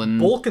New England.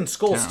 Bulk and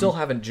Skull town. still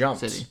haven't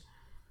jumped. City.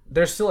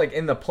 They're still like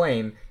in the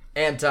plane,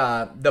 and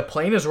the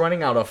plane is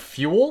running out of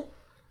fuel.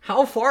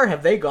 How far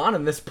have they gone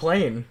in this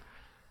plane?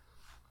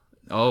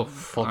 Oh,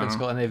 Bulk and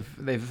Skull, and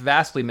they've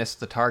vastly missed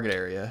the target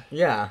area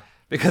Yeah,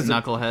 because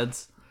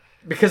knuckleheads.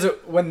 because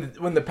when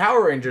the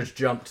Power Rangers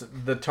jumped,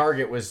 the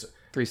target was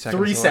 3 seconds.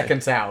 3 away.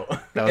 seconds out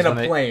That was in a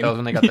when plane. That was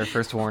when they got their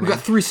first warning. We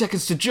got 3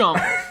 seconds to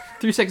jump.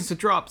 3 seconds to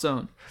drop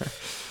zone.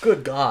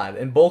 Good God!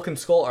 And Bulk and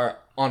Skull are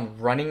on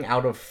running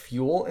out of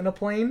fuel in a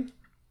plane.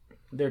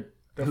 They're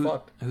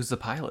fucked. Who's the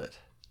pilot?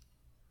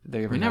 Did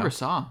they ever We know? never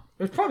saw.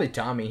 It was probably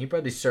Tommy. He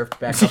probably surfed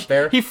back up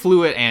there. He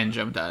flew it and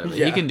jumped out of it.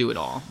 Yeah. He can do it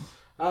all.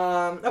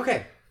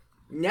 Okay.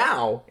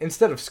 Now,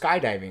 instead of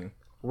skydiving,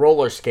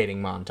 roller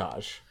skating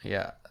montage.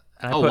 Yeah.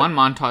 One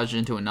montage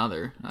into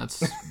another.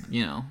 That's,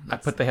 you know.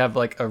 They have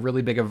like a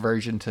really big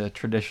aversion to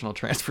traditional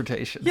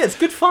transportation. Yeah, it's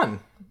good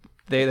fun.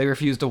 They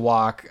refuse to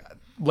walk.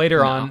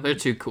 Later on, they're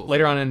too cool.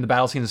 Later on in the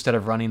battle scene, instead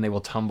of running, they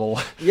will tumble.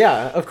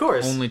 Yeah, of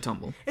course. Only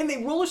tumble. And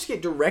they roller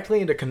skate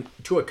directly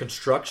into a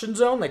construction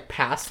zone, like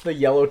past the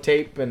yellow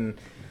tape and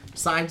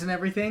signs and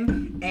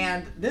everything.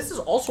 And this is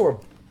also a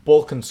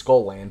bulk and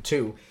skull land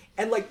too.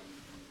 And like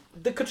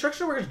the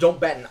construction workers don't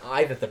bat an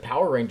eye that the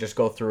Power Rangers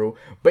go through,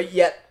 but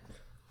yet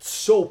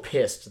so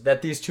pissed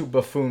that these two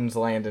buffoons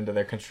land into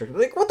their construction.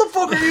 Like, what the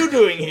fuck are you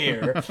doing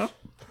here?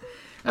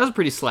 That was a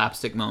pretty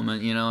slapstick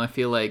moment, you know. I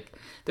feel like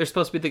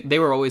they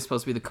were always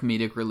supposed to be the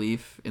comedic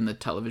relief in the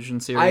television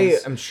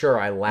series. I am sure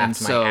I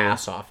laughed my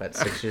ass off at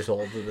 6 years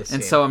old with this scene.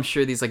 And so I'm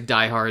sure these like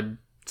diehard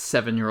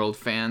 7-year-old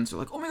fans are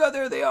like, "Oh my god,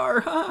 there they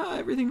are!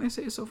 Everything they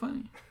say is so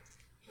funny."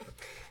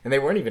 And they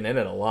weren't even in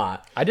it a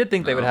lot. I did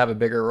think they would have a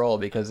bigger role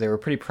because they were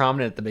pretty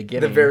prominent at the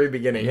beginning. The very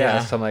beginning, yeah.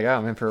 So I'm like,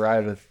 I'm in for a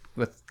ride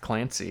with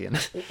Clancy. And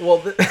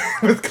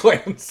with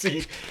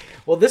Clancy.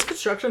 Well, this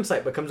construction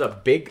site becomes a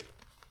big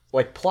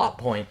like plot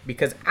point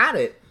because at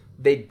it,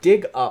 they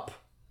dig up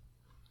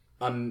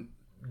a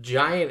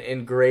giant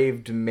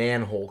engraved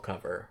manhole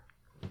cover.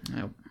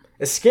 Yep.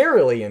 A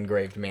scarily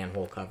engraved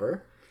manhole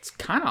cover. It's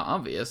kind of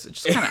obvious.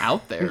 It's just kind of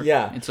out there.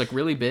 Yeah. It's like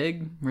really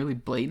big, really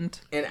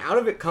blatant. And out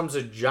of it comes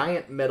a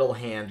giant metal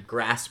hand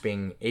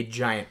grasping a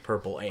giant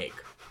purple egg.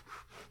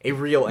 A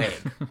real egg.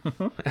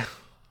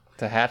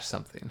 to hatch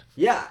something.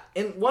 Yeah.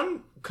 And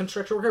one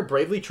construction worker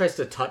bravely tries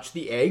to touch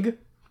the egg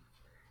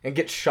and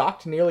gets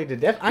shocked nearly to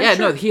death.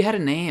 No, he had a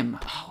name.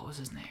 Oh, what was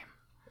his name?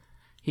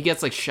 He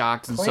gets like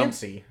shocked and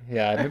Clancy.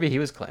 Yeah, maybe he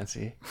was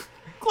Clancy.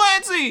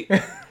 Clancy!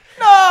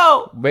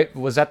 No! Wait,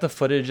 was that the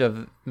footage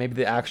of maybe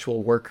the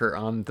actual worker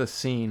on the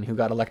scene who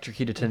got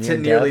electrocuted to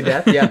nearly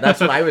death? Yeah, that's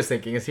what I was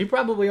thinking. Is he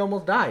probably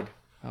almost died?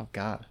 Oh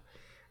God.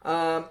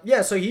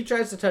 Yeah, so he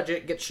tries to touch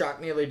it, gets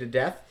shocked nearly to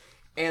death,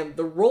 and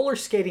the roller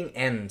skating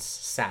ends,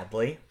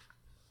 sadly.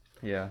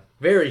 Yeah.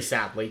 Very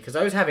sadly, because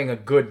I was having a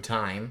good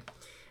time.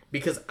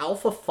 Because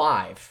Alpha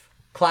 5,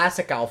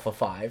 classic Alpha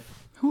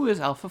 5. Who is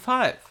Alpha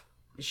 5?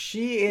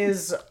 She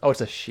is... Oh, it's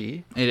a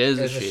she? It is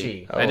a It's a she.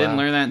 she. Oh, I didn't wow.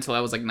 learn that until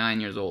I was like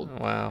 9 years old.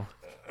 Wow.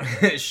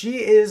 She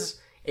is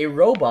a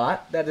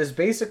robot that is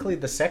basically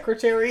the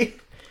secretary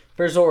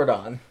for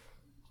Zordon.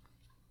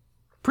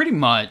 Pretty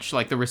much,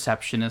 like the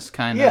receptionist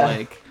kind of Yeah.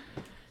 like...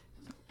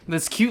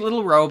 This cute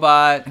little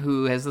robot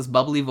who has this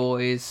bubbly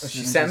voice. She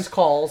and sends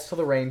calls to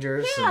the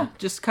Rangers. Yeah,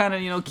 just kind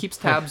of, keeps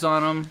tabs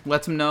on them,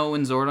 lets him know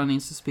when Zordon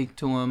needs to speak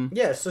to him.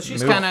 Yeah, so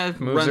she's kind of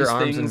moves runs her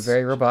arms in things.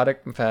 very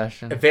robotic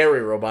fashion.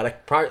 very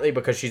robotic, partly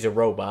because she's a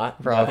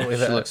robot. Probably She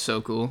that. looks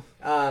so cool.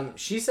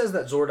 She says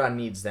that Zordon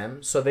needs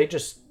them, so they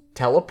just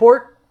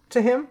teleport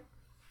to him.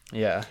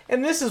 Yeah.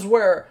 And this is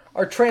where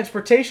our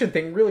transportation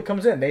thing really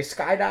comes in. They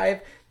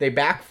skydive, they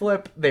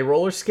backflip, they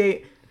roller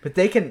skate, but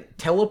they can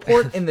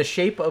teleport in the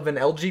shape of an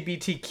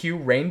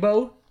LGBTQ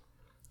rainbow.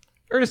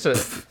 Or just a...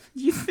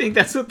 You think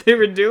that's what they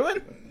were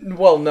doing?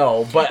 Well,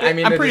 no, but I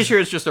mean... I'm pretty sure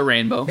it's just a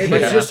rainbow. It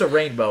is just a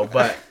rainbow,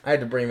 but I had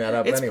to bring that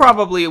up It's anyway.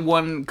 probably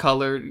one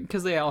color,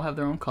 because they all have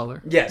their own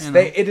color. Yes, you know?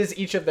 it is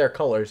each of their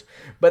colors,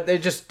 but they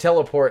just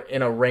teleport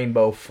in a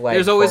rainbow flag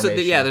There's always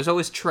formation. there's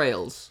always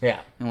trails. Yeah.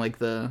 And like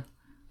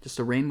just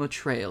a rainbow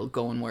trail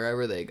going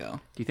wherever they go.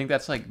 Do you think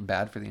that's like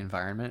bad for the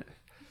environment?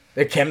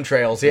 The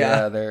chemtrails,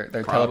 yeah. They're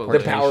Probably.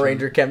 teleportation. The Power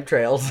Ranger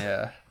chemtrails.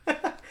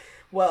 Yeah.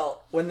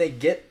 Well, when they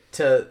get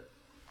to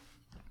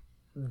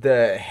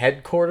the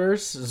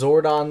headquarters,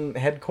 Zordon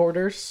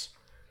headquarters,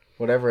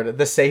 whatever it is,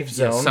 the safe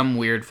zone, Some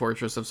weird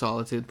Fortress of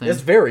Solitude thing.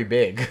 it's very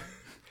big.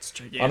 It's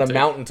gigantic. on a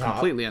mountaintop.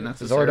 Completely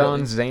unnecessary.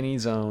 Zordon's zany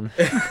zone.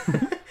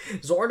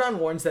 Zordon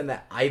warns them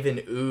that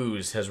Ivan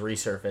Ooze has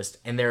resurfaced,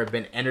 and there have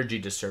been energy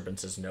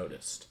disturbances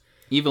noticed.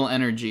 Evil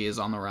energy is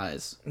on the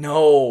rise.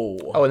 No.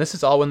 Oh, and this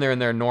is all when they're in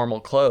their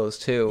normal clothes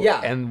too. Yeah.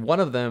 And one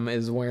of them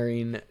is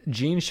wearing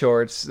jean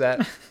shorts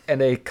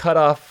and a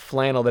cut-off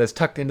flannel that is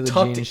tucked into the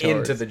jean shorts.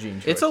 into the jean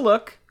shorts. It's a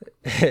look.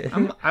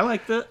 I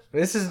liked it.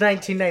 This is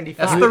 1995.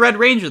 That's the Red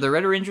Ranger. The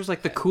Red Ranger's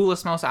like the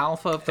coolest, most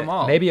alpha of them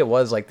all. Maybe it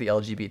was like the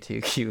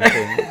LGBTQ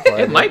thing.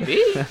 It might be.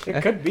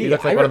 It could be. You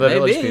look like one of the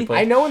village maybe. people.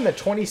 I know in the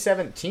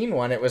 2017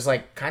 one, it was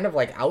like kind of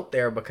like out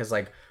there because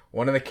like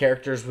one of the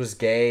characters was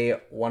gay.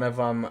 One of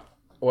them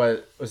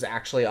was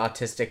actually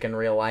autistic in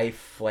real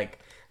life. Like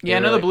Yeah, I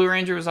know the Blue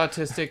Ranger was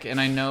autistic, and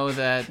I know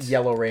that...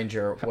 Yellow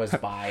Ranger was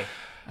bi.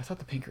 I thought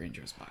the Pink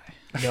Ranger was bi.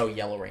 No,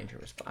 Yellow Ranger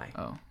was bi.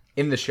 Oh.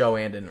 In the show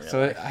and in real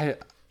So life.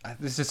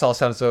 this just all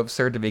sounds so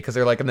absurd to me because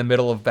they're like in the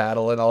middle of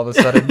battle and all of a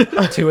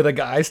sudden two of the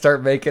guys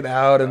start making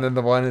out and then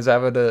the one is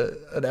having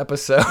an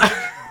episode.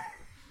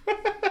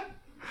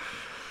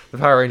 The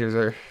Power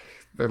Rangers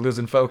they're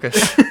losing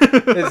focus.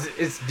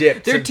 It's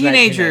dipped. They're since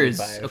teenagers,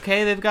 1995.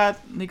 okay?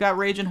 They got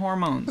raging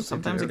hormones.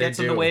 Sometimes it They gets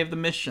in the do. way of the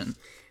mission.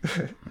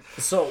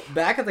 So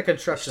back at the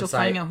construction Still site.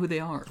 finding out who they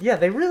are. Yeah,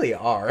 they really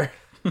are.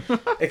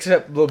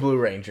 Except the Blue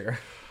Ranger.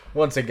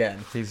 Once again.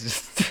 He's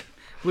just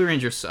Blue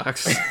Ranger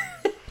sucks.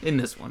 in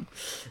this one.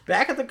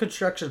 Back at the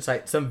construction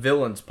site, some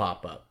villains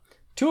pop up.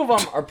 Two of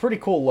them are pretty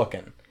cool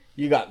looking.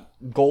 You got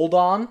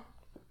Goldar,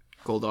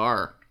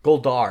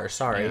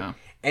 sorry, Yeah.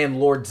 and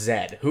Lord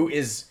Zed, who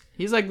is...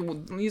 He's like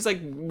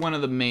one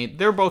of the main...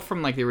 They're both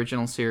from like the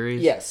original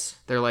series. Yes.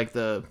 They're like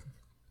the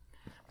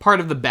part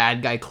of the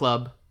bad guy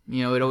club.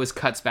 You know, it always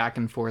cuts back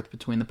and forth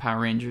between the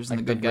Power Rangers and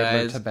Like the good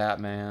Riddler guys. to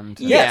Batman.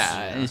 To... Yes.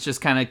 Yeah, and it's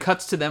just kind of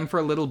cuts to them for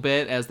a little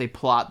bit as they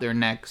plot their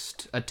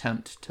next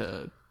attempt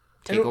to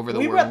take over the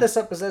we world. brought this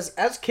up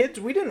as kids,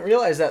 we didn't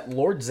realize that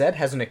Lord Zed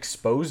has an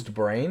exposed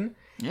brain.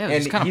 Yeah,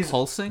 it's just kind of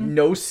pulsing.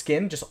 No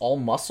skin, just all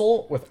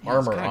muscle with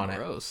armor It's on kinda it.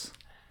 gross.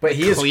 But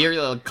he is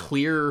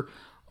Clear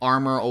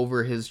armor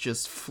over his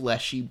just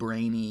fleshy,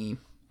 brainy.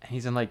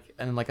 He's in like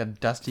a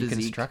dusty Physique.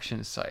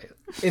 construction site.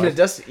 in a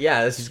dust.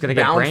 Yeah, this is gonna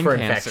get bound brain for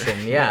cancer.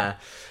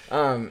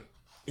 infection.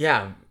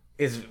 Yeah,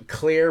 is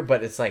clear,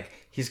 but it's like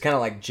he's kind of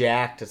like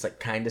jacked. It's like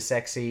kind of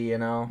sexy, you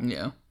know.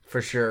 Yeah.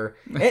 For sure.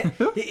 And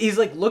he's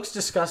like looks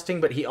disgusting,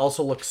 but he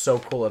also looks so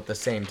cool at the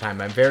same time.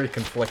 I'm very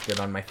conflicted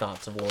on my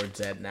thoughts of Lord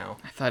Zed now.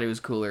 I thought he was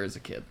cooler as a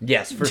kid.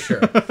 Yes, for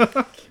sure.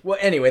 Well,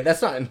 anyway,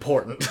 that's not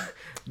important.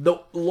 The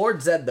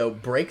Lord Zed though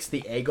breaks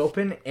the egg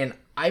open, and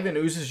Ivan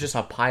oozes just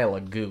a pile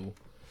of goo.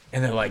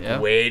 And they're like, Yeah.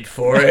 "Wait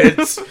for it,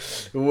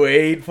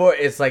 wait for it."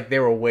 It's like they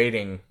were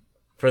waiting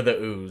for the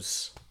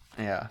ooze,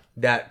 Yeah.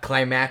 that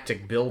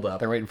climactic buildup,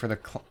 They're waiting for the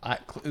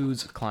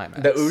ooze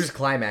climax. the ooze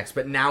climax.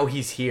 But now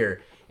he's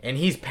here, and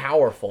he's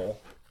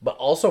powerful, but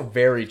also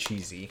very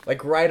cheesy.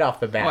 Like right off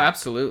the bat. Oh,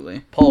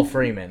 absolutely. Paul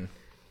Freeman,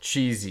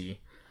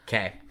 cheesy.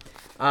 Okay.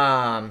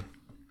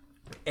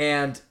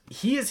 And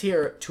he is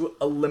here to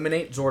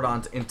eliminate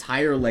Zordon's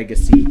entire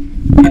legacy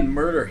and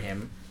murder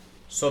him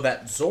so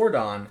that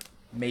Zordon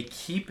may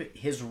keep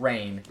his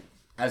reign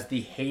as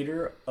the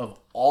hater of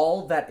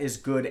all that is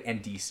good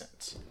and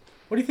decent.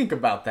 What do you think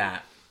about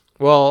that?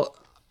 Well,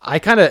 I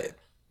kind of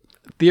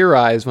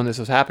theorized when this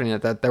was happening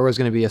that there was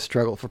going to be a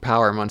struggle for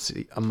power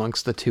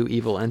amongst the two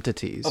evil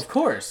entities. Of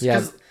course. Yeah.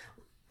 'Cause,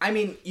 I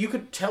mean, you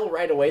could tell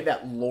right away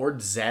that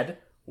Lord Zed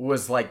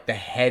was like the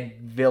head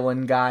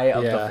villain guy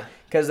of Yeah.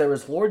 because there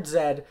was Lord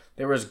Zed,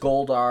 there was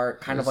Goldar,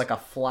 kind of like a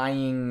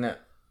flying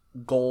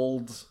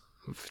gold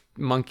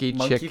Monkey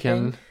monkey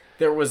chicken. thing.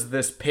 There was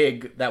this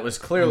pig that was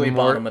clearly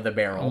bottom of the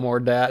barrel.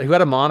 Mordad, who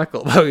had a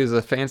monocle, though. He was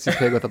a fancy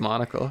pig with a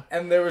monocle.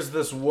 And there was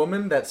this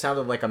woman that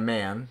sounded like a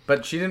man,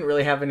 but she didn't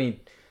really have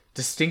any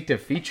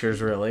distinctive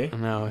features, really.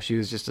 No, she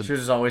was just She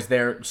was always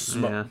there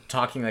Yeah.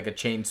 talking like a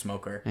chain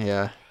smoker.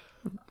 Yeah.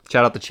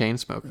 Shout out the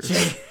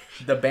Chainsmokers.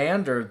 The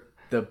band or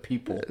the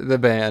people? The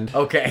band.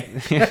 Okay.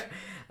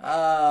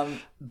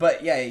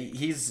 But yeah,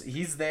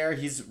 he's there.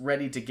 He's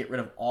ready to get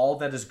rid of all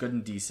that is good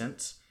and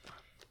decent.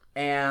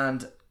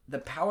 And the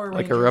Power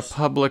Rangers... Like a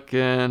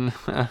Republican.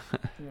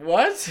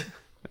 What?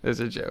 It's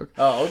a joke.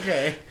 Oh,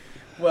 okay.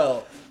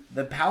 Well,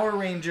 the Power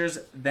Rangers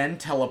then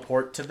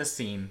teleport to the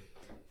scene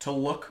to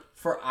look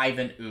for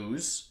Ivan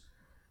Ooze.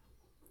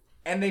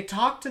 And they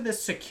talk to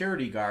this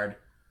security guard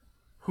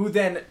who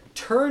then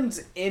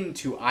turns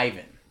into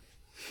Ivan.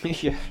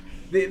 Yeah.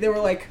 They were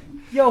like,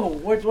 yo,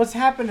 what's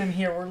happening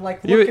here? We're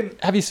like looking...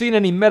 Have you seen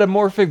any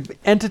metamorphic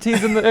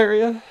entities in the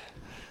area?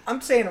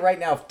 I'm saying right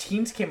now, if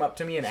teens came up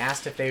to me and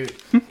asked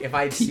if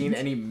I'd seen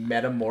any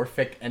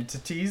metamorphic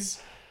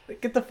entities,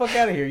 like, get the fuck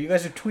out of here. You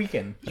guys are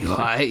tweaking. You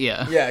high?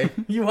 Yeah. Yeah,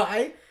 you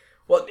high?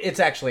 Well, it's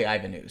actually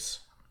Ivan Ooze.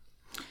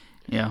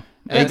 Yeah.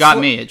 It got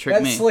me. It tricked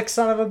that me. slick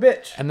son of a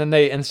bitch. And then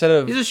they, instead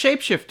of... He's a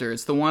shapeshifter.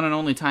 It's the one and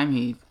only time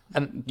he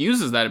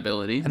uses that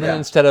ability. And then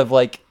instead of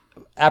like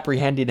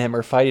apprehending him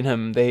or fighting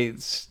him, they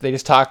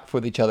just talk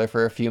with each other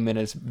for a few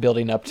minutes,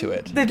 building up to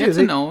it. They Get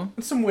to know him.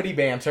 some witty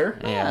banter.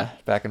 Yeah,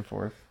 back and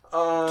forth.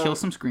 Kill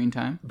some screen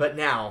time. But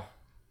now,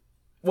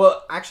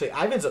 well, actually,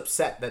 Ivan's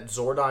upset that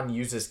Zordon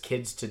uses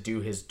kids to do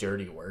his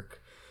dirty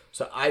work.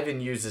 So Ivan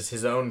uses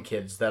his own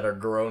kids that are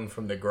grown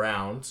from the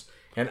ground,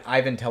 and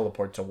Ivan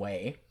teleports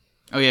away.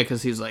 Oh, yeah,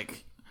 because he's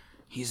like,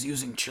 he's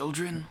using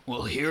children?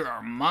 Well, here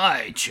are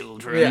my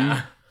children.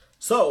 Yeah.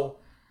 So,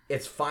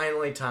 it's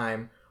finally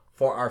time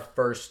for our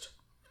first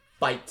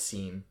fight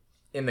scene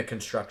in the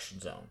construction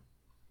zone.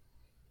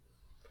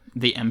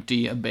 The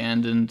empty,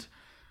 abandoned...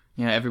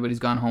 Yeah, everybody's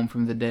gone home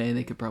from the day.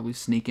 They could probably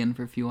sneak in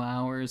for a few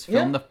hours,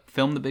 film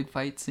the big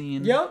fight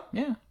scene. Yep.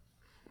 Yeah.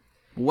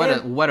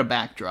 What a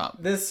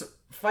backdrop. This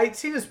fight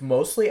scene is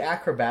mostly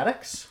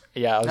acrobatics.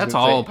 Yeah, I was That's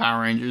gonna all say,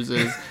 Power Rangers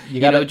is.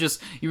 you gotta- know,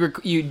 just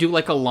you do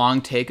like a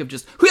long take of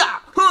just.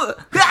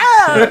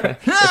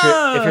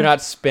 If you're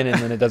not spinning,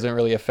 then it doesn't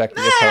really affect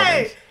the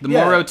opponent. The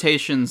more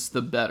rotations,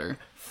 the better.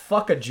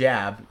 Fuck a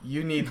jab.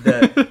 You need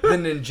the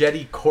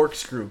ninjetti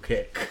corkscrew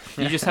kick.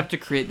 You just have to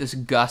create this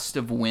gust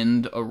of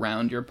wind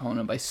around your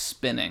opponent by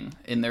spinning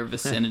in their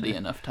vicinity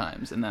enough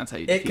times, and that's how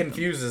you defeat It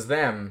confuses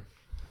them,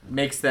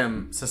 makes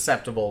them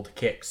susceptible to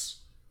kicks.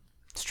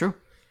 It's true.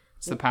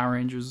 It's the Power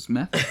Rangers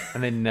method.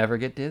 And they never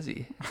get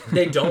dizzy.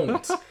 They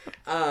don't.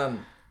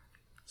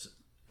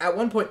 At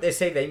one point, they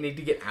say they need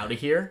to get out of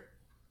here,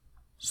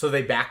 so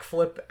they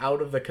backflip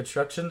out of the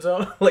construction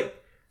zone.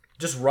 Like,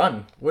 Just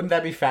run. Wouldn't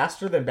that be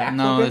faster than backflipping?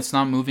 No, it's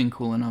not moving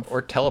cool enough.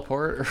 Or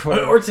teleport. Or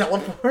whatever. Or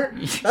teleport.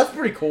 That's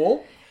pretty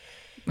cool.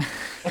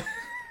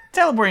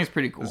 Teleporting is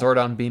pretty cool.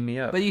 Zordon beam me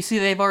up. But you see,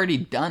 they've already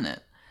done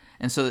it.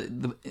 And so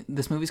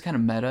this movie's kind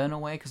of meta in a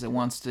way because it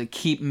wants to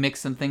keep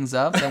mixing things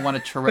up. They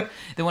want to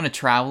they want to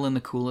travel in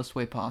the coolest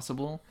way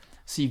possible.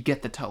 So you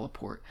get the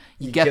teleport,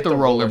 you get the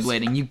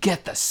rollerblading, you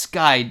get the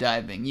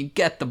skydiving, you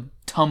get the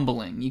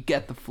tumbling, you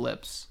get the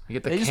flips. You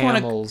get the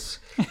camels.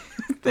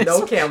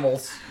 No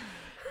camels.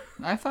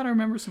 I thought I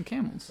remember some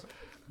camels.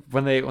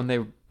 When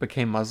they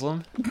became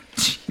Muslim?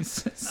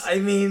 Jesus. I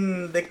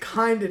mean, they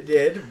kind of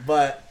did,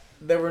 but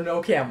there were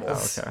no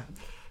camels. Oh, okay.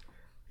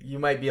 You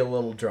might be a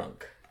little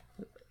drunk.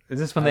 Is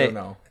this when I they... don't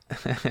know.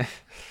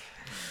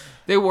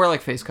 They wore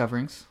like face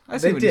coverings. I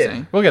see They what you're did.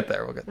 saying. We'll get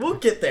there. We'll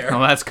get there. Oh,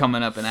 that's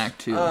coming up in Act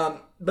 2.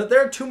 But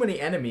there are too many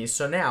enemies,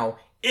 so now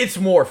it's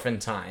Morphin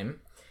time.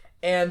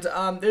 And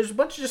there's a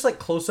bunch of just like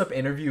close-up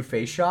interview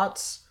face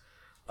shots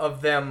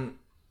of them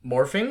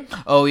morphing.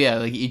 Oh yeah,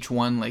 like each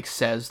one like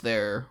says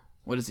their,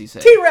 what does he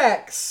say?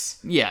 T-Rex!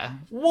 Yeah,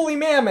 Woolly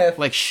mammoth!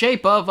 like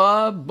shape of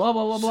a blah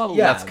blah blah blah.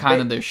 Yeah, That's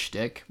kind of their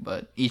shtick,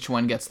 but each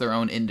one gets their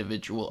own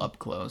individual up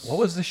close. What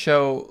was the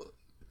show...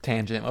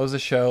 Tangent. What was the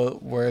show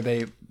where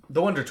they...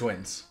 The Wonder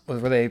Twins. Where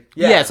they...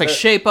 Yeah, it's like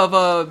shape of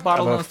a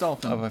bottlenose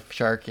dolphin. Of a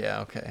shark,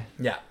 yeah, okay.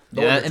 Yeah.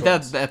 The Yeah, Wonder and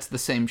Twins. that's the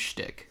same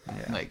shtick.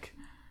 Like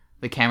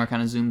the camera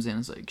kind of zooms in.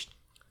 It's like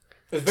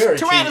It's very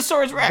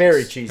Tyrannosaurus Rex.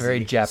 Very cheesy.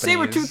 Very Japanese.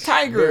 saber-toothed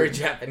tiger. Very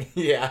Japanese.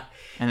 Yeah.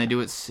 And they do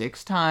it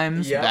 6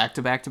 times, Yep. back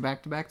to back to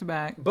back to back to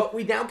back. But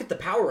we now get the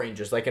Power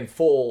Rangers, like in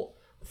full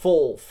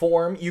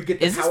form. You get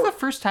the Is this Power... the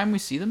first time we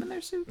see them in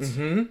their suits?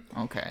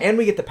 Mm-hmm. Okay. And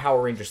we get the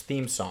Power Rangers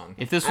theme song.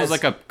 If this was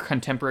like a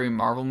contemporary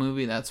Marvel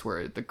movie, that's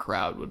where the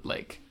crowd would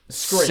like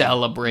Scream.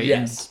 celebrate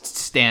and Yes.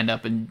 stand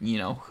up and, you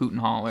know, hoot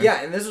and holler.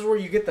 Yeah, and this is where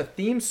you get the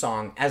theme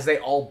song as they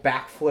all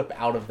backflip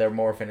out of their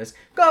Morphin. It's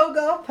Go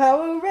Go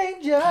Power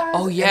Rangers!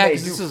 Oh, yeah, and they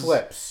 'cause do this is-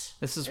 flips.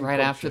 This is right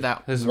after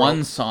that This is one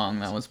right- song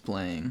that was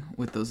playing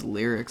with those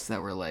lyrics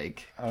that were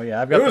like, Oh, yeah,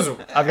 I've It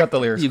got the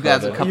lyrics. you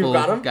guys a quoted. couple, You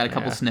got 'em? got a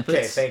couple Yeah. snippets.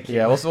 Okay, thank you.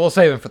 Yeah, we'll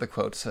save them for the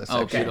quotes. Oh,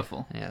 section.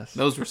 beautiful. Yes.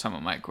 Those were some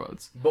of my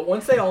quotes. But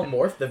once they all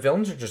morph, the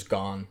villains are just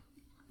gone.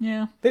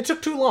 Yeah, They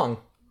took too long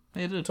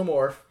they did. to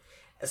morph.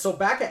 So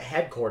back at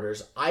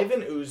headquarters,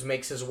 Ivan Ooze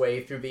makes his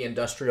way through the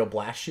industrial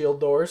blast shield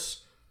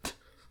doors.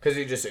 Because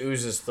he just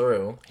oozes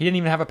through. He didn't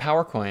even have a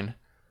power coin.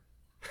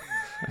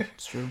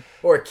 It's true.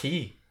 Or a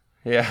key.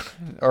 Yeah.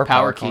 Or a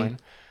Power power key. coin.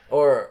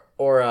 Or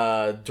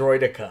a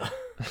droidica.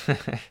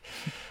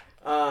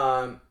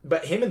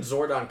 But him and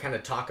Zordon kind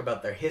of talk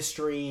about their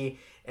history,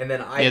 and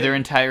then Yeah, their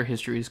entire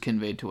history is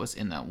conveyed to us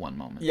in that one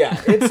moment.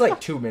 Yeah, it's like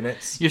 2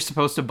 minutes. You're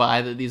supposed to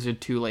buy that these are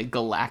two like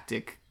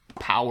galactic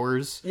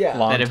powers Yeah.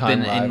 Long- that have been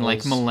Longtime in like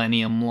rivals.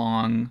 millennium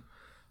long,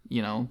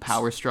 you know,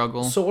 power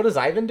struggle. So what does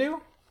Ivan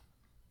do?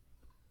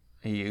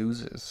 He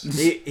uses.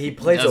 He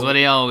plays That's what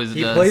he always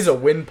he does. plays a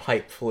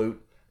windpipe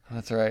flute,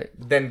 That's right.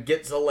 then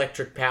gets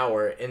electric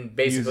power and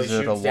basically Uses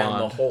it shoots a down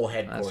the wand. whole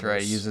headquarters. That's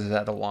right. He uses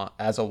it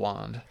as a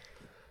wand.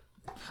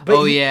 But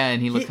Oh yeah,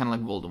 and he looked kind of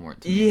like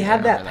Voldemort. To me. He I had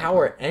remember that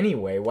power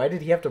anyway. Why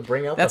did he have to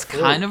bring out That's the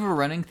flute? kind of a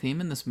running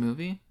theme in this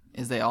movie.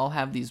 Is they all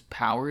have these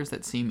powers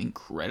that seem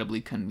incredibly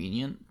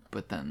convenient,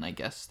 but then I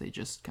guess they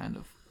just kind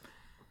of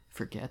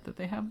forget that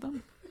they have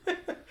them.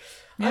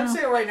 I'm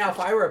saying right now, if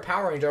I were a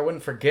Power Ranger, I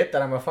wouldn't forget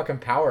that I'm a fucking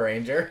Power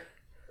Ranger.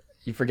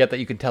 You forget that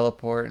you can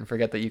teleport and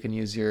forget that you can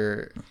use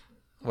your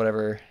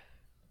whatever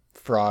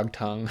frog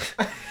tongue.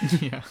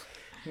 Yeah.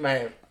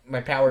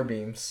 My power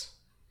beams,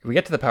 We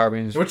get to the power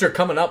beams. which are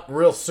coming up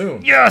real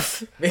soon.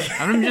 Yes.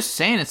 I'm just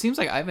saying, it seems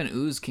like Ivan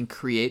Ooze can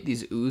create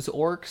these ooze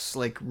orcs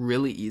like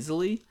really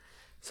easily.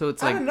 So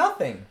it's Out like of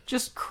nothing.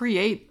 just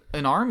create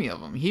an army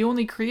of them. He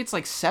only creates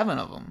like 7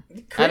 of them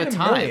at Create a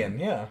time. million,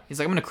 yeah. He's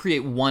like, I'm gonna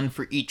create 1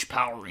 for each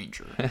Power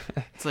Ranger.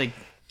 It's like,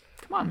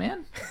 come on,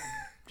 man,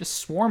 just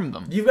swarm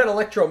them. You've got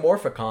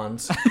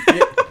electromorphicons.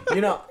 you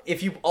know,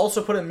 if you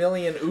also put a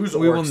million ooze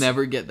We orcs... will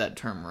never get that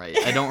term right.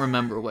 I don't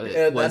remember what it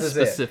Yeah, that was is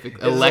it. specific.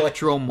 It's like-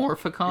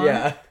 Electromorphicon.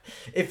 Yeah.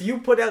 If you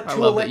put out I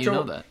two love that you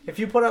know that. If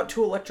you put out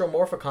 2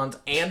 electromorphicons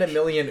and a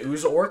million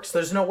ooze orcs,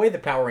 there's no way the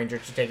Power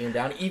Rangers are taking them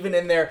down, even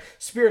in their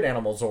spirit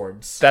animal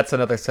zords. That's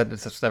another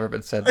sentence that's never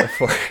been said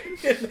before.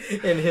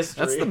 in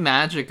history. That's the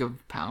magic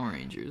of Power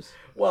Rangers.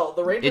 Well,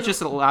 the Rangers... It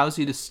just allows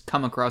you to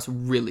come across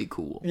really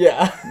cool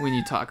Yeah. when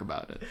you talk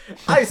about it.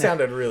 I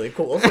sounded really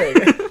cool saying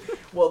it.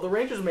 Well, the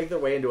Rangers make their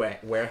way into a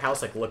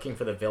warehouse, like, looking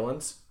for the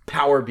villains.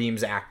 Power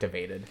beams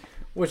activated.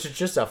 Which is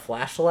just a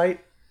flashlight.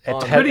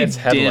 It's Pretty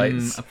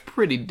headlights. dim, a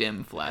pretty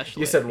dim flashlight.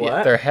 You said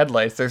what? They're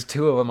headlights. There's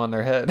 2 of them on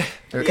their head.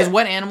 Because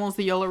what animal is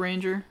the Yellow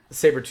Ranger?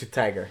 Saber-toothed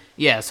tiger.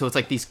 Yeah, so it's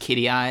like these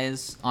kitty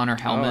eyes on her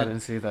helmet.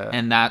 didn't see that.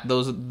 And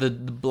the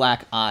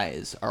black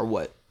eyes are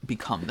what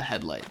become the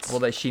headlights.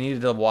 Well, she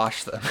needed to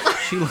wash them.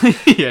 she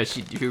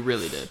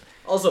really did.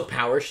 Also,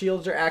 power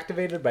shields are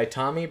activated by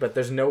Tommy, but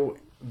there's no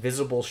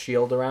visible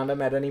shield around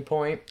him at any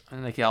point.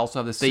 And they also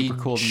have this They super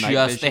cool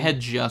night vision. They had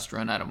just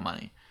run out of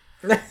money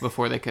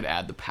before they could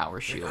add the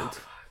power shield.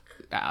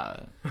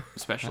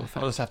 special I'll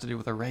effects. just have to do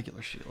with a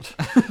regular shield.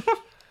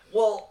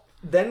 Well,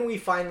 then we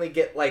finally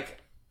get, like,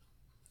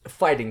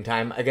 fighting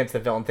time against the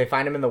villain. They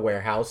find him in the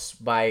warehouse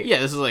by... Yeah,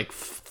 this is like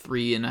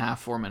 3.5,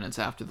 4 minutes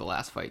after the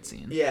last fight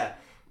scene. Yeah.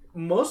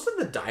 Most of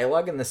the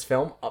dialogue in this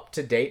film, up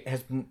to date,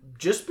 has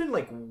just been,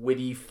 like,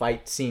 witty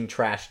fight scene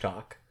trash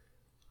talk.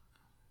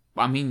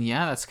 I mean,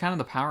 yeah, that's kind of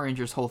the Power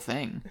Rangers whole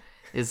thing.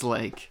 Is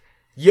like...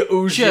 You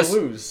ooze, Just- you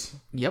lose.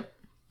 Yep.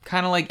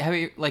 Kind of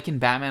like in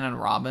Batman and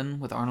Robin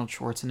with Arnold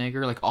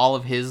Schwarzenegger, like all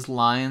of his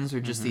lines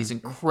are just these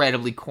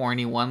incredibly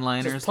corny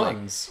one-liners. Just Like,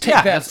 puns. Take Yeah,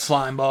 that, that's-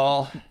 slime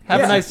ball. Have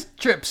Yeah. a nice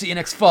trip. See you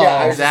next fall. Yeah,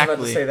 I was just about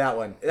exactly. to say that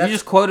one. you That's,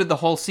 just quoted the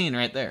whole scene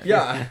right there.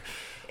 yeah.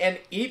 And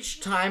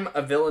each time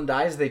a villain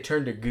dies, they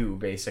turn to goo,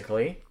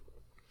 basically.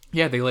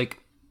 Yeah, they like...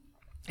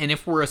 And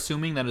if we're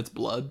assuming that it's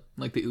blood,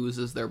 like the ooze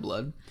is their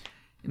blood,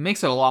 it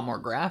makes it a lot more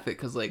graphic,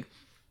 because, like,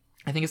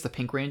 I think it's the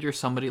Pink Ranger,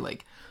 somebody,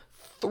 like,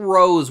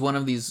 throws one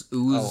of these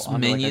ooze onto, like, a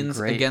minions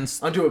grate.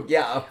 against... Onto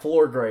a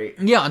floor grate.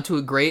 Yeah, onto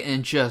a grate,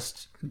 and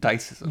just...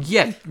 Dices them.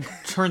 Yeah,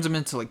 turns them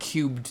into, like,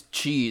 cubed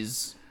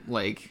cheese.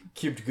 Like,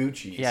 Cubed goo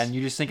cheese. Yeah, and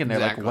you're just thinking there,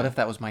 Exactly. like, what if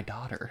that was my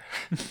daughter?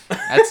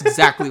 that's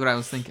exactly what I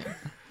was thinking.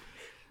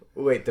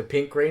 Wait, the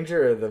Pink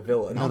Ranger or the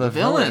villain? Oh, the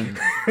villain.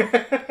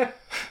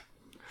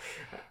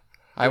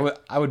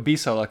 I would be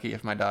so lucky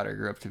if my daughter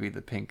grew up to be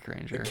the Pink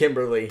Ranger.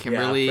 Kimberly.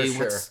 Kimberly, yeah, for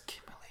sure. what's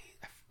Kimberly?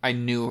 I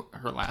knew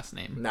her last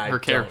name. No, I her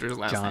don't. character's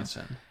last name.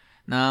 Johnson.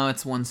 No,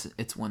 it's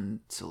one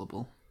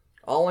syllable.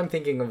 All I'm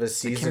thinking of is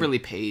season... Kimberly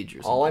Page or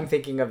something. All I'm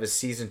thinking of is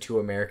season 2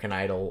 American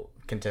Idol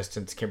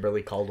contestants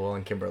Kimberly Caldwell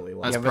and Kimberly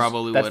Love. That's Yeah, but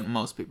probably that's- what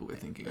most people are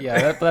thinking of.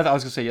 Yeah, that I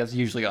was gonna say that's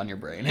usually on your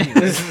brain.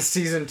 This is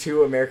season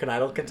 2 American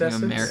Idol The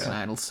contestants. American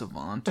Idol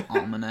Savant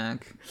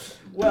Almanac.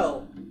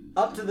 Well,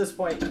 up to this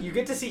point, you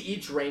get to see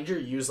each ranger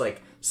use,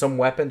 like, some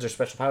weapons or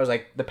special powers,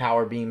 like the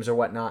power beams or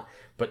whatnot.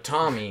 But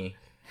Tommy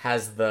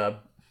has the...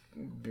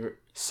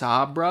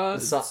 Sabra.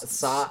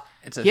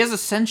 It's He has a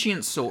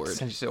sentient sword.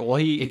 well,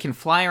 It can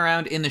fly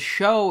around. In the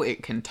show,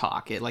 it can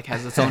talk. It like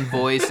has its own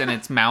voice, and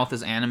its mouth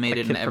is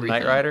animated and from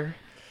everything. Knight Rider.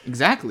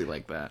 Exactly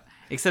like that.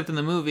 Except in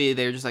the movie,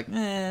 they're just like,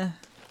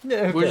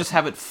 we'll just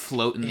have it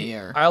float in the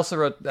air. I also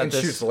wrote that and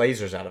shoots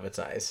lasers out of its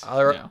eyes.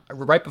 Yeah.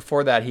 Right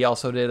before that, he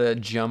also did a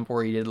jump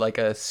where he did like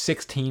a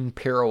 16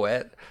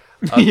 pirouette.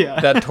 Yeah.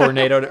 That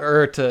tornado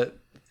to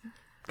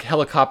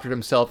helicoptered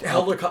himself.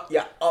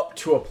 Up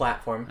to a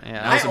platform.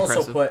 Yeah, I that was also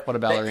impressive. put What a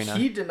that ballerina.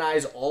 he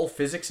denies all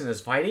physics in his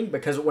fighting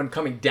because when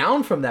coming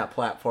down from that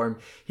platform,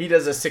 he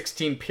does a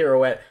 16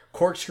 pirouette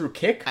corkscrew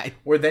kick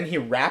where then he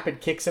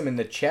rapid kicks him in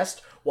the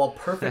chest while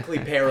perfectly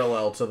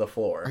parallel to the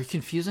floor. Are you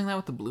confusing that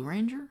with the Blue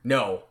Ranger?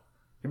 No.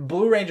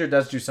 Blue Ranger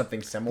does do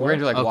something similar.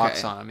 Ranger like Okay.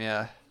 walks on him.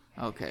 Yeah.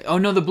 Okay. Oh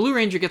no, the Blue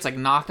Ranger gets like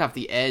knocked off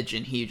the edge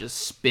and he just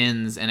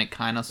spins and it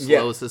kind of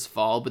slows his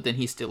fall, but then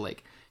he still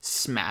like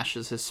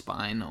smashes his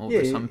spine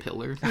over some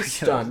pillar.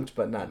 Stunned,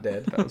 but not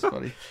dead. That was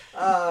funny.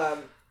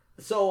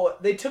 So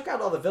they took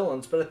out all the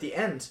villains, but at the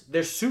end,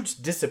 their suits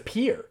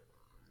disappear.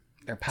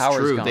 Their power's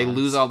True, gone. they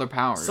lose all their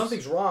powers.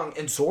 Something's wrong,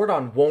 and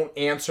Zordon won't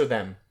answer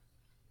them.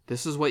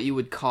 This is what you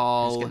would He's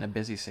call... getting a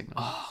busy signal.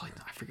 Oh,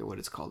 I forget what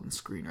it's called in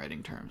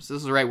screenwriting terms.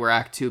 This is right where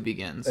Act 2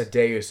 begins. A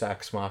Deus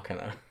Ex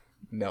Machina.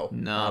 No,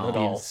 No. not at The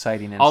all.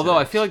 inciting incident. Although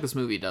I feel like this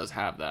movie does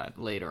have that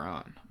later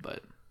on,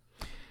 but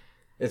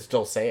It's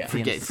Dulcea.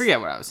 forget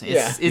what I was saying.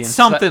 Yeah. It's, The it's inci-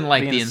 something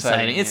like the the inciting.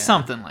 inciting, It's yeah.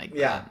 something like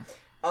Yeah.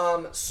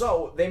 that.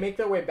 So they make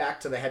their way back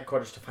to the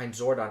headquarters to find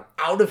Zordon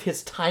out of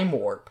his time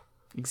warp.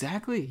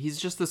 Exactly. He's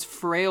just this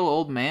frail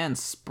old man,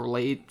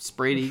 splayed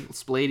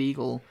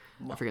eagle.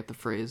 I forget the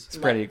phrase.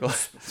 Spread eagle.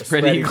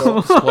 Spread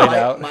eagle. Splayed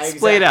out.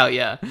 Splayed out,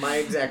 yeah. My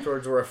exact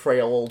words were a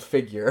frail old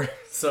figure.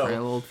 So,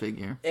 Frail old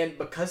figure. and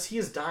because he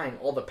is dying,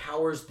 all the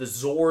powers, the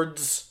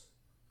Zords,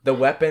 the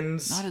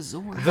weapons, Not a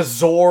Zord. the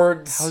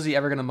Zords, How is he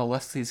ever gonna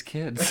molest these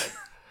kids?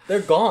 they're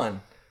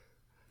gone.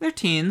 They're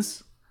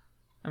teens.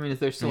 I mean, if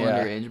they're still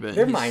Yeah. underage, but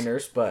They're he's-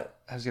 minors, but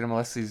How's he gonna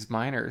molest these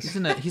minors?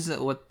 He's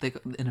a what they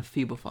an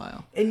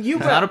ephebophile. and you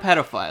He's not a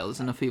pedophile. He's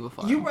an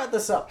ephebophile. you brought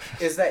this up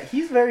is that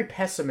he's very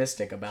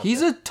pessimistic about. He's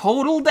this. a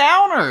total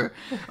downer.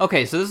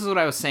 Okay, so this is what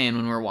I was saying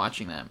when we were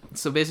watching that.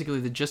 So basically,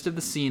 the gist of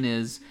the scene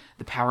is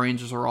the Power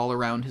Rangers are all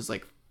around his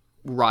like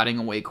rotting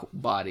away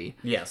body,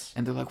 yes.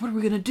 and they're like, "What are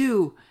we gonna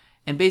do?"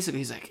 And basically,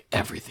 he's like,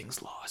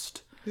 "Everything's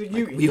lost.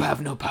 You have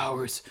no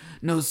powers,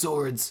 no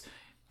swords.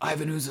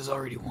 Ivan Ooze has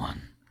already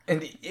won."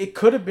 And it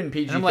could have been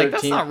PG-13. And I'm like,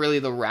 that's not really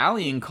the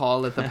rallying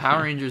call that the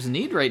Power Rangers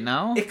need right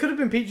now. It could have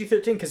been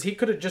PG-13 because he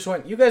could have just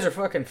went, "You guys are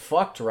fucking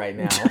fucked right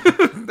now."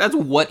 That's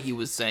what he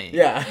was saying.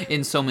 Yeah.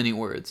 In so many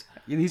words.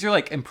 These are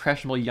like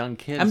impressionable young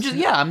kids. I'm just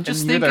And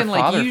you're their thinking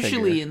like father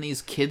usually figure. in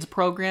these kids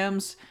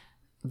programs,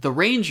 the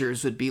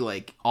Rangers would be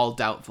like all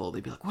doubtful.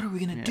 They'd be like, "What are we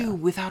gonna do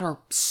without our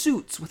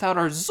suits, without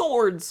our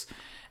Zords?"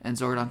 And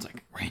Zordon's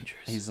like, "Rangers,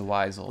 He's the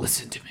wise old.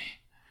 listen to me.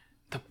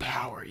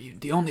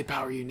 The only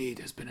power you need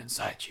has been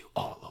inside you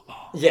all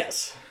along."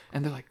 Yes.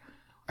 And they're like,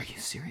 "Are you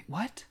serious?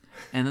 What?"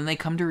 And then they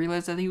come to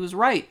realize that he was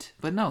right.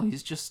 But no,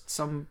 he's just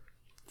some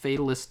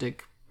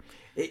fatalistic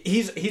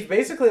He's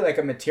basically like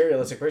a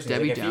materialistic person.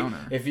 Debbie Like,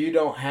 Downer. If you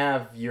don't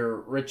have your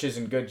riches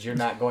and goods, you're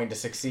not going to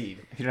succeed.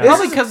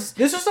 Probably because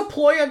This is a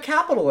ploy on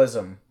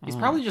capitalism. he's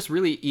probably just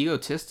really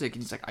egotistic,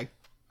 and he's like,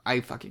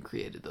 I fucking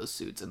created those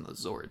suits and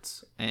those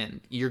Zords,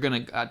 and you're gonna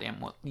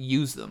goddamn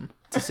use them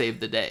to save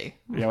the day.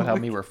 Yeah, without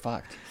me, we're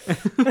fucked.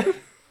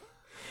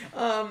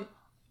 And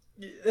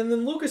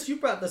then Lucas, you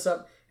brought this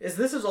up.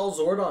 This is all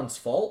Zordon's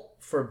fault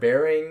for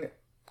bearing?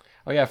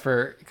 Oh yeah,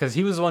 because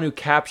he was the one who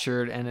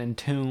captured and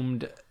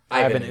entombed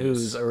Ivan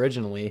Ooze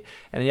originally,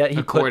 and yet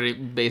he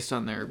based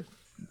on their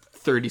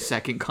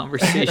 30-second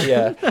conversation.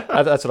 Yeah,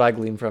 that's what I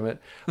gleaned from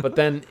it. But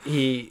then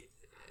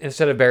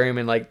instead of burying him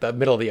in like the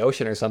middle of the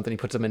ocean or something, he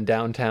puts him in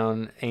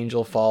downtown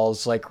Angel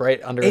Falls, like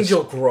right under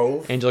Angel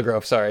Grove. Angel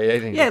Grove,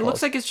 sorry. Yeah, it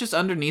looks like it's just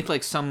underneath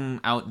like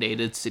some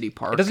outdated city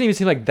park. It doesn't even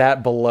seem like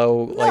that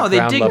below. Like, no, they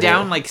ground dig level.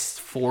 down like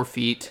 4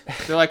 feet.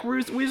 They're like,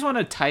 we just want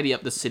to tidy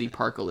up the city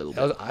park a little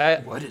bit.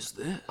 What is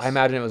this? I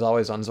imagine it was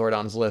always on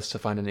Zordon's list to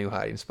find a new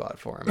hiding spot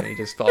for him, and he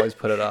just always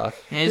put it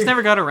off. And he's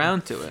never got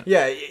around to it.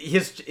 Yeah,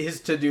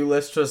 his to-do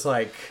list was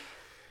like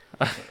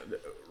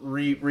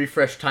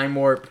refresh time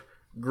warp,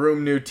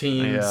 groom new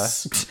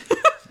teams,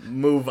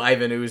 move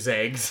Ivan Ooze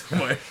eggs.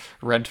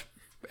 Rent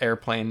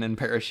airplane and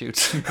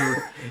parachutes.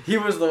 He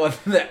was the one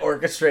that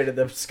orchestrated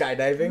the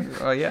skydiving.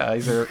 Oh yeah,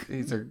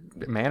 he's a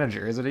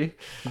manager, isn't he?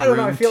 I don't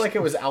know. I feel like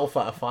it was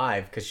Alpha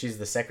 5 because she's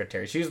the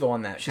secretary. She's the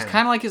one that She's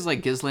kind of like his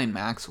like Ghislaine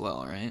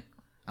Maxwell, right?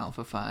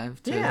 Alpha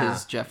 5 to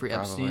his Jeffrey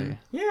Epstein.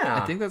 Yeah,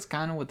 I think that's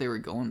kind of what they were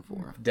going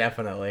for.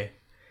 Definitely.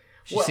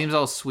 She seems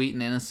all sweet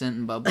and innocent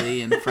and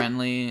bubbly and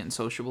friendly and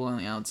sociable on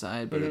the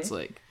outside, but it's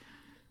like,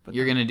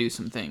 you're going to do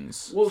some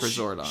things for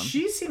Zordon.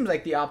 She seems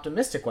like the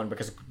optimistic one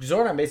because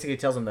Zordon basically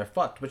tells them they're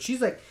fucked. But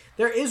she's like,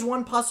 there is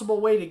one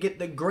possible way to get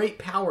the great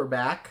power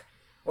back,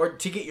 or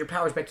to get your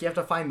powers back. You have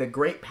to find the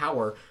great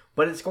power,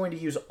 but it's going to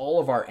use all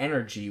of our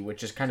energy,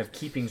 which is kind of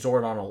keeping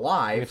Zordon You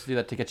alive. have to do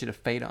that to get you to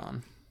fade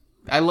on.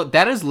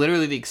 That is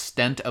literally the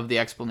extent of the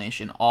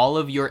explanation. All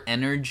of your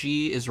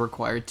energy is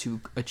required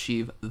to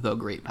achieve the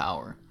great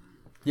power.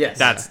 Yes.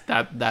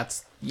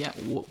 That's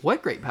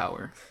what great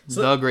power?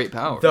 The great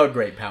power. The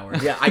great power.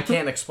 Yeah, I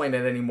can't explain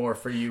it anymore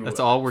for you. That's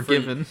all we're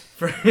given.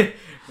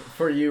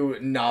 For you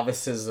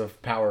novices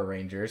of Power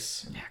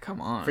Rangers. Yeah, come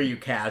on. For you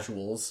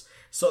casuals.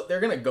 So they're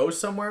going to go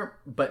somewhere,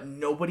 but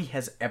nobody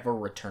has ever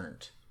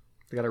returned.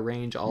 They got to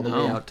range all the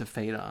way out to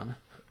fade on.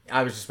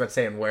 I was just about to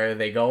say, and where are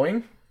they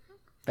going?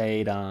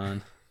 Fade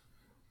on.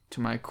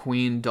 To my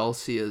Queen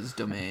Dulcia's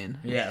domain.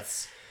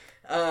 Yes.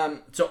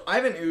 So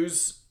Ivan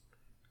Ooze,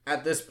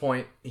 at this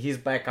point, he's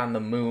back on the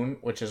moon,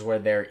 which is where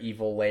their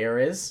evil lair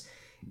is.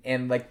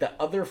 And like the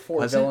other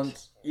four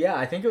villains... Yeah,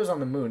 I think it was on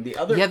the moon.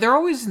 Yeah, they're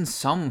always in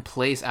some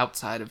place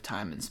outside of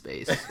time and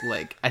space.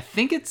 Like, I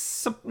think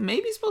it's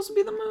maybe supposed to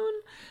be the moon,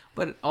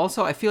 but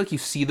also I feel like you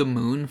see the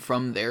moon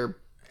from their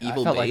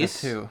evil I felt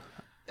base. like it too.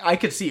 I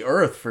could see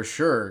Earth for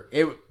sure.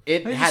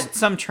 It had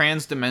some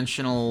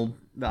trans-dimensional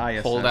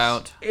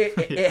holdout.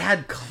 It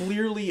had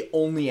clearly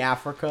only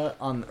Africa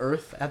on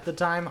Earth at the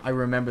time. I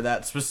remember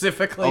that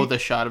specifically. Oh, the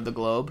shot of the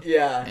globe?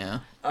 Yeah. Yeah.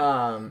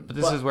 But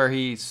this is where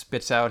he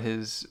spits out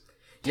his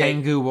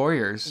Tengu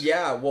warriors.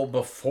 Yeah, well,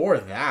 before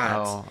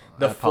that,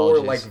 the apologies. four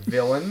like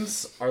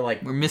villains are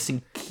like... We're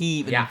missing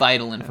key and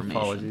vital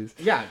information. Apologies.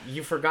 Yeah,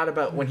 you forgot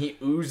about when he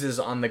oozes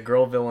on the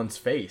girl villain's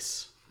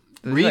face.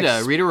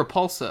 Rita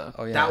Repulsa.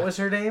 Oh, yeah. That was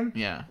her name?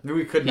 Yeah.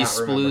 We could not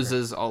remember. He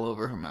sploozes all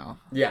over her mouth.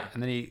 Yeah.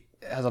 And then he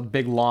has a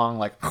big long,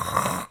 like...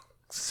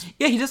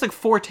 Yeah, he does like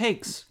 4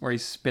 takes. Where he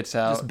spits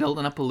out... Just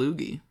building up a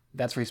loogie.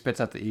 That's where he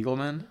spits out the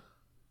Eaglemen?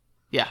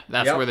 Yeah,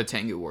 that's where the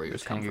Tengu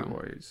warriors come from.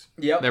 Warriors.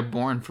 Yep. They're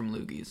born from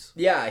loogies.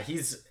 Yeah,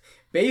 he's...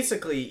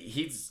 Basically,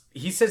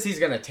 he says he's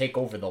going to take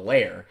over the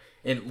lair.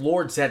 And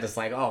Lord Zed is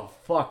like, oh,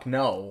 fuck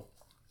no.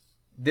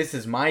 This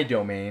is my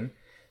domain.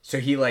 So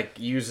he, like,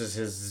 uses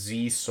his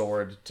Z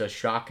sword to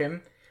shock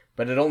him.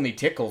 But it only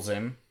tickles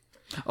him.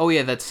 Oh,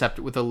 yeah, that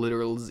scepter with a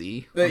literal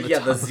Z.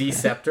 The Z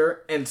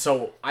scepter. And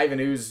so Ivan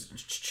Ooze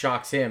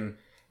shocks him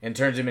and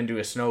turns him into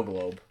a snow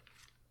globe.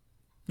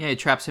 Yeah, he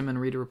traps him in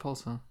Rita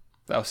Repulsa.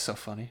 That was so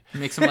funny. He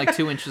makes him like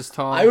 2 inches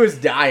tall. I was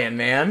dying,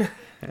 man.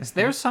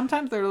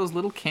 Sometimes there are those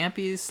little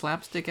campy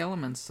slapstick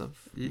elements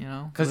of,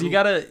 Because you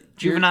gotta...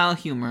 juvenile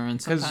humor. And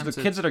Because the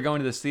kids that are going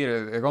to this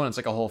theater, they're going, it's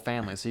like a whole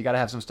family. So you gotta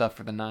have some stuff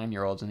for the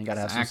 9-year-olds and you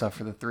gotta have some stuff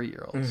for the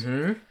 3-year-olds.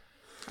 Mm-hmm.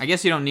 I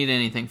guess you don't need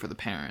anything for the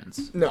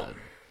parents. No,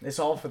 it's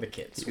all for the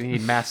kids. You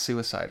need mass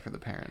suicide for the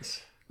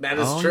parents. That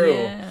is true.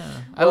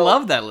 Yeah. I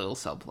love that little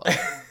subplot.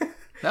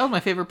 That was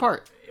my favorite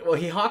part. Well,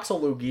 he hawks a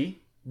loogie,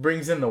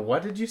 brings in the,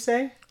 what did you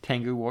say?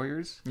 Tengu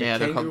warriors? Yeah,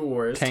 they're Tengu called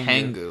Wars.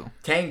 Tengu.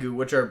 Tengu,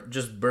 which are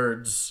just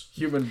birds,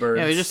 human birds.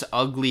 Yeah, they're just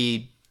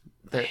ugly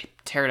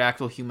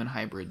pterodactyl human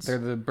hybrids. They're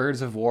the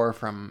birds of war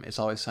from It's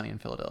Always Sunny in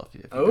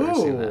Philadelphia. If you've ever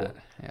seen that.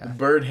 Yeah.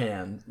 Bird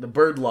hand, the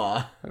bird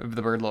law.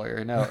 The bird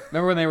lawyer. No,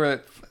 remember when they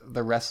were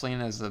the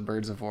wrestling as the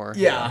birds of war?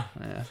 Yeah.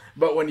 Yeah.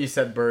 But when you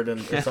said bird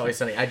and It's Always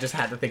Sunny, I just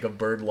had to think of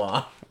bird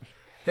law.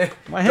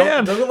 My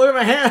hand. Don't look at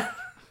my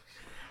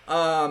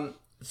hand.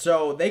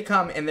 So they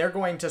come and they're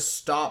going to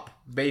stop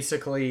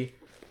basically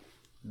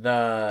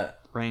the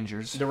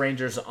Rangers.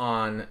 Rangers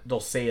on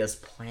Dulcea's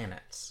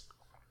planets.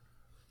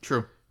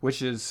 True.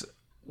 Which is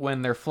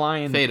when they're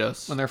flying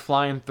Phaedos. When they're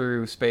flying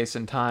through space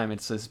and time,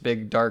 it's this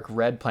big dark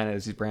red planet,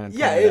 as Brandon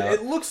Yeah, pointed out.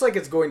 it looks like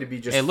it's going to be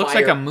just It looks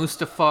fire. like a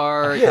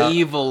Mustafar, Yeah.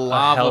 evil,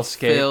 lava hellscape.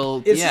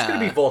 filled. It's yeah. just going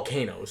to be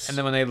volcanoes. And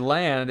then when they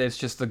land, it's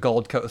just the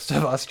Gold Coast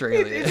of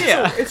Australia.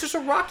 It's just a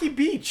rocky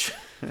beach.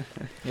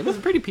 It looks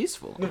pretty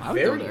peaceful. I would go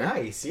Very there.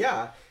 nice,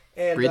 yeah.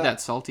 And Breathe that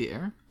salty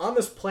air. on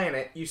this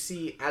planet, you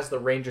see, as the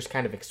Rangers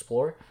kind of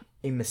explore,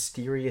 a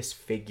mysterious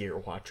figure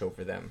watch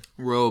over them.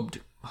 Robed.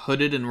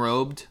 Hooded and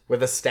robed.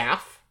 With a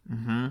staff.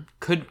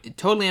 Could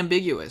totally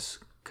ambiguous.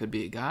 Could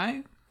be a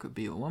guy. Could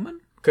be a woman.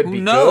 Could Who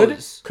be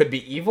knows? good. Could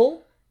be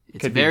evil.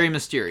 It's very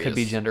mysterious. Could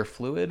be gender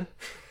fluid.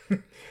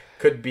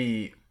 Could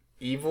be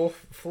evil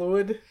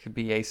fluid. Could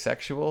be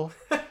asexual.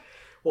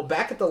 Well,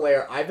 back at the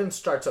lair, Ivan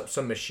starts up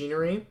some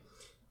machinery.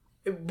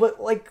 But,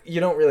 like, you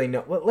don't really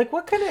know.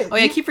 What kind of... Oh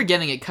yeah, I keep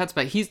forgetting it cuts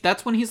back.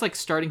 That's when he's like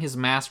starting his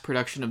mass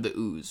production of the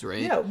ooze,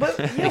 right? Yeah, but...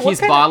 Yeah, Like what he's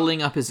kind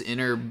bottling up his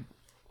inner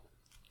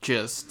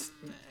just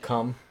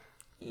Come.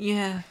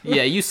 yeah.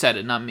 You said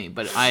it, not me,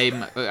 but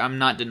I'm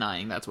not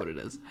denying that's what it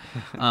is.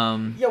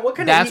 Yeah, what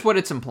kind That's of... what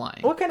it's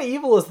implying. What kind of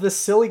evil is this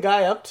silly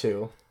guy up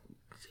to?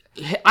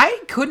 I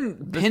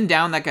couldn't pin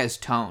down that guy's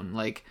tone.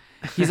 Like,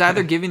 he's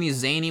either giving these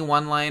zany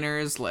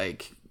one-liners,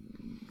 like,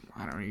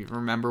 I don't even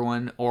remember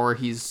one, or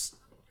he's,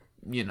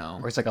 you know...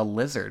 Or he's like a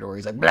lizard, or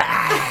he's like,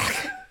 blah!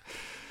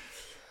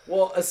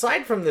 Well,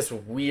 aside from this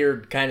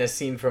weird kind of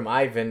scene from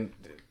Ivan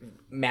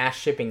mass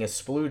shipping a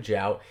splooge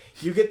out,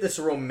 you get this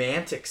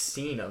romantic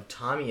scene of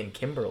Tommy and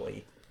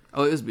Kimberly.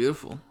 Oh, it was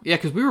beautiful. Yeah,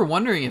 because we were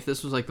wondering if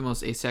this was, like, the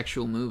most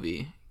asexual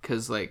movie.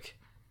 Because, like...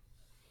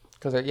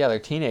 Because they're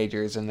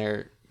teenagers and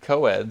they're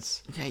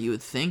co-eds. Yeah, you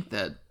would think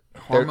that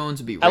hormones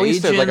would be raging. At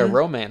least there's like a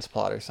romance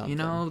plot or something. You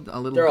know, a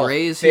little They're all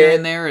graze fit. here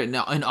and there, and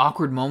an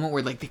awkward moment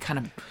where, like,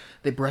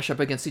 they brush up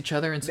against each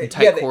other in some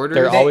tight yeah, quarters.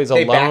 They're always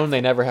they alone. back-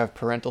 They never have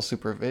parental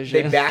supervision.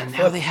 They And now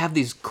backflip. they have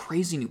these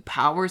crazy new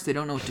powers they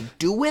don't know what to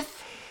do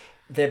with.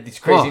 They have these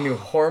crazy Oh. new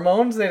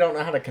hormones they don't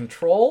know how to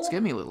control. It's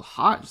getting me a little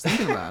hot just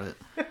thinking about it.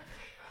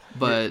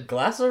 But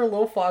Glasses are a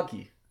little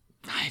foggy.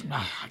 I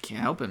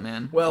can't help it,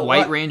 man. Well, White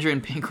what- Ranger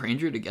and Pink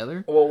Ranger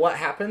together. Well, what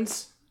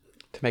happens?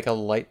 To make a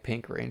light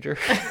pink ranger.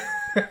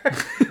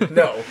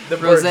 No, the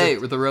Rose,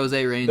 birds. with the Rose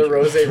Ranger. The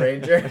Rose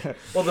Ranger.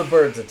 Well, the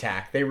birds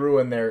attack. They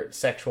ruin their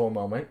sexual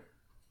moment.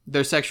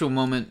 Their sexual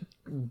moment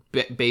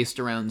based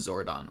around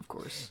Zordon, of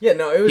course. Yeah,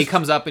 no, it was He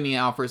comes up and he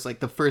offers like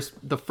the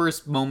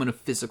first moment of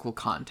physical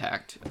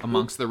contact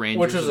amongst the Rangers.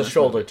 which was in a this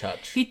shoulder movie.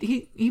 touch.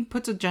 He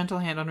puts a gentle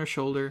hand on her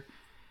shoulder.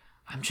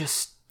 I'm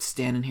just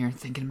standing here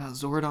thinking about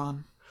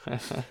Zordon.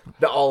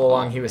 All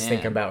along, he was man.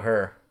 thinking about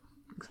her.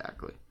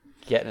 Exactly.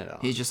 Getting it on.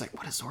 He's just like,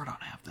 what does Zordon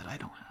have that I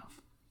don't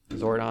have?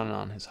 Zordon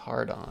on his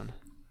hard on.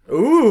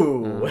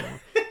 Ooh.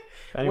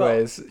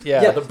 Anyways,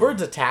 Yeah, the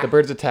birds attack. The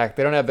birds attack.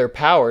 They don't have their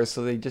powers,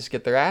 so they just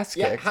get their ass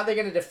Yeah, kicked. how are they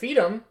going to defeat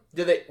them?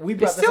 Do they? We They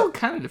brought this still up.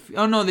 kind of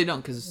oh no, they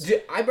don't because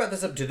I brought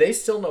this up. Do they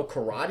still know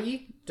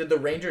karate? Did the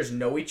Rangers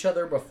know each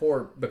other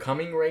before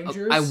becoming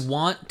Rangers? I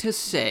want to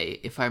say,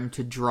 if I'm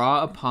to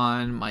draw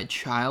upon my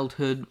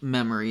childhood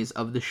memories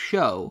of the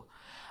show,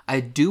 I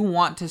do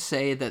want to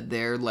say that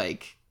they're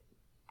like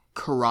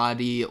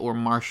karate or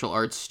martial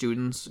arts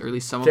students, or at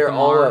least some They're of them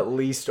all are. at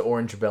least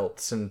orange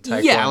belts in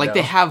Taekwondo. Yeah, like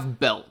they have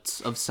belts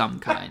of some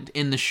kind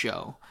in the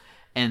show.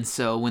 And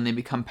so when they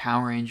become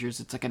Power Rangers,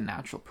 it's like a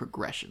natural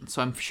progression.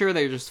 So I'm sure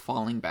they're just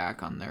falling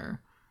back on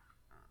their,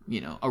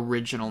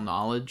 original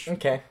knowledge.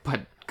 Okay.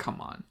 But come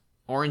on.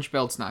 Orange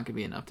belt's not going to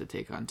be enough to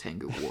take on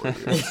Tengu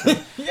Warriors.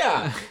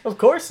 Yeah, of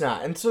course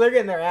not. And so they're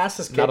getting their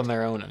asses kicked. Not on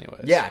their own,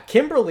 anyways. Yeah,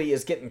 Kimberly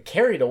is getting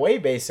carried away,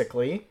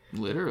 basically,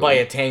 Literally. by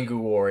a Tengu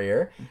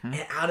warrior.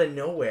 And out of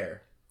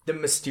nowhere, the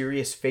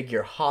mysterious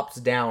figure hops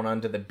down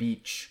onto the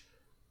beach.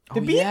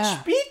 The beach,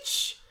 yeah.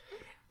 beach!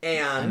 A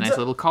And, nice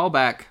little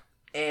callback.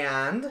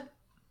 and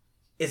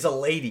is a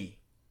lady.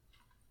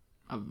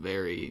 A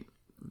very,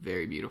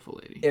 very beautiful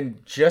lady. In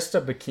just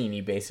a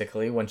bikini,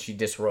 basically, when she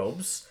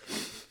disrobes.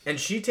 And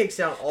she takes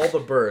down all the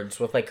birds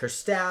with, like, her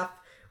staff,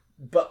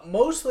 but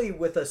mostly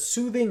with a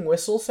soothing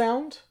whistle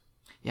sound.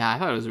 Yeah, I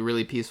thought it was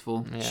really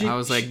peaceful. She- I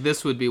was like,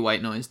 this would be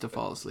white noise to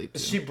fall asleep to.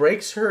 She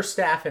breaks her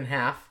staff in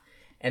half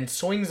and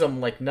swings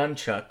them like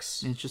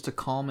nunchucks. It's just a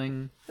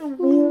calming...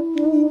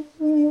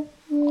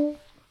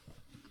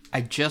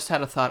 I just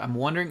had a thought. I'm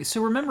wondering...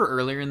 So remember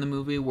earlier in the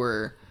movie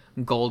where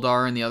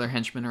Goldar and the other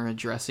henchmen are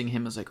addressing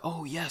him as like,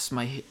 oh yes,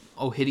 my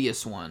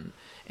hideous one.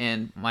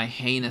 And my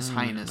heinous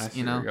highness, I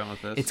see where you're going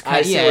with this. It's I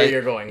kind see where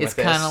you're going It's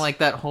with kind this. of like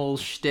that whole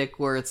shtick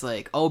where it's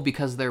like, oh,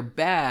 because they're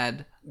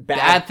bad, Bad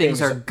bad things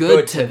things are are good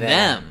good to to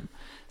them. them.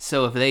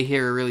 So if they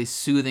hear a really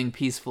soothing,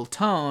 peaceful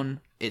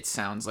tone, it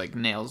sounds like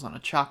nails on a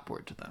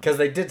chalkboard to them. Because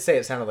they did say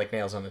it sounded like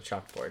nails on a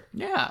chalkboard.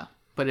 Yeah,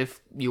 but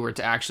if you were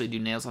to actually do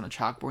nails on a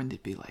chalkboard,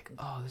 they'd be like,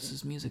 oh, this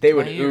is music. They to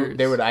would my ooze, ears.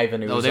 they would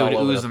Ivan ooze Oh, they would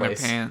all over ooze the in their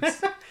place.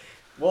 pants.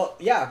 Well,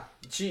 yeah,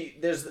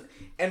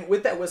 and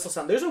with that whistle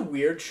sound, there's a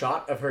weird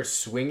shot of her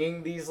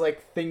swinging these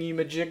like thingy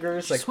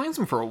majiggers. She Like swings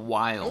them for a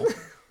while.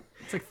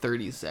 It's like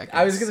 30 seconds.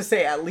 I was going to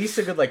say at least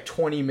a good like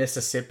 20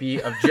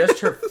 Mississippi of just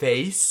her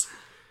face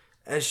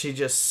as she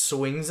just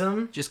swings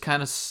them. Just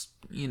kind of,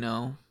 you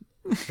know,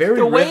 Very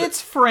the way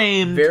it's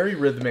framed. very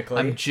rhythmically.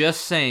 I'm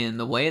just saying,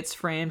 the way it's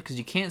framed, because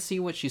you can't see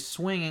what she's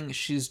swinging,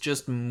 she's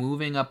just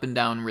moving up and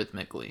down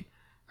rhythmically.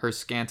 Her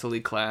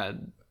scantily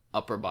clad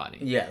upper body.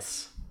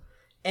 Yes.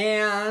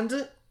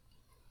 And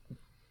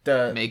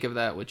Make of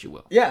that what you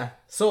will. Yeah,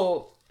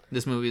 so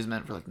This movie is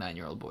meant for like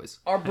 9-year-old boys.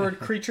 our bird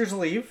creatures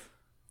leave,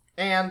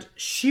 and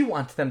she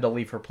wants them to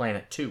leave her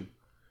planet too.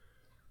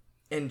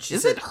 And she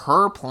Is said, it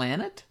her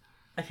planet?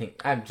 I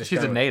think I'm just. She's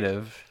a gonna-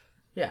 native,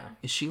 Yeah,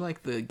 Is she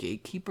like the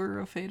gatekeeper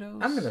of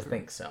Phaedos? I'm gonna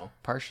think so.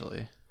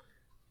 partially.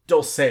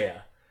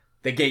 Dulcea,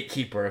 the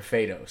gatekeeper of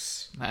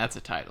Phaedos. That's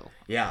a title.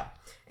 Yeah.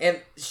 And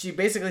she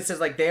basically says,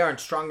 like, they aren't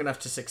strong enough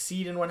to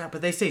succeed and whatnot,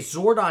 but they say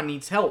Zordon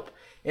needs help,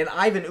 and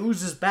Ivan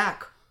Ooze is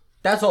back.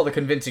 That's all the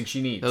convincing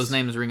she needs. Those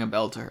names ring a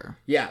bell to her.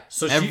 Yeah,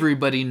 so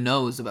Everybody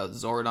knows about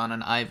Zordon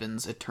and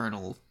Ivan's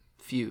eternal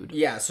feud.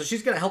 Yeah, so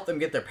she's going to help them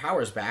get their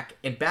powers back,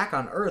 and back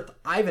on Earth,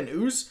 Ivan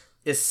Ooze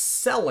is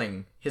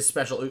selling his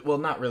special... Well,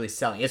 not really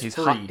selling, it's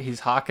free. He's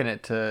hawking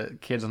it to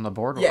kids on the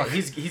boardwalk. Yeah,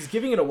 he's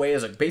giving it away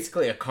as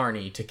basically a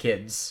carny to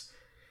kids.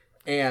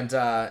 And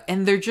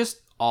they're just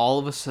all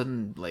of a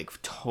sudden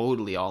like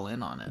totally all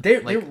in on it.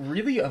 they're Like,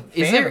 really a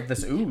is fan there, of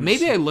this ooze.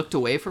 Maybe I looked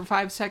away for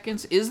 5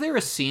 seconds. Is there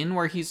a scene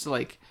where he's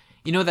like,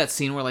 you know, that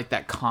scene where like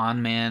that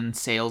con man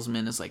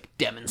salesman is like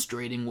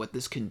demonstrating what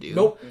this can do?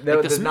 Nope, that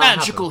like this did not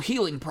magical happen.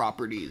 healing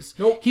properties.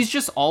 Nope. He's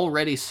just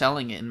already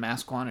selling it in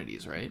mass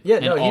quantities, right? Yeah,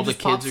 and no, he all the just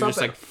kids pops are up just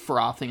at- like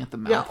frothing at the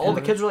mouth. Yeah, all the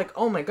kids are like,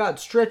 oh my god,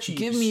 stretchy.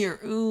 Give me your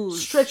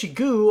ooze. Stretchy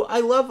goo. I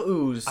love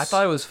ooze. I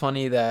thought it was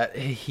funny that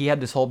he had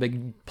this whole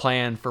big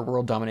plan for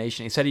world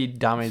domination. He said he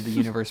dominated the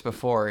universe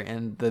before,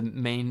 and the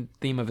main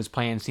theme of his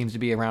plan seems to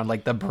be around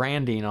like the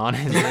branding on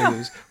his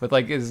ooze with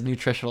like his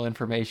nutritional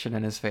information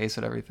and his face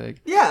and everything.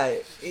 Yeah,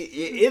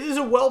 it is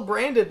a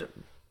well-branded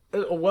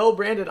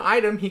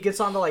item. He gets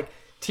onto like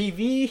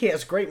TV. He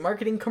has great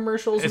marketing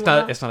commercials. It's and not.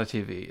 whatnot. It's not a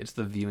TV. It's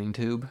the viewing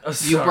tube. Oh, You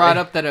sorry. brought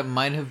up that it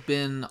might have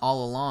been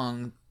all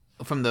along,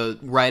 from the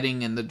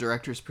writing and the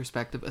director's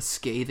perspective, a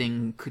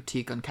scathing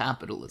critique on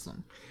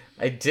capitalism.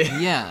 I did.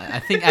 Yeah, I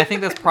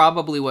think that's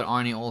probably what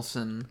Arnie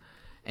Olsen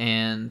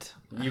and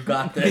You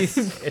got this.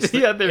 It's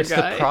the other it's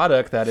guy. the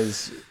product that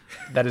is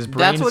that's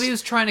what he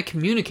was trying to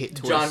communicate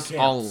to John us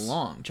all Camps.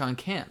 along. John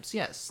Camps,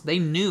 yes, they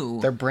knew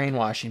They're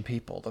brainwashing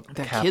people. The that kids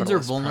are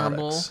capitalist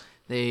vulnerable. products.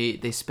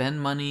 They spend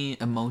money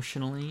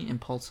emotionally,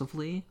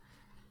 impulsively,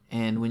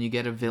 and when you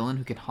get a villain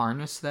who can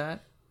harness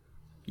that,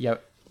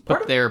 Yep.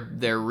 but their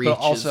reach But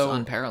also, is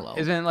unparalleled.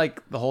 Isn't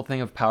like the whole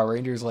thing of Power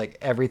Rangers like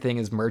everything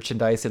is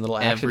merchandise and little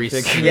action Every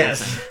figures? single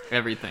Yes. thing.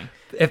 Everything.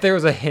 If there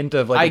was a hint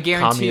of like I a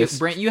guarantee you, communist,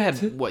 Brent, you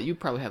had what? You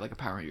probably had like a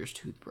Power Rangers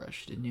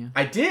toothbrush, didn't you?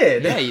 I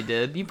did. Yeah, you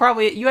did. You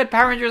had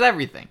Power Rangers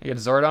everything. you get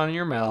Zordon in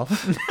your mouth.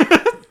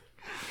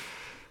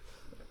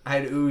 I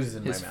had ooze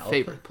in His my mouth.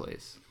 favorite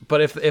place.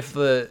 But if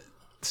the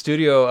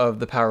studio of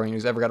the Power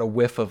Rangers ever got a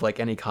whiff of like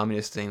any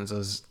communist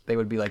themes, they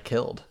would be like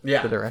killed.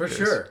 Yeah, the for directors.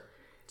 sure.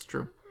 It's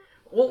true.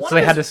 Well, So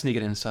they had to sneak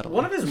it in subtly.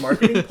 One of his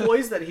marketing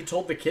ploys that he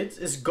told the kids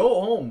is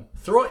go home,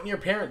 throw it in your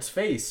parents'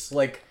 face.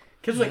 Like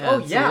kids were like, oh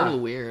it's yeah. a little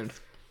weird.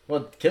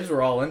 Well, kids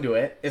were all into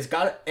it. It's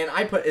got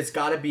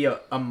to be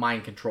a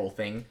mind control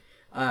thing.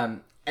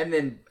 And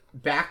then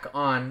back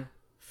on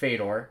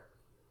Phaedor.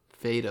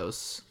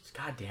 Phaedos.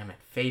 God damn it,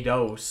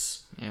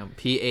 Phaedos. Yeah,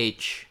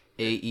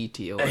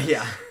 Phaetos.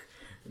 Yeah.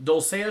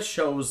 Dulcea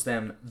shows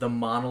them the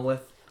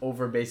monolith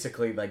over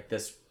basically like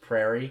this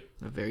prairie.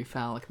 A very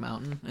phallic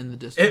mountain in the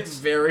distance. It's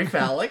very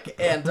phallic,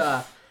 and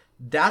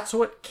that's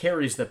what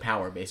carries the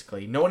power.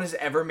 Basically, no one has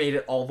ever made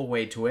it all the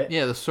way to it.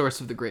 Yeah, the source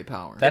of the great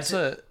power. That's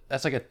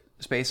like a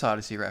Space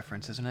Odyssey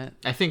reference, isn't it?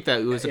 I think that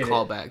it was a It is.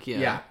 callback. Yeah.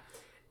 Yeah.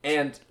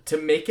 And to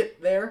make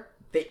it there,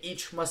 they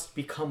each must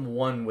become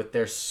one with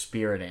their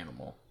spirit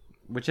animal.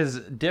 Which is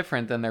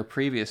different than their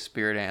previous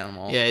spirit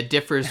animal. Yeah, it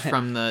differs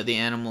from the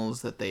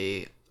animals that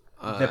they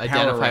The Power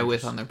identify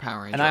with Rangers. on their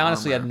Power Ranger And I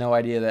honestly armor. had no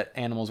idea that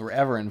animals were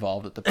ever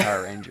involved with the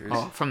Power Rangers.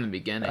 Oh, from the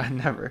beginning. I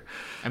never.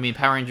 I mean,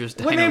 Power Rangers.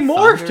 When Dino they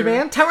morphed, Thunder,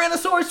 man,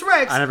 Tyrannosaurus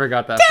Rex, I never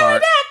got that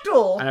far.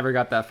 Pterodactyl. I never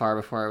got that far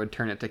before I would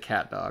turn it to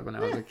Cat Dog when I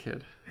was a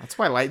kid. That's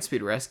why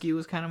Lightspeed Rescue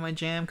was kind of my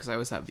jam, because I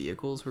always thought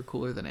vehicles were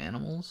cooler than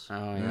animals.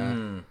 Oh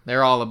yeah.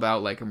 They're all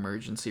about like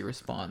emergency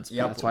response.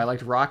 Yep. That's why I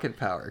liked Rocket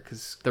Power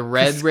because The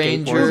Red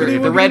Ranger,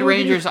 skateboarders. the Red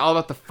Ranger is all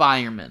about the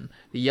fireman.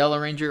 The Yellow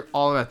Ranger,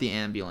 all about the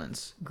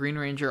ambulance. Green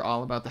Ranger,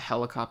 all about the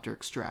helicopter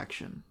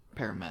extraction.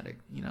 Paramedic,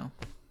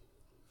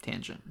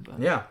 tangent. But.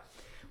 Yeah.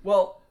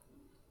 Well,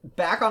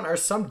 back on Earth,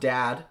 some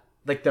dad,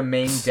 like the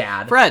main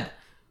dad, Fred.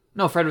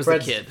 No, Fred was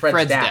Fred's- the kid. Fred's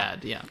Fred's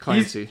dad. dad. Yeah.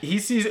 Clancy. he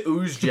sees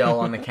ooze gel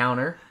on the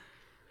counter,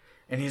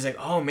 and he's like,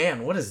 "Oh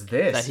man, what is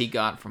this?" That he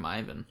got from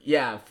Ivan.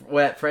 Yeah,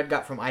 what Fred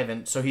got from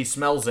Ivan. So he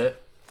smells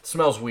it. It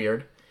smells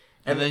weird,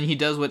 And then he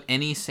does what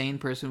any sane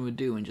person would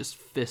do and just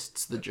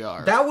fists the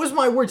jar. That was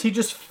my words. He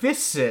just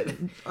fists it.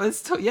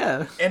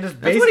 Yeah. And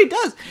that's what he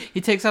does.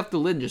 He takes off the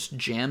lid and just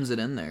jams it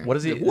in there. What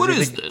is he? Like, what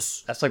is think,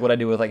 this? That's like what I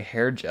do with like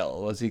hair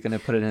gel. Was he going to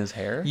put it in his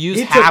hair?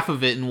 Use half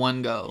of it in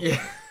one go.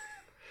 Yeah.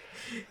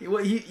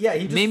 Well, he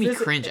just made me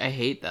cringe. I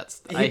hate that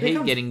stuff. I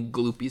hate getting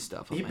gloopy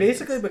stuff. He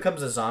basically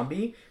becomes a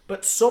zombie,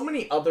 but so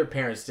many other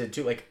parents did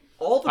too. Like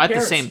all the at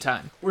parents the same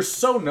time were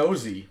so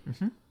nosy.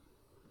 Mm-hmm.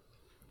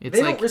 They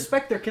don't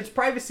respect their kids'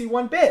 privacy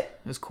one bit.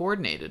 It was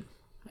coordinated.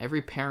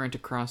 Every parent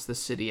across the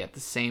city at the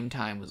same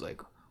time was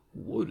like,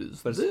 "What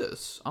is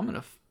this? I'm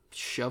gonna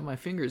shove my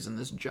fingers in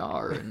this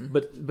jar." And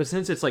But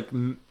since it's like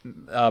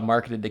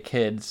marketed to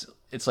kids,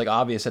 it's like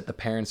obvious that the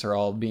parents are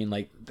all being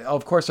like, oh,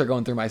 of course they're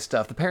going through my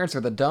stuff. The parents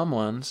are the dumb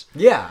ones.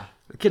 Yeah.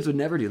 The kids would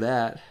never do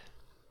that.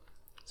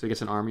 So he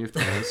gets an army of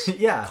parents.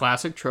 Yeah.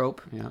 classic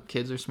trope. Yeah.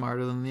 Kids are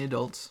smarter than the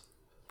adults.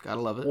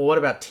 Gotta love it. Well, what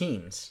about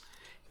teens?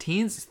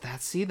 Teens,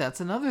 that's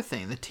another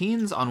thing. The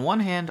teens, on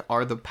one hand,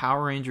 are the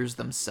Power Rangers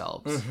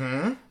themselves.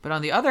 Mm-hmm. But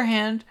on the other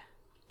hand,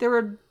 there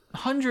are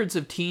hundreds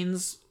of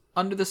teens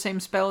under the same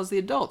spell as the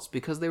adults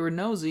because they were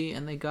nosy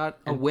and they got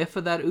a whiff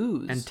of that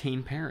ooze. And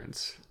teen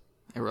parents.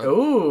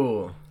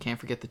 Ooh. Can't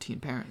forget the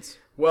teen parents.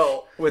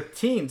 Well, with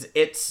teens,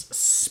 it's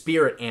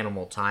spirit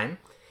animal time.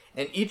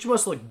 And each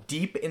must look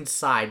deep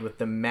inside with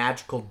the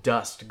magical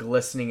dust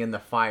glistening in the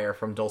fire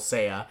from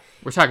Dulcea.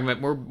 We're talking about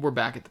we're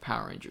back at the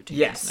Power Ranger teams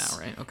Yes. now,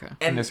 right? Okay.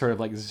 And they're sort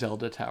of like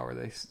Zelda Tower.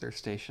 They're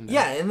stationed at.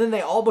 Yeah, and then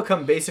they all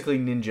become basically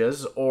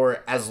ninjas,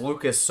 or as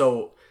Lucas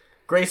so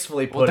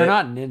gracefully put They're it,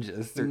 not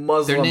ninjas.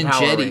 Muslim they're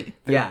Power ninjetti.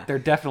 Yeah, They're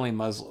definitely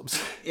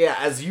Muslims. yeah,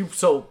 as you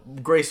so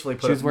gracefully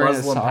put She was it, wearing a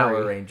Muslim sari.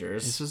 Power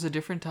Rangers. This was a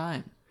different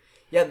time.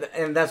 Yeah,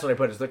 and that's what I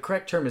put. Is the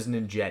correct term is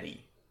ninjetti.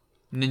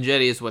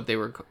 Ninjetti is what they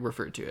were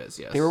referred to as,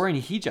 yes. They were wearing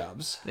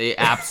hijabs. They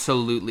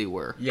absolutely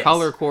were. Yes.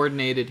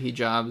 Color-coordinated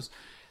hijabs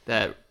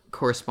that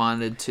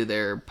corresponded to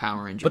their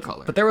Power Ranger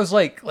color. But there was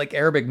like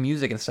Arabic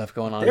music and stuff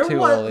going on There too.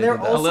 was- while they there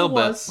did that. a also little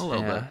was- bit. A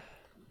little Yeah. bit.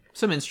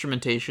 Some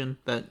instrumentation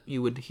that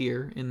you would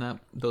hear in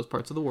those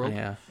parts of the world.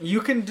 Yeah.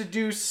 You can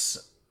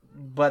deduce,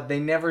 but they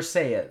never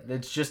say it.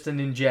 It's just a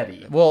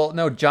ninjetti. Well,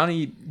 no,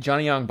 Johnny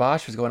Young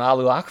Bosch was going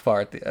Allahu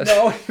Akbar at the end.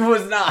 No, he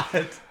was not.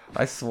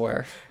 I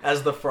swear.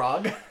 As the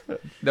frog.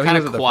 No, he Kind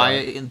was of at the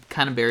quiet front. and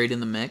kind of buried in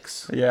the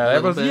mix. Yeah, a little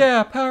everyone's bit.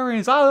 yeah, Power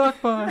Rangers, Allahu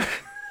Akbar.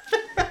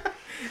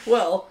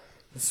 Well,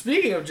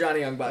 speaking of Johnny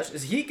Young Bosch,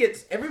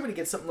 everybody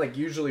gets something like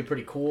usually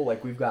pretty cool.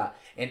 Like we've got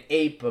an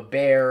ape, a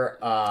bear,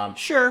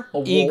 Sure. a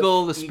wolf,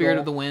 Eagle, the spirit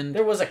of the wind.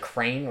 There was a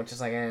crane, which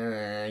is like,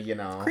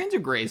 Cranes are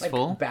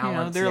graceful. Like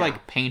balance, they're yeah.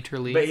 like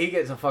painterly. But he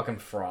gets a fucking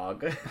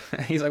frog.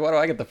 He's like, why do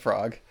I get the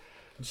frog?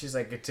 And she's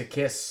like, to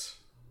kiss.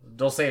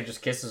 Dulcea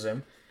just kisses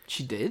him.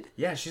 She did?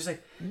 Yeah, she's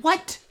like,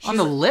 What? On She's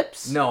the like-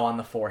 lips? no, on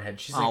the forehead.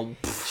 She's Oh,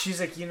 like,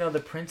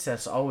 the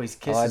princess always I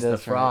kisses did the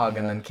from- frog yeah.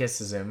 and then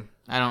kisses him.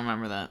 I don't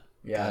remember that.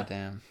 Yeah. God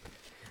damn.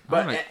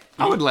 But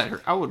I would let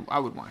her. I would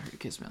want her to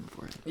kiss me on the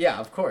forehead. yeah,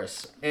 of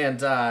course. And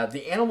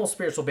the animal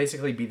spirits will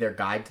basically be their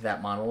guide to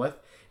that monolith.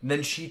 And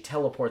then she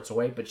teleports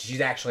away, but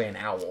she's actually an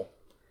owl.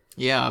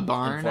 Yeah, a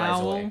barn flies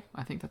owl. away.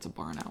 I think that's a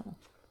barn owl.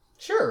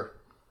 Sure.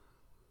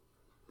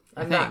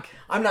 I'm think.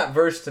 not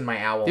versed in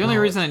my owl. The only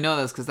knowledge. reason I know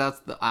that is because that's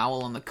the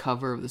owl on the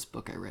cover of this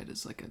book I read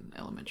is like an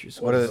elementary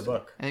school. What What is is- the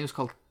book? I think it was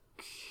called.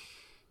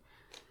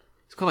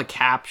 It's called like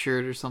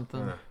Captured or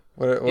something.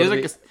 What It was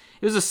like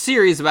it was a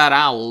series about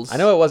owls. I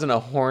know it wasn't a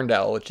horned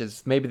owl, which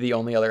is maybe the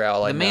only other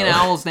owl I The know. main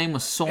owl's name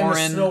was And the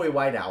Soren. snowy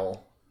white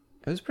owl.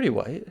 It was pretty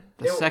white.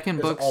 The second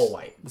it was book. all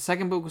white. The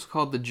second book was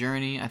called The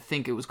Journey. I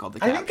think it was called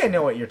The I Capture. think I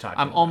know what you're talking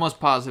I'm about. almost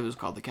positive it was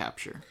called The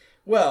Capture.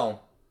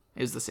 Well,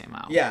 It was the same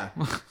owl. yeah.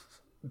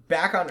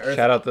 Back on Earth.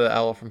 Shout out the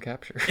owl from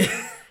Capture. Back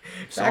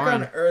on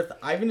Soren. Earth,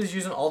 Ivan is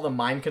using all the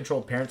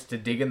mind-controlled parents to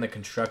dig in the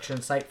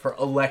construction site for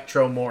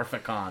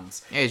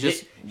electromorphicons. Yeah, he's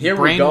just Here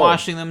we go.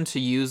 brainwashing them to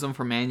use them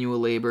for manual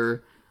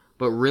labor,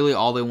 but really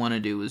all they want to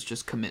do is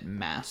just commit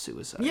mass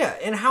suicide. Yeah,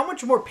 and how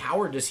much more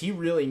power does he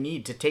really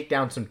need to take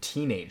down some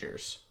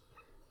teenagers?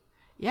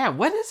 Yeah,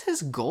 what is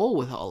his goal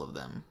with all of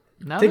them?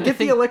 Now To that I get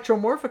the think-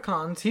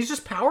 electromorphicons, he's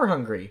just power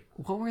hungry.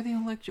 What were the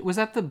Was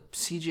that the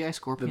CGI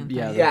scorpion thing?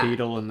 Yeah, the Yeah.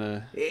 beetle and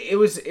the... It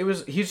was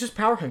he's just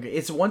power hungry.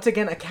 It's once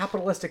again a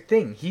capitalistic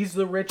thing. He's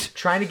the rich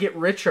trying to get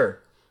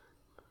richer.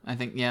 I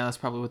think, yeah, that's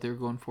probably what they were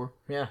going for.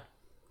 Yeah.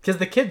 Because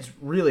the kids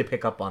really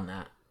pick up on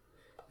that.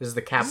 This is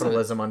the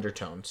capitalism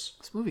undertones.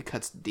 This movie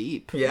cuts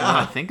deep. Yeah. Now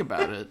that I think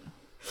about it.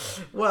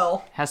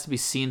 Well, Has to be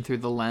seen through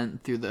the lens,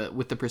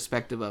 with the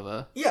perspective of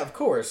a, yeah, of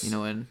course.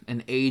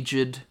 an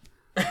aged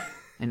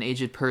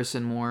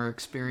person more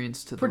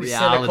experienced to the Pretty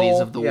realities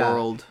cynical, of the yeah.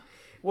 world.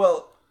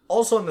 Well,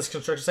 also on this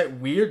construction site,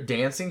 weird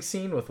dancing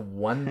scene with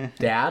one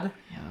dad.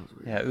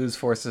 Yeah, Ooze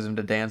forces him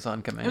to dance on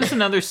It command. was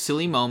another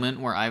silly moment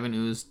where Ivan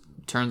Ooze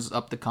turns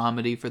up the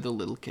comedy for the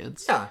little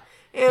kids. Yeah.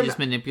 He And just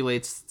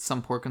manipulates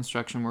some poor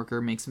construction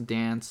worker, makes him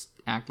dance,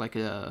 act like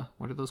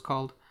what are those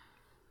called?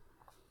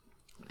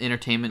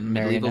 Entertainment in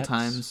medieval Marionettes?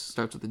 times.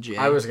 Starts with a J.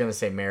 I was going to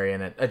say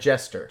marionette, a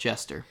jester.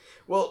 Jester.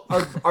 Well,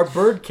 our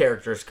bird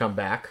characters come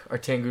back, our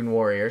Tangoon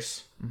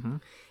warriors. Mm-hmm.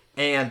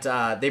 And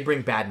they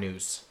bring bad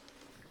news.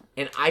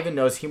 And Ivan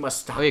knows he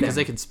must stop Oh, yeah, because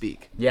them. they can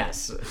speak.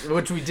 Yes,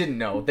 which we didn't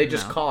know. They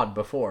just cawed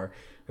before.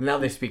 And now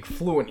they speak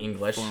fluent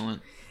English.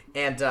 Fluent.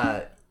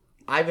 And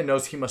Ivan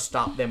knows he must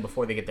stop them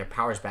before they get their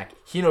powers back.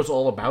 He knows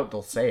all about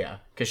Dulcea,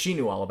 because she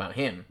knew all about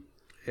him.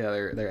 Yeah,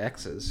 they're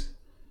exes.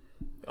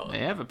 They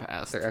have a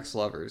past. They're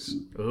ex-lovers.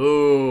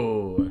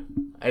 Ooh.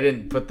 I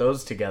didn't put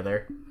those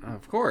together.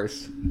 Of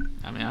course.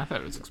 I mean, I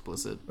thought it was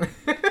explicit.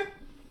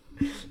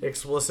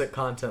 Explicit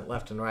content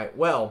left and right.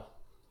 Well,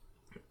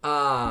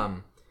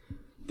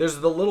 there's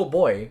the little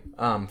boy,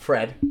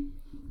 Fred.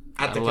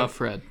 I love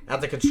Fred.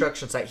 At the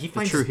construction site. He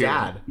finds his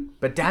dad,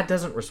 but dad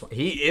doesn't respond.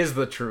 He is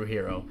the true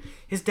hero.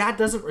 His dad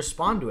doesn't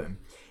respond to him.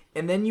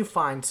 And then you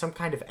find some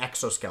kind of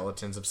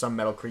exoskeletons of some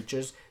metal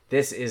creatures.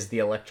 This is the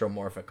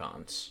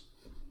Electromorphicons,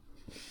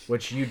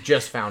 which you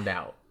just found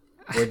out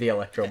were the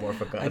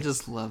Electromorphicons. I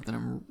just love that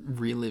I'm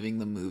reliving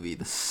the movie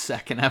the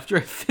second after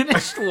I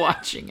finished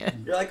watching it.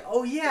 You're like,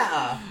 oh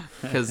yeah.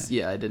 Because,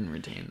 yeah, I didn't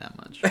retain that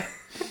much.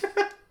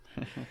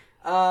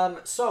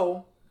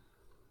 So,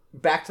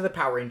 back to the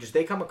Power Rangers.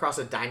 They come across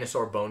a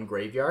dinosaur bone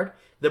graveyard.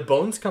 The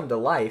bones come to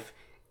life,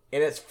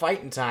 and it's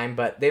fighting time,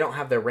 but they don't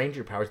have their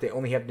Ranger powers. They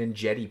only have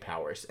Ninjetti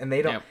powers, and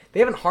they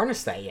haven't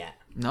harnessed that yet.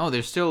 No,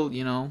 they're still,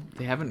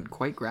 they haven't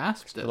quite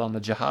grasped it. Still on the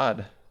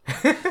jihad.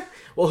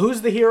 Well,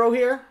 who's the hero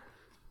here?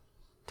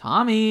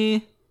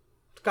 Tommy.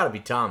 It's gotta be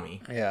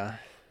Tommy. Yeah.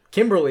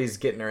 Kimberly's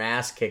getting her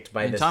ass kicked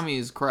by And this. Tommy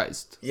is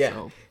Christ. Yeah.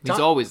 So he's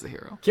always the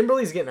hero.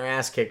 Kimberly's getting her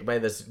ass kicked by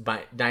this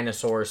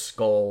dinosaur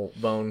skull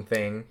bone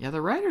thing. Yeah,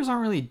 the writers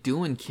aren't really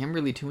doing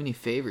Kimberly too many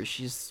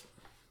favors.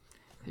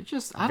 They're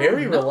just, I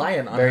Very don't know.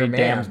 reliant on Very her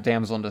man.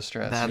 damsel in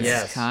distress. That's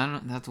Yes.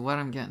 that's what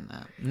I'm getting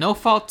at. No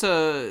fault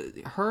to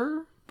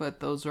her, but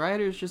those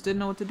writers just didn't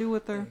know what to do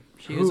with her.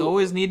 She was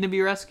always needing to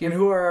be rescued. And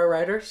who are our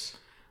writers?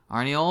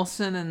 Arnie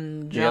Olsen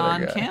and The other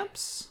John guy.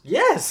 Camps.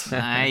 Yes.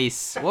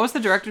 Nice. What was the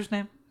director's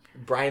name?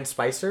 Brian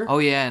Spicer. Oh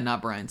yeah,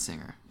 not Bryan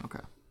Singer. Okay.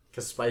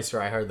 Because Spicer,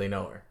 I hardly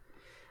know her.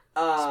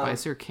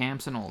 Spicer,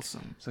 Camps, and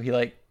Olsen. So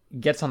he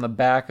gets on the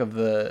back of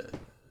the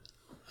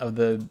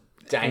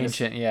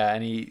ancient,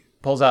 and he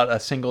pulls out a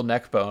single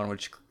neck bone,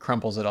 which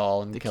crumples it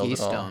all and kills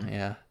it all. keystone.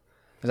 Yeah.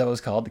 Is that what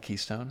it's called? The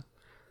keystone?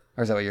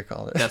 Or is that what you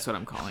called it? That's what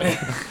I'm calling it.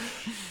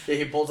 Yeah,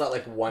 he pulls out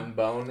like one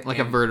bone. Like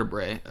a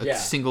vertebrae, a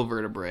single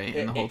vertebrae,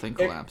 and the whole thing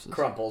collapses. It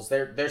crumples.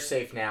 They're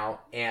safe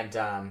now, and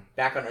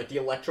back on Earth, the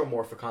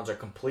Electromorphicons are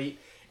complete,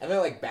 and they're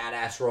like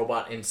badass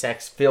robot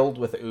insects filled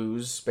with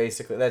ooze.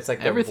 Basically, that's like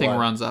their Everything blood.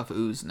 runs off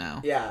ooze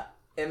now. Yeah,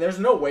 and there's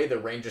no way the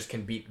Rangers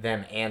can beat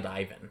them and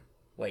Ivan.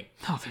 Like,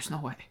 No, there's no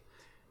way.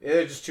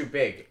 they're just too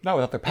big. Not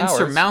without their powers.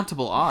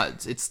 Insurmountable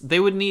odds. They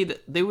would need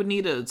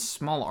a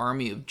small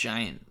army of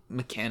giant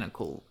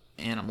mechanical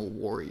animal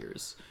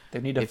warriors. They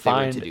need to if they were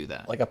find to do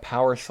that. like a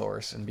power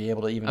source and be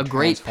able to even Some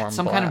kind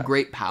transform of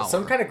great power.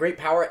 Some kind of great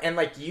power, and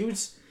like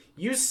use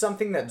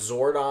something that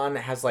Zordon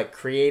has like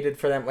created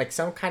for them, like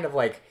some kind of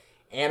like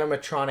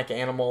animatronic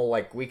animal.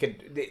 Like we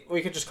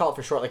could just call it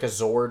for short, like a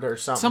Zord or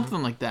something.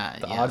 Something like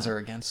that. The yeah. odds are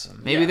against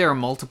them. Maybe there are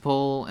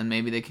multiple, and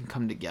maybe they can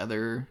come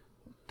together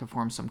to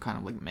form some kind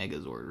of like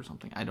Megazord or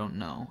something. I don't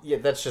know. Yeah,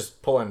 that's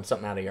just pulling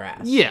something out of your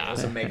ass. Yeah.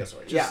 It's a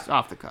Megazord. Just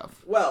off the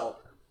cuff. Well,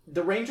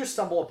 the Rangers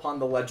stumble upon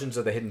the Legends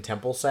of the Hidden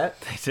Temple set.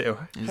 They do.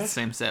 It's the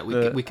same set.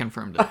 We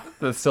confirmed it.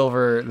 The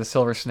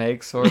silver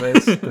snakes, or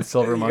the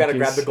silver You monkeys. gotta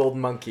grab the golden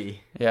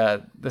monkey. Yeah,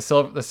 the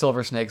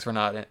silver snakes were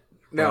not.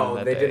 No,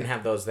 that they day. didn't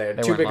have those there.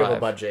 They Too weren't big of a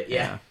live. budget.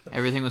 Yeah.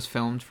 Everything was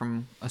filmed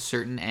from a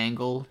certain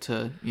angle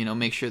to,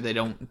 make sure they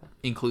don't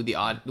include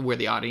where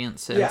the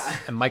audience sits. Yeah.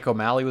 And Mike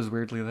O'Malley was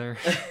weirdly there.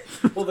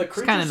 Well, the It's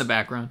creatures, kind of in the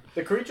background.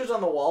 the creatures on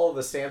the wall of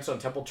the sandstone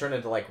temple turn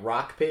into like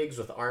rock pigs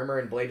with armor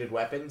and bladed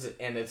weapons,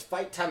 and it's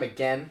fight time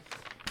again.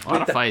 A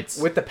lot of fights.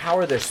 With the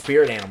power of their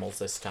spirit animals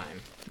this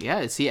time.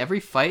 Yeah, see, every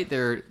fight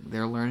they're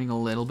learning a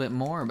little bit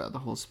more about the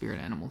whole spirit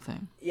animal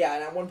thing. Yeah,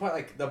 and at one point,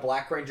 like the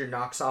Black Ranger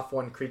knocks off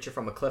one creature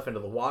from a cliff into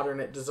the water,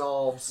 and it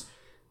dissolves.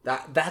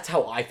 That's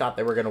how I thought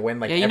they were gonna win.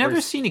 Like, Yeah, you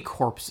never see any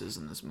corpses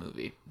in this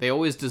movie. They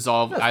always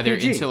dissolve That's either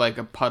PG. into like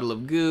a puddle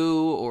of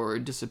goo or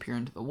disappear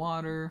into the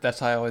water. That's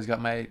how I always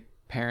got my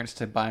parents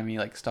to buy me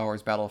like Star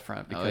Wars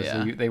Battlefront, because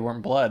yeah. they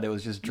weren't blood. It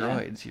was just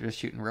droids. You're just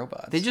shooting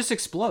robots. They just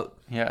explode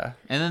yeah,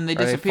 and then they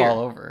or disappear. They fall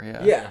over.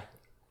 Yeah. Yeah.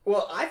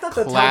 Well, I thought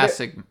that's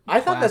Classic.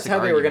 that's how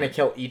they were going to argument.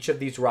 kill each of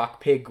these rock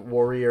pig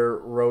warrior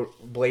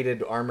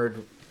bladed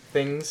armored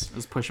things.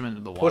 Just push them into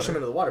the water. Push them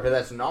into the water, but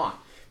that's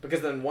not, because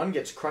then one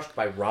gets crushed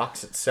by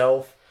rocks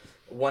itself.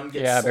 One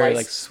gets Yeah, sliced. very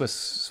like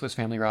Swiss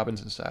Family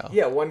Robinson style.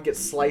 Yeah, one gets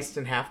sliced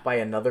in half by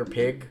another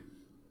pig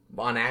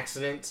on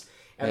accident,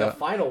 and the Yeah.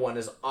 final one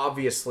is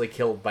obviously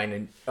killed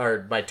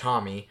by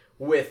Tommy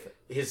with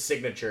his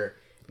signature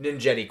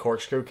Ninjetti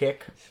corkscrew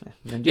kick.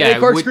 Yeah,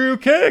 corkscrew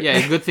kick.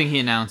 Yeah, good thing he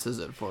announces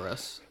it for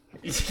us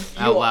You-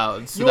 out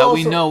loud so you that we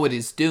also- know what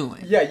he's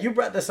doing. Yeah, you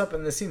brought this up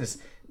in the scene.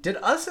 Did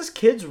us as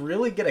kids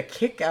really get a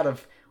kick out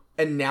of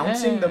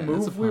announcing the Yeah,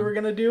 move that's we fun. were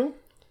gonna do?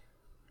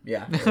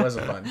 Yeah, it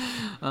wasn't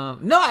fun.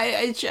 No,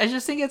 I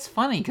just think it's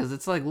funny because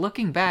it's like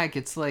looking back,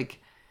 it's like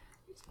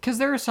Because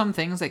there are some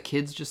things that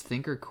kids just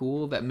think are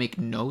cool that make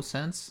no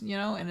sense, you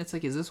know? And it's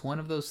like, is this one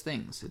of those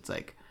things? It's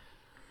like,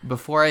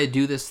 before I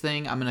do this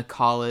thing, I'm going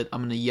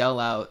to yell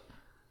out,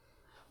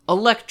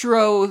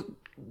 electro,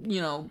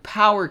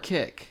 power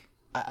kick.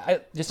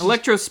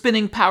 Electro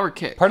spinning power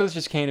kick. Part of this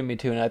just came to me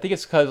too, and I think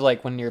it's because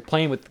like when you're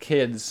playing with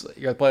kids,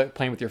 you're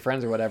playing with your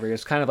friends or whatever.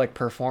 It's kind of like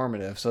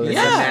performative, so It's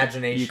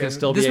imagination. You can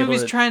still This be able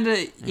movie's to... trying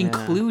to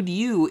include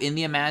you in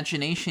the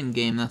imagination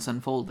game that's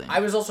unfolding.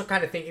 I was also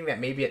kind of thinking that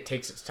maybe it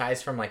takes its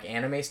ties from like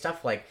anime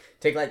stuff, like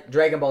take like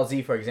Dragon Ball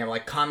Z for example,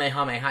 like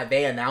Kamehameha.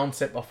 They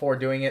announce it before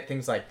doing it,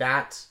 things like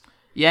that.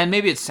 Yeah, and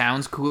maybe it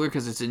sounds cooler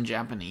because it's in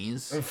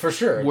Japanese. For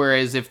sure.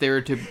 Whereas if they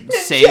were to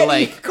say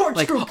like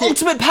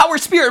Ultimate Power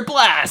Spirit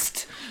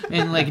Blast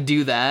and like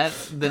do that,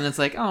 then it's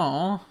like,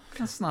 oh,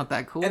 that's not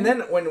that cool. And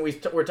then when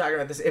we're talking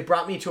about this, it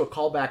brought me to a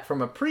callback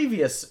from a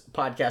previous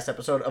podcast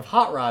episode of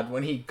Hot Rod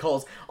when he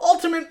calls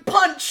Ultimate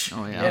Punch.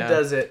 Oh yeah, and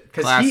does it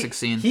classic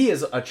scene. He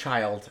is a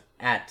child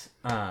at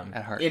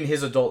heart. In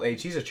his adult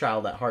age, he's a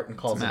child at heart and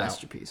calls It's a it out.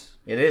 masterpiece.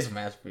 It is a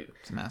masterpiece.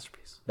 It's a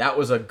masterpiece. That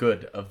was a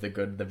good of the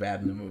good, the bad,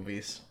 and the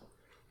movies.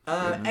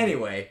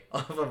 Anyway,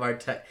 off of our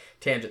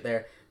tangent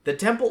there, the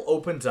temple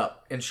opens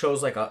up and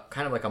shows like a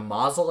kind of like a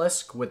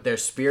mausolesk with their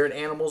spirit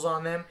animals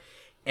on them,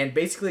 and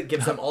basically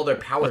gives them all their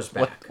powers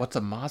back. What's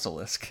a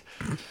mausolesk?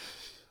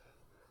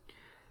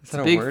 It's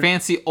a big,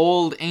 fancy,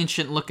 old,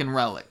 ancient-looking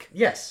relic.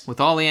 Yes. With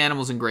all the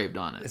animals engraved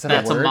on it.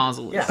 That's a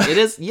mausolesk. Yeah. It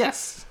is,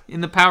 yes.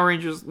 In the Power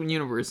Rangers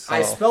universe.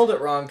 I spelled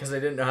it wrong because I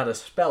didn't know how to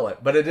spell it,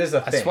 but it is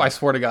a thing. I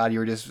swear to God, you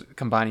were just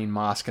combining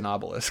mosque and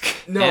obelisk.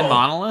 No. And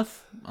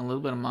monolith. A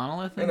little bit of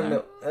monolith in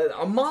there.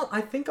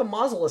 I think a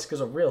mausolesk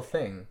is a real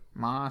thing.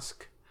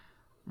 Mosque,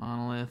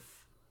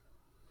 monolith,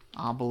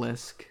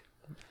 obelisk.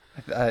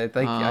 I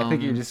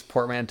think you just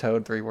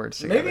portmanteaued 3 words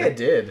together. Maybe I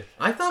did.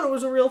 I thought it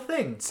was a real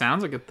thing.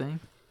 Sounds like a thing.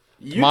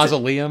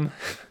 Mausoleum.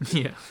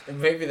 Yeah.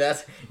 Maybe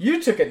that's... You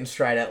took it in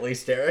stride at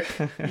least, Erik.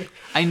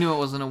 I knew it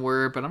wasn't a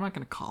word, but I'm not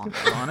going to call him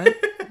out on it.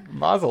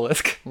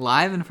 Mausolesk.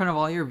 Live in front of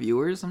all your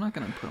viewers, I'm not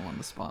going to put him on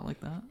the spot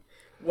like that.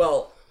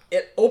 Well,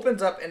 it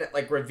opens up and it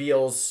like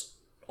reveals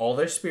all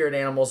their spirit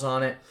animals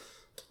on it,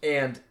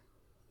 and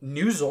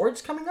new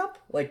Zords coming up.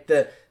 Like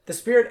the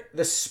spirit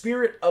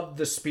of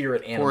the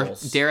spirit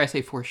animals. Dare I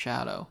say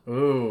foreshadow?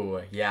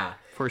 Ooh, yeah.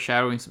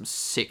 Foreshadowing some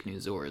sick new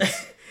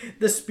Zords.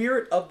 The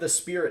spirit of the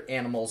spirit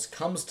animals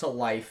comes to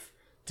life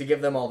to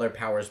give them all their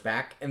powers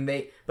back, and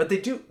they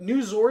do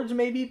new Zords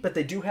maybe, but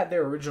they do have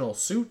their original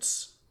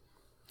suits.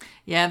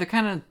 Yeah, they're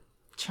kind of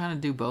trying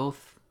to do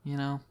both, you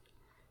know?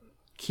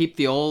 Keep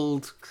the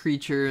old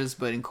creatures,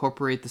 but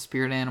incorporate the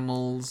spirit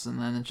animals,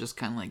 and then it's just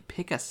kind of like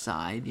pick a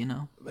side, you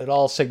know? It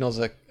all signals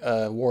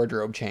a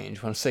wardrobe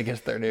change once they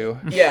get their new...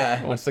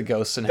 Yeah. Once the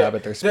ghosts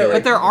inhabit their spirit.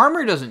 But their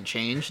armor doesn't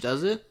change,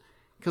 does it?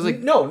 Because like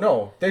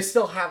no, they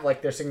still have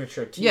like their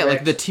signature T-Rex. Yeah,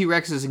 like the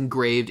T-Rex is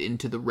engraved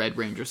into the Red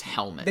Ranger's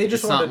helmet. They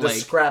just wanted to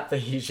scrap the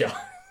Hijau,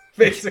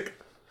 basically.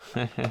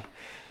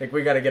 Like,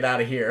 we got to get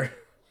out of here.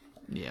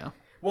 Yeah.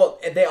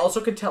 Well, they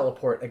also can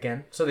teleport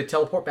again, so they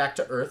teleport back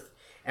to Earth,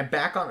 and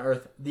back on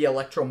Earth, the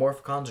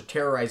Electromorphicons are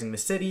terrorizing the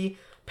city.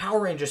 Power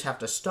Rangers have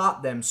to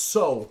stop them,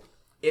 so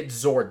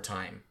it's Zord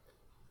time.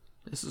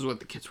 This is what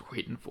the kids were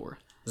waiting for.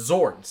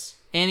 Zords.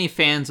 Any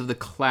fans of the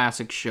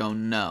classic show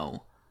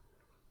know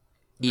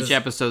each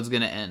episode's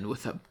going to end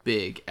with a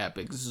big,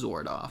 epic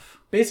Zord-off.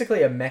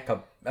 Basically a mech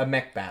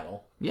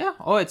battle. Yeah.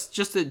 Oh, it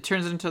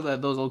turns into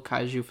those old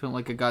kaiju film,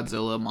 like a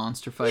Godzilla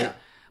monster fight,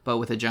 but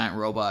with a giant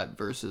robot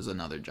versus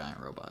another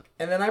giant robot.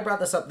 And then I brought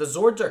this up. The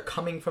Zords are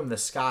coming from the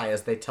sky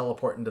as they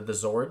teleport into the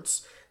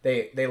Zords.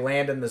 They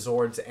land in the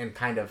Zords and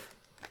kind of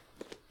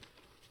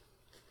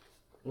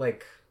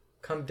like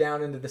come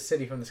down into the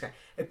city from the sky.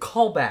 A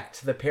callback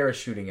to the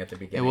parachuting at the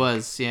beginning. It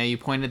was. Yeah, you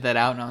pointed that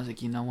out, and I was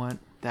like, you know what?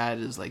 That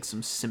is like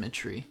some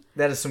symmetry.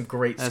 That is some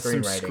great That's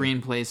screenwriting. some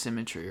screenplay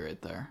symmetry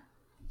right there.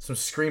 Some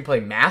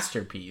screenplay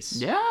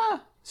masterpiece. Yeah.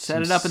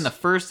 Set it up in the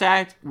first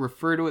act,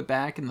 refer to it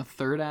back in the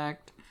third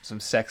act. Some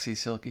sexy,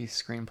 silky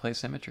screenplay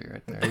symmetry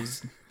right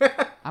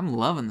there. I'm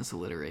loving this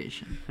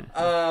alliteration.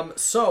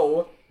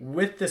 So,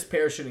 with this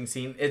parachuting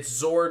scene, it's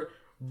Zord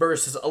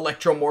versus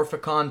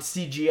Electromorphicon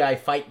CGI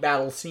fight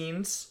battle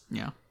scenes.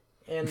 Yeah.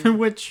 And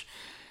which,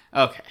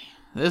 okay,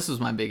 this was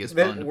my biggest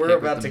bone. We're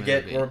about to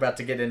get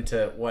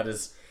into what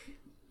is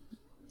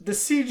the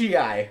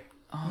CGI.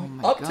 Oh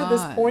my Up God. to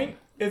this point,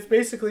 it's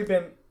basically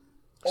been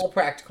all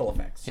practical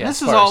effects. Yeah,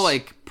 this is all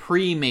like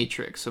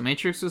pre-Matrix. So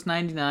Matrix was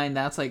 99.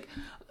 That's like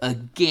a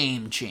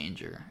game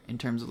changer in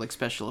terms of like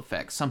special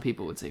effects. Some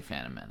people would say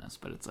Phantom Menace,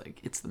 but it's like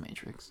it's the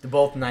Matrix. They're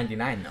both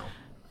 99 though.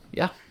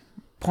 Yeah.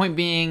 Point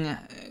being,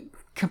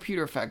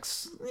 computer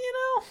effects,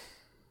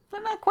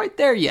 they're not quite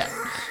there yet.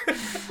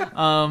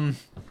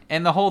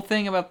 And the whole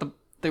thing about the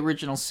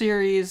original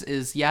series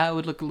is, it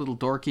would look a little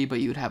dorky, but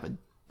you would have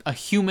a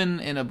human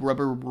in a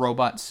rubber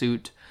robot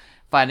suit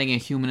fighting a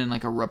human in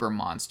like a rubber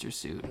monster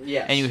suit.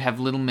 Yes. And you would have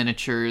little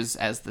miniatures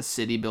as the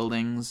city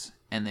buildings,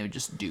 and they would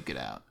just duke it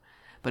out.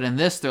 But in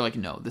this, they're like,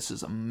 no, this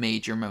is a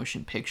major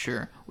motion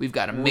picture. We've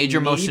got a major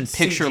need motion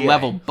picture CGI.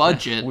 level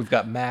budget. We've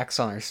got Max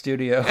on our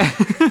studio.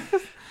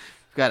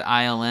 We've got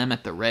ILM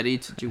at the ready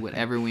to do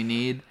whatever we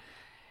need.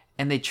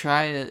 And they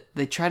try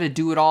to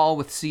do it all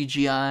with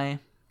CGI,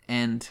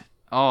 and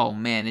oh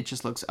man, it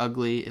just looks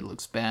ugly. It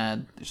looks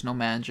bad. There's no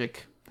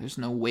magic. There's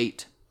no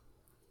weight.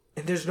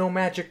 And there's no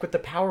magic with the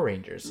Power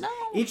Rangers. No.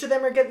 Each of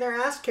them are getting their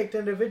ass kicked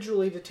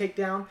individually to take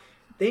down.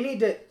 They need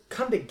to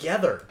come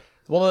together.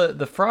 Well,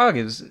 the frog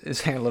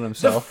is handling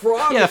himself.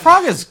 Frog. Yeah, the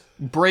frog is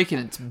breaking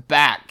its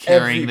back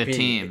carrying the MVP.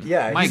 team.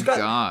 Yeah, my he's got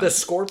God. the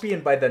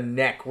scorpion by the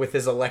neck with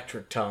his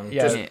electric tongue.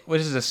 Yeah, Just-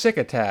 which is a sick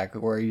attack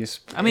where he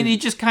just I mean, he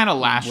just kind of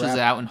lashes Wrap-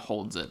 out and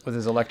holds it. with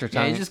his electric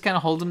Yeah, tongue. he just kind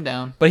of holds him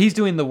down. But he's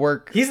doing the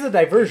work. he's the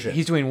diversion.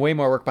 He's doing way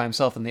more work by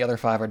himself than the other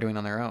 5 are doing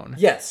on their own.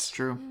 yes.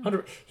 True.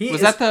 100 He Was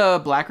is that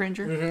the Black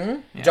Ranger?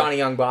 Mm-hmm. Yeah. Johnny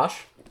Young Bosch.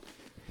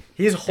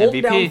 He's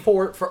holding MVP.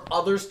 down for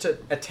others to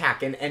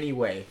attack in any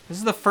way. This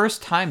is the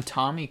first time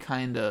Tommy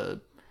kind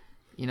of,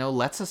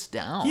 lets us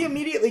down. He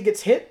immediately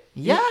gets hit.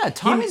 Yeah,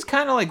 Tommy's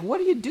kind of like, what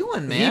are you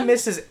doing, man? He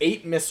misses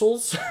 8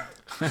 missiles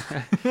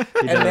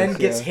and then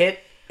gets hit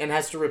and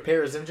has to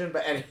repair his engine.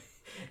 But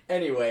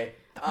anyway,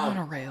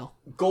 Monorail.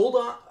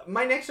 Goldon.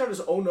 My next note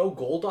is, oh no,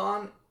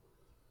 Goldon.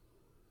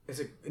 Is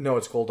it? No,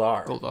 it's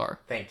Goldar. Goldar,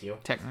 Thank you.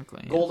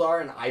 technically. Yeah.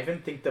 Goldar and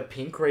Ivan think the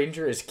Pink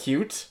Ranger is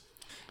cute.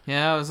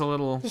 Yeah, it was a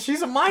little...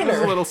 She's a It minor. was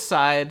a little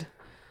side.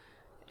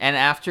 And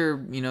after,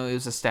 it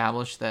was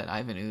established that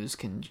Ivan Ooze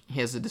he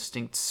has a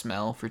distinct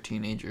smell for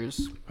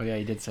teenagers. Oh yeah,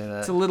 he did say that.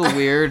 It's a little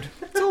weird.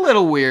 It's a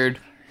little weird.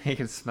 He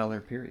can smell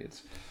their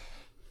periods.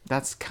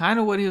 That's kind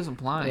of what he was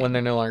implying. When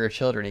they're no longer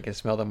children, he can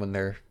smell them when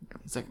they're...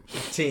 It's like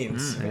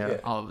Teens. Yeah.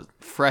 all of it,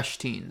 fresh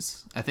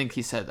teens. I think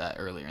he said that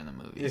earlier in the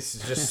movie.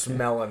 It's just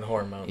smelling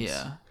hormones.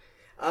 Yeah.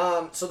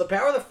 So the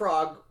Power of the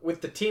Frog,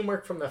 with the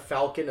teamwork from the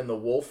Falcon and the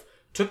Wolf,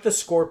 took the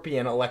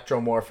Scorpion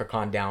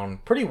Electromorphicon down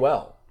pretty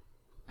well.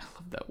 I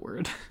love that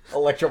word.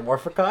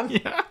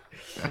 Electromorphicon? Yeah.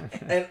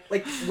 And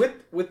like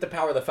with the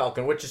Power of the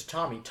Falcon, which is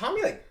Tommy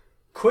like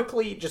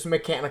quickly just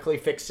mechanically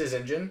fixed his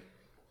engine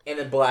and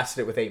then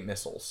blasted it with 8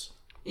 missiles.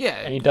 Yeah.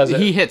 And he does it-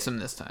 He hits him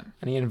this time.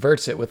 And he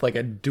inverts it with like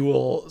a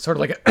dual... Sort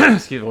of like a...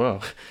 excuse me,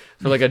 whoa.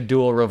 For like a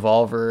dual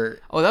revolver.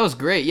 Oh, that was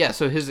great. Yeah,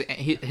 so his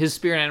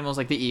spirit animal is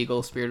like the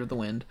eagle, spirit of the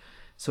wind.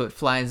 So it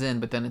flies in,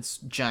 but then its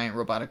giant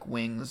robotic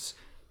wings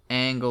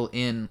angle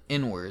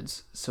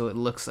inwards, so it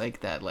looks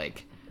like that,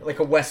 like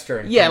a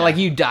Western. yeah, kinda. like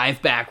you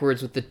dive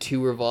backwards with the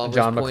 2 revolvers.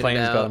 John pointed McClane's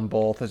out. got them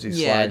both as he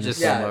Yeah, slides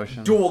just- in slow Yeah,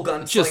 motion. dual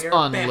gunslinger. Just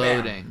bam, bam,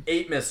 unloading.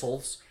 8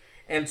 missiles.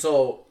 And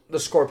so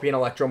the Scorpion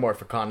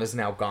Electromorphicon is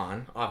now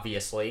gone,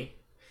 obviously.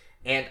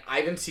 And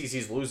Ivan sees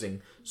he's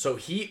losing, so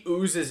he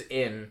oozes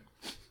in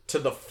to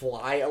the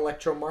Fly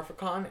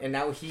Electromorphicon, and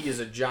now he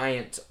is a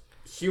giant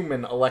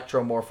human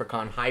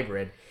Electromorphicon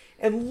hybrid,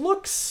 and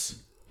looks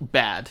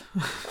Bad.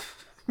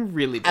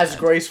 Really bad. as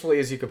gracefully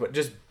as you could put,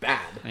 just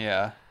bad.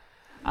 Yeah.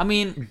 I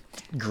mean,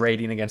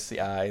 Grating against the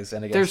eyes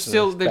and they're against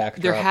still the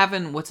backdrop. they're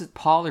having, what's it,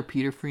 Paul or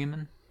Peter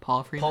Freeman?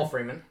 Paul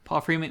Freeman.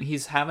 Paul Freeman.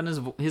 He's having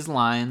his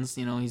lines,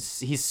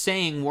 he's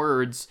saying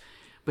words,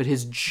 but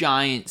his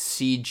giant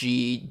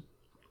CG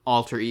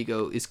alter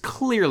ego is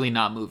clearly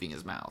not moving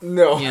his mouth.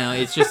 No.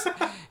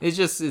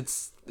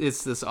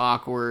 It's this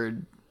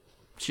awkward,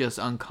 just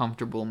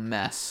uncomfortable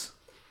mess.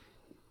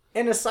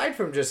 And aside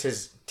from just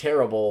his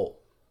terrible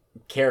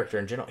character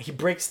in general, he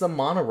breaks the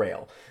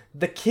monorail.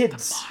 The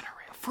kids...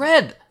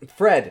 Fred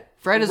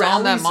Fred is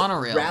on that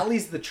monorail.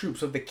 Rallies the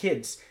troops of the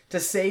kids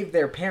to save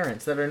their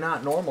parents that are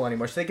not normal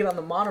anymore. So they get on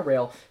the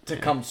monorail to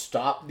come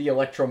stop the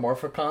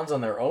Electromorphicons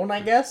on their own,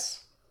 I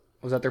guess.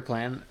 Was that their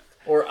plan?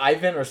 Or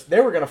Ivan, or they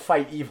were gonna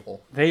fight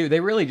evil. They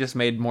really just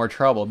made more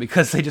trouble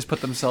because they just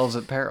put themselves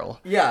at peril.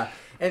 Yeah,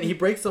 and he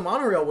breaks the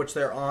monorail which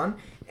they're on,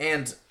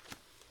 and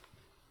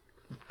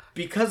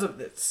because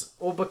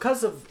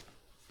of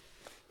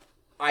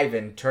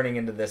Ivan turning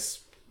into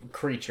this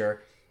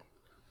creature,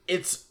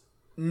 it's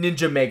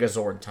Ninja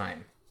Megazord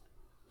time.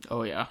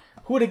 Oh yeah.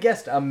 Who would have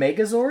guessed a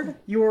Megazord?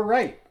 You were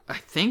right. I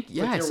think,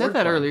 yeah, I your said word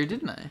that for it. earlier,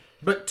 didn't I?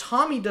 But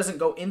Tommy doesn't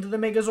go into the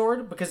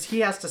Megazord because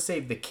he has to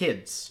save the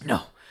kids.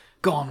 No,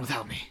 go on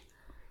without me.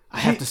 I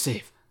have to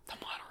save the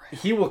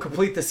monorail. He will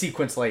complete the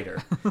sequence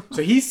later.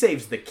 So he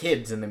saves the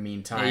kids in the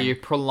meantime. Yeah, you're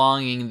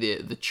prolonging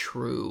the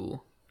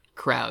true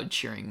crowd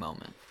cheering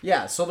moment.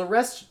 Yeah, so the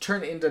rest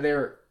turn into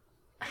their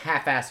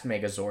half-assed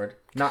Megazord,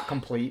 not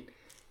complete.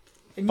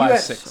 And you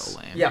 5/6. So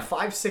lame. Yeah,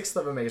 5/6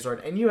 of a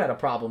Megazord, and you had a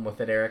problem with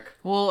it, Eric.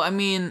 Well, I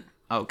mean,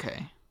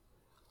 okay.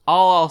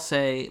 All I'll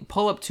say,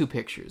 pull up 2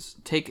 pictures.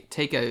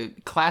 Take a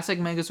classic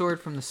Megazord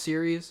from the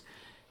series,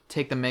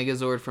 take the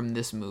Megazord from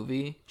this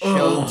movie,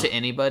 show them to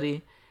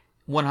anybody.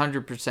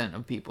 100%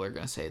 of people are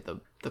going to say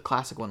the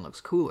classic one looks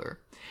cooler.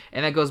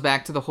 And that goes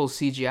back to the whole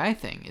CGI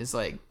thing. Is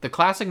like, the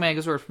classic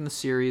Megazord from the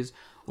series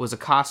was a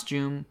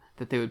costume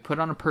that they would put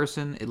on a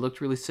person. It looked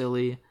really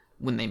silly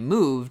when they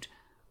moved,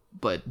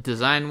 but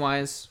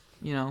design-wise,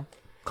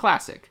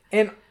 classic.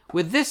 And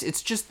With this,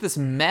 it's just this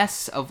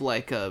mess of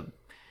like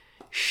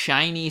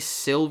shiny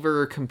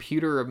silver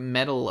computer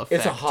metal effect.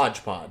 It's a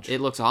hodgepodge.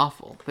 It looks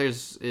awful.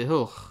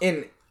 Ugh.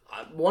 And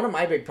one of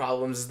my big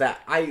problems is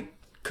that I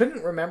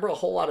couldn't remember a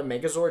whole lot of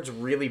Megazords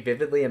really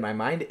vividly in my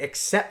mind,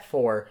 except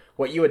for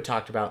what you had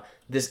talked about,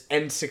 this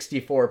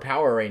N64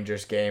 Power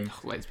Rangers game.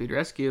 Lightspeed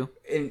Rescue.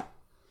 And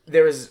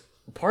there was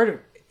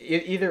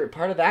either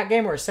part of that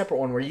game or a separate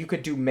one where you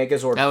could do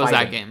Megazord That was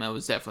fighting. that game. That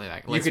was definitely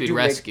that. You could Lightspeed do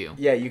Rescue.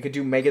 you could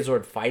do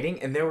Megazord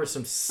fighting, and there were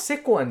some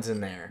sick ones in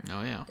there.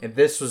 Oh, yeah. And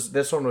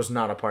this one was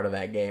not a part of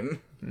that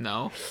game.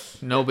 No.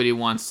 Nobody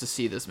wants to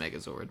see this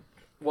Megazord.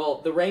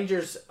 Well, the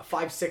Rangers,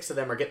 5-6 of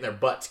them are getting their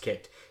butts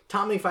kicked.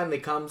 Tommy finally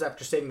comes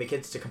after saving the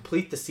kids to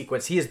complete the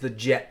sequence. He is the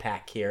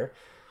jetpack here.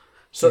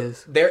 So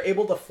they're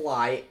able to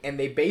fly, and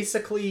they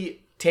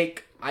basically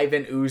take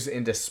Ivan Ooze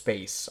into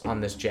space on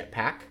this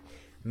jetpack.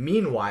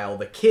 Meanwhile,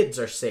 the kids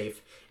are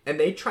safe, and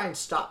they try and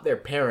stop their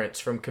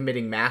parents from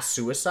committing mass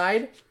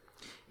suicide.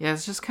 Yeah,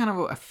 it's just kind of...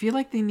 I feel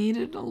like they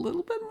needed a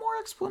little bit more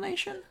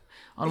explanation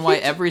on why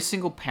every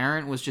single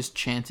parent was just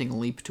chanting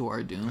 "Leap to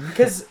our doom."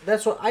 Because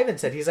that's what Ivan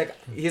said. He's like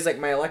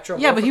my Electromorphicons.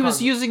 Yeah, but he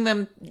was using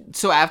them...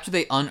 So after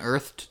they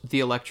unearthed the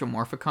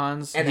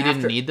Electromorphicons, And he after-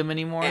 didn't need them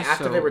anymore. And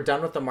after they were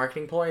done with the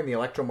marketing ploy and the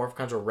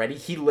Electromorphicons were ready,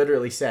 he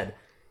literally said,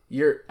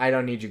 I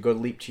don't need you. Go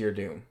leap to your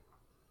doom.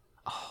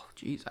 Oh,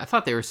 jeez. I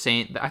thought they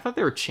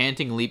were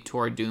chanting "Leap to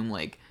our doom"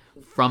 like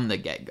from the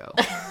get-go.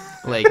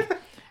 Like...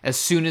 As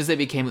soon as they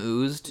became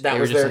oozed, That they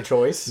was were just their like,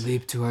 choice.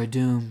 Leap to our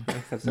doom.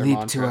 That's their Leap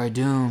mantra. to our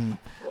doom.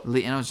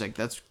 And I was like,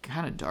 that's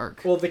kind of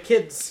dark. Well, the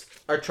kids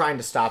are trying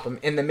to stop him,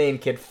 and the main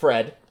kid,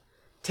 Fred,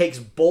 takes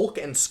Bulk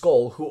and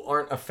Skull, who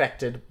aren't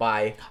affected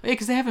by... Yeah,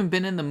 because they haven't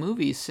been in the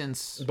movie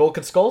since Bulk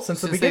and Skull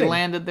since the they beginning.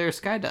 landed their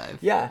skydive.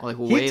 Yeah. Like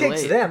he way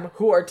takes late. them,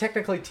 who are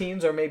technically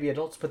teens or maybe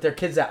adults, but they're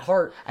kids at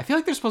heart. I feel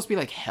like they're supposed to be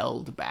like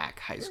held back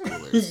high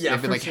schoolers. Yeah,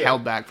 They've been for like sure.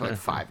 held back for like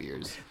 5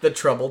 years. The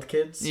troubled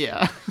kids.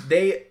 Yeah.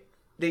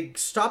 They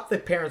stop the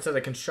parents at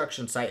a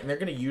construction site, and they're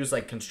going to use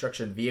like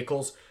construction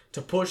vehicles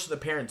to push the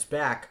parents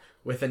back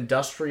with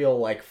industrial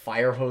like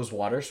fire hose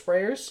water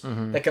sprayers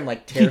that can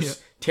like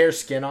tear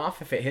skin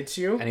off if it hits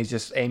you. And he's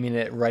just aiming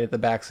it right at the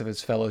backs of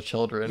his fellow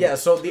children. Yeah,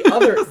 so the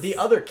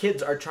other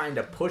kids are trying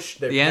to push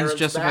their The parents ends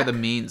justify back. the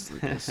means,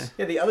 Lucas.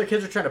 Yeah, the other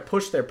kids are trying to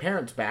push their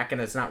parents back,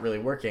 and it's not really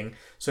working.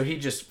 So he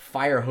just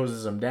fire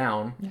hoses them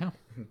down. Yeah.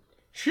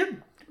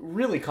 Should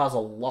really cause a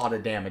lot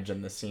of damage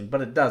in this scene,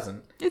 but it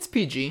doesn't. It's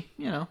PG,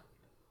 you know.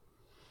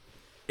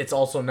 It's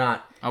also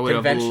not I would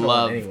have conventional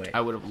loved. in any way.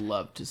 I would have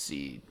loved to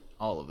see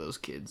all of those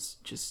kids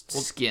just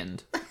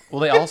skinned.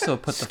 Well, they also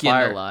put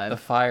Skinned alive. the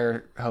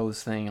fire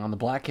hose thing on the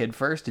black kid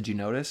first. Did you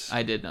notice?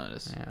 I did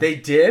notice. Yeah. They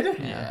did?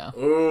 Yeah.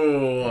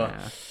 Ooh. Yeah.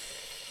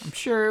 I'm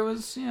sure it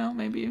was,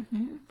 maybe.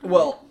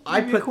 Well, I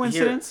Maybe a put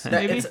coincidence, here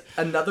that maybe? it's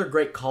another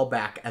great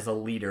callback as a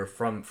leader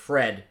from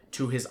Fred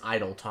to his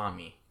idol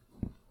Tommy.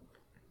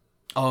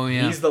 Oh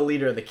yeah. He's the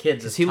leader of the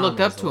kids. Because he looked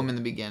up to him in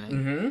the beginning.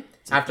 Mm-hmm.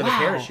 After wow.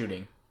 the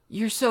parachuting.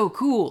 You're so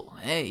cool.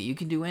 Hey, you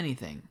can do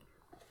anything.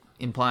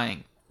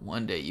 Implying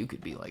one day you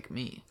could be like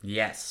me.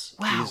 Yes.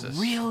 Wow, Jesus.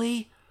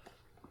 really?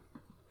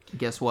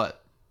 Guess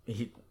what?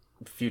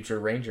 Future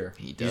Ranger.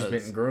 He does.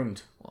 He's been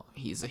groomed. Well,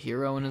 he's a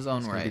hero in his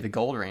own Gonna be right. the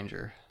Gold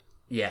Ranger.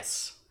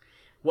 Yes.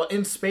 Well,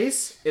 in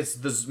space, it's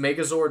the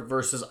Megazord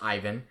versus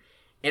Ivan.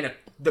 And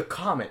the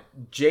comet,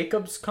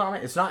 Jacob's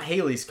comet, it's not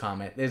Halley's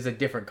comet. There's a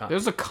different comet.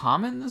 There's a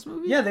comet in this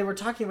movie? Yeah, they were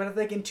talking about it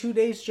like in 2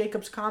 days,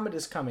 Jacob's comet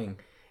is coming.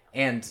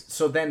 And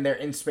so then they're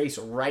in space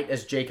right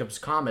as Jacob's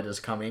comet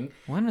is coming.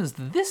 When was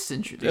this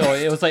introduced? Oh,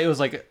 it was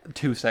like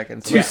 2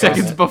 seconds. 2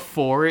 seconds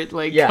before it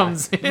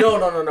comes in.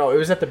 No. It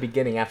was at the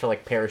beginning after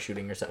like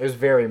parachuting or something. It was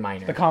very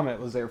minor. The comet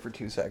was there for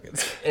 2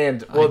 seconds. And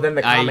then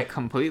the I comet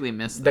completely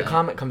missed the that.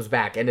 comet comes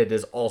back and it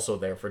is also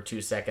there for 2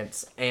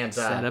 seconds. And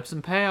Setups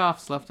and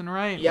payoffs left and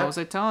right. yeah. What was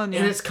I telling you?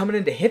 And it's coming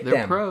in to hit They're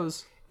them.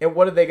 pros. And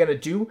what are they gonna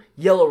do?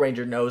 Yellow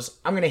Ranger knows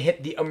I'm gonna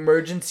hit the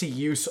emergency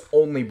use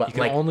only button.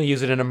 You can only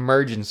use it in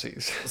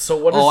emergencies. So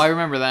what? I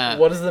remember that.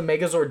 What does the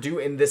Megazord do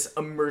in this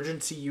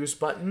emergency use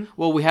button?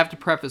 Well, we have to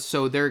preface,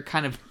 so they're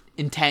kind of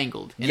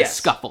entangled in a Yes.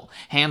 scuffle.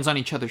 Hands on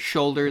each other's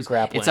shoulders.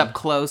 Grappling. It's up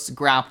close,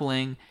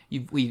 grappling.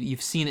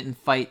 You've seen it in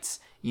fights,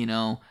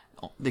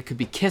 They could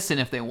be kissing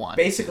if they want.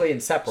 Basically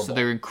inseparable. So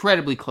they're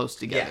incredibly close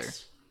together.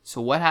 Yes.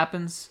 So what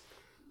happens?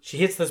 She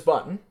hits this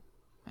button.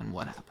 And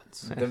what happens?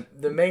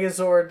 The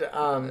Megazord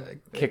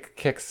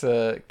Kicks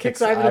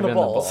Ivan in the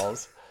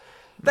balls.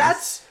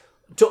 That's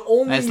to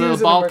only Nice use little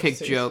in ball kick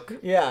emergencies. joke.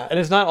 Yeah. And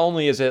it's not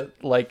only is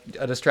it like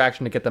a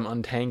distraction to get them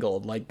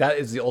untangled, like that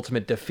is the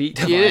ultimate defeat.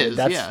 It is,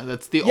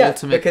 that's the Yeah,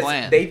 ultimate because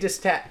plan. they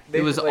detach.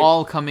 It was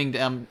all coming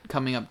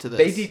up to this.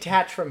 They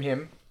detach from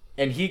him,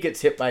 and he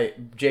gets hit by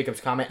Jacob's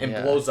comet and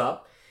Yeah. blows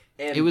up.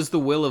 And It was the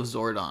will of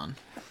Zordon,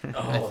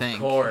 I think.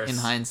 Of course. In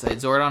hindsight,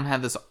 Zordon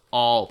had this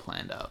all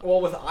planned out.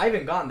 Well, with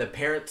Ivan gone, the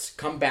parents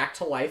come back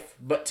to life,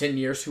 but to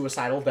near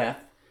suicidal death.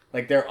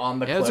 Like they're on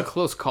the Yeah, it was a cliff.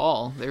 close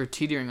call. They were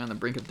teetering on the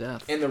brink of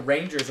death. And the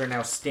Rangers are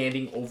now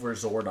standing over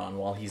Zordon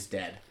while he's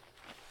dead.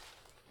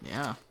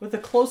 Yeah. with a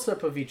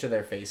close-up of each of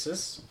their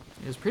faces.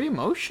 It was pretty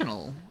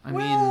emotional. I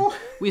Well- mean,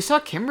 we saw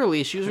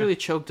Kimberly. She was really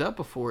choked up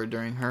before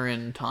during her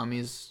and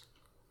Tommy's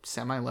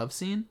semi-love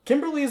scene.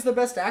 Kimberly is the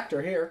best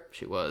actor here.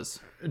 She was.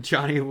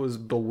 Johnny was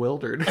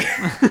bewildered.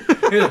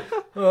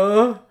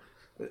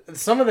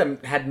 Some of them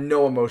had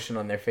no emotion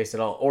on their face at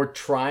all, or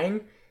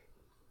trying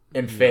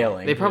and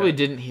failing. They probably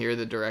didn't hear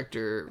the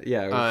director.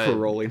 For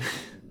rolling.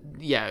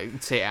 Yeah,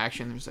 say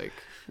action. There's like,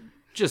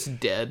 just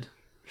dead.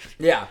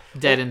 Yeah.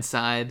 Dead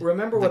inside.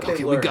 Remember Like, what they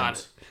okay, learned. we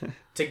got it.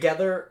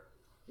 Together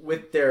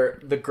with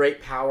the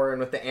great power and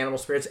with the animal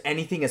spirits,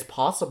 anything is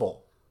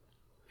possible.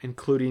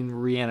 Including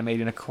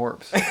reanimating a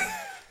corpse.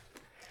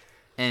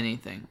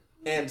 Anything.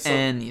 And so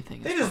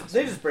Anything. they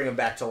just bring them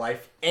back to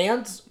life,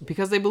 and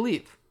Because they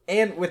believe.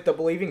 with the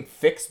believing,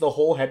 fix the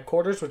whole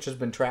headquarters, which has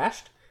been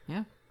trashed.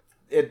 Yeah.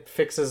 It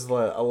fixes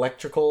the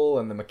electrical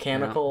and the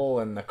mechanical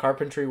and the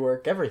carpentry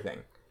work, everything.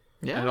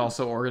 Yeah. And it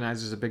also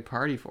organizes a big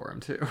party for him,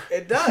 too.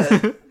 It does.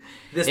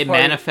 This It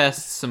party-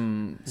 manifests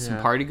some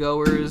party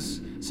goers,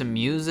 some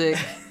music,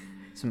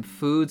 some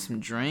food, some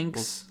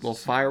drinks. Little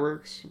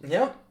fireworks.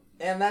 Yep,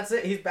 and that's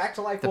it. He's back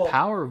to life. The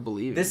power of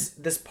believing.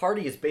 This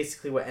party is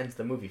basically what ends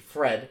the movie.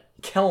 Fred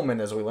Kelman,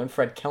 as we learned,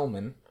 Fred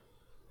Kelman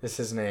is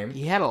his name.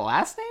 He had a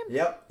last name?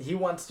 Yep, he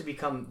wants to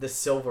become the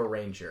Silver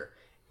Ranger.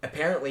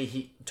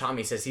 Apparently,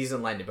 Tommy says he's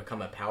in line to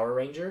become a Power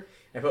Ranger.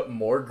 I put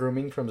more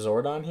grooming from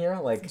Zordon here.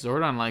 Like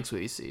Zordon likes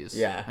what he sees.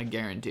 Yeah. I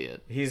guarantee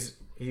it.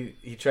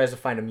 he tries to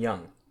find him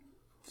young,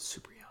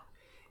 Super young.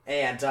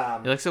 and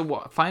He likes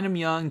to find him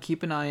young,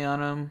 keep an eye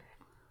on him.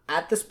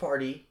 at this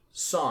party,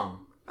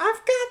 song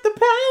 "I've Got the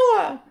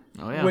Power,"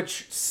 Oh, yeah.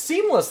 which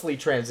seamlessly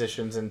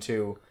transitions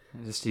into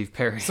Steve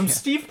Perry. some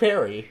Steve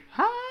Perry.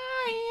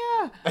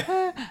 Hi,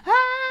 hi.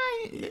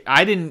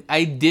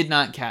 I did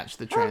not catch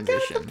the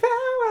transition.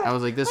 I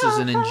was like, this is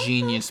an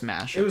ingenious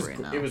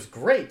mashup It was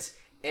great,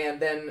 and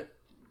then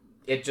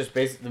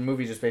the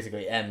movie just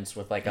basically ends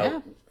with like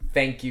a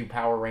thank you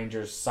Power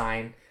Rangers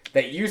sign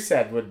that you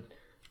said would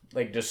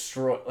like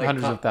destroy like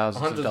Hundreds of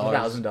thousands of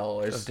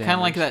 $100,000. Kind of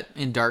like that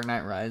in Dark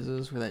Knight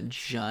Rises, where that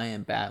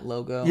giant bat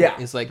logo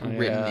is like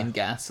written in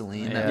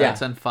gasoline that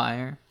lights on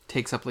fire.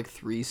 Takes up like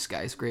 3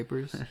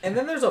 skyscrapers. And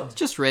then there's a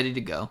Just ready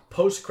to go.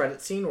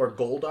 post-credit scene where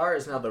Goldar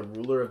is now the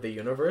ruler of the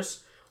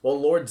universe. Well,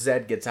 Lord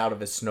Zed gets out of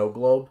his snow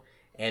globe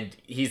and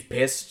he's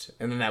pissed,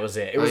 and then that was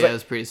it. It was it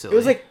was pretty silly. It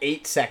was like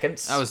 8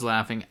 seconds. I was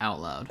laughing out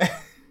loud.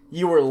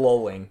 You were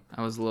lolling.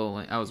 I was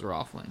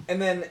ruffling.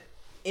 And then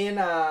in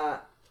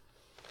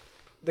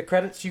the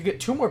credits, you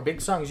get 2 more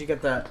big songs. You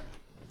get the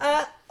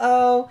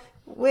 "Uh-oh,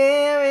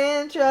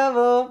 we're in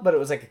trouble," but it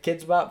was like a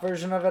Kids Bop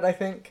version of it, I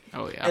think.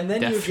 Oh yeah. And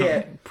then definitely. you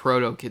get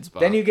Proto Kids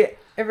Bop. Then you get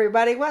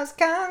 "Everybody Was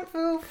Kung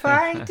Fu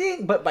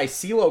Fighting," but by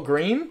CeeLo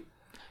Green,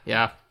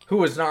 Yeah, who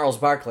was Gnarls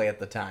Barkley at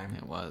the time.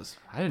 it was.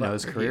 I didn't know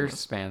his he career was-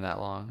 spanned that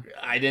long.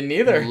 I didn't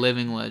either.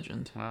 Living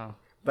legend. Wow.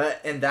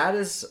 And that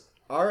is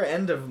our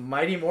end of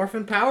Mighty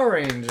Morphin Power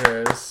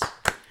Rangers.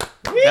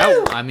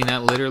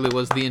 That literally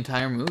was the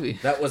entire movie.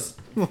 That was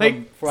from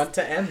Like- front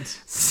to end.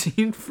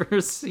 Scene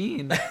for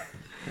scene.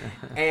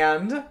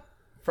 And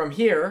from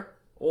here,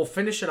 we'll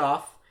finish it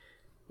off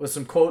with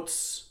some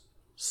quotes,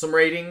 some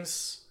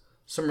ratings,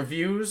 some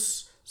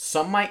reviews.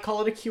 Some might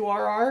call it a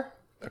QRR.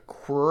 A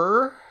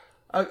quirr?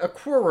 A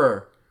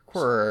quirrer.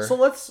 Quirr. So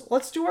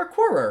let's do our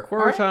quirrer. Quirr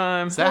alright?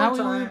 time. Is that how we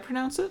time. would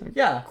pronounce it?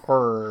 Yeah.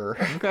 Quirr.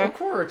 Okay. A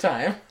quirrer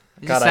time.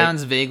 It God, just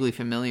sounds vaguely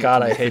familiar God,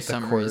 to me I hate for the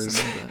some quirrs.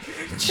 reason.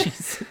 But...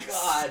 Jesus.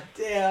 God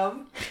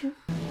damn.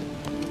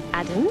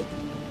 Adam?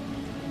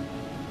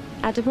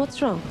 Adam, what's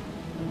wrong?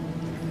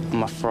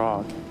 I'm a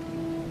frog.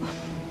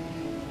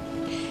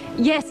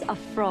 Yes, a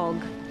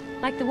frog.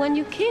 Like the one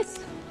you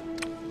kissed.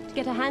 To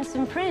get a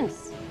handsome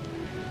prince.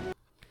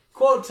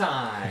 Quote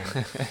time.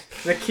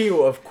 The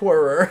Q of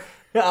quirrer.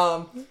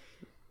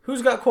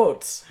 Who's got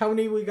quotes? How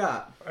many we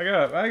got? I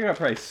got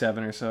probably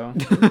 7 or so.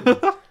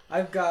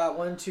 I've got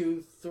 1,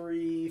 2,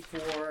 3,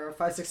 4,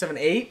 5, 6, 7,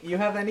 8. You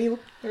have any,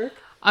 Eric?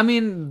 I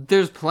mean,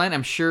 there's plenty.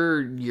 I'm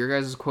sure your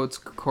guys' quotes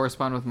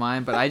correspond with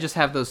mine, but I just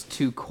have those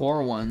 2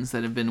 core ones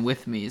that have been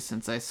with me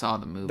since I saw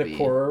the movie. The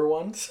quirrer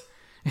ones.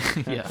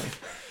 Yeah.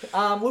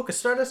 Lucas,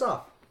 start us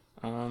off.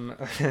 I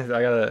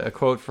got a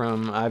quote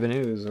from Ivan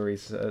Ooze where he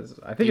says,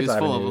 I think He it's was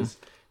full Ivan of them. Ooze.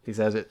 He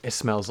says, it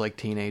smells like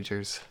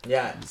teenagers.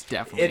 Yeah, It's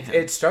definitely him.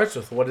 it starts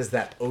with what is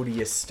that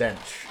odious stench?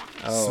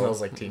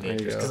 Smells like there you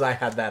teenagers go. because I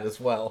had that as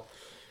well.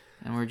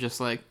 And we're just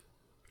like,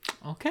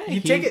 okay.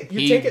 You take it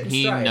in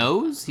He stride.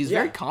 knows. He's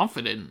very Yeah.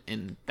 confident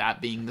in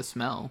that being the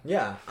smell.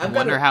 Yeah, I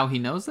wonder how he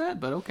knows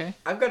that, but okay.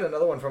 I've got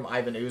another one from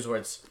Ivan Ooze where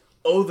it's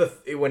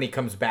when he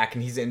comes back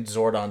and he's in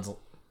Zordon's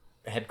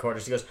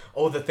headquarters. He goes,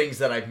 "Oh, the things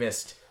that I've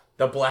missed: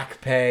 the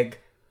Black Plague,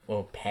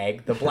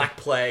 the Black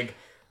Plague,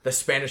 the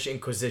Spanish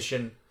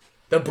Inquisition,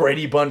 the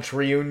Brady Bunch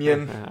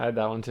reunion." I had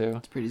that one too.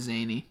 It's pretty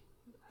zany.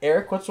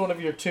 Eric, what's one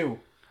of your 2?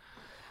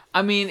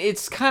 I mean,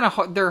 it's kind of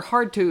hard. They're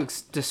hard to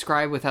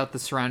describe without the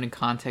surrounding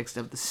context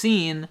of the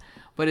scene,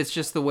 but it's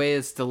just the way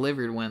it's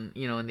delivered when,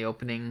 in the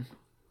opening,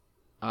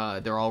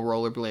 they're all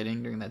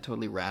rollerblading during that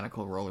totally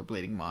radical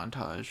rollerblading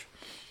montage.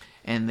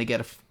 And they get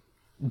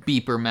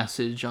beeper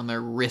message on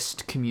their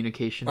wrist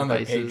communication On their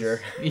devices.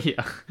 pager.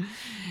 Yeah.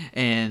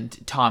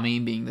 And Tommy,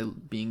 being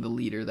the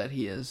leader that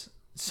he is,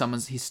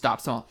 he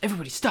stops them all.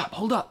 Everybody stop,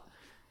 hold up.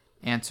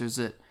 Answers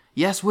it.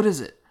 Yes, what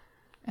is it?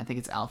 I think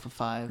it's Alpha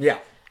 5. Yeah.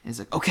 And he's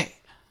like, okay,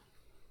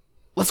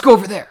 let's go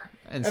over there.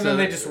 And then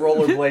they just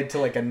rollerblade to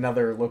like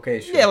another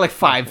location. Yeah, like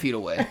 5 feet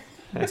away.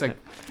 It's like,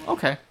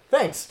 okay.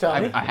 Thanks,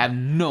 Tommy. I have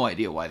no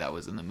idea why that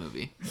was in the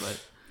movie,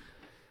 but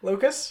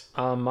Lucas?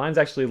 Mine's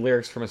actually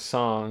lyrics from a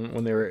song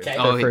when they were. Okay.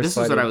 oh, first this is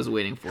what fighting. I was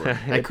waiting for.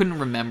 I couldn't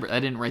remember. I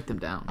didn't write them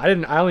down. I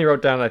only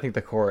wrote down I think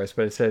the chorus,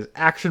 but it says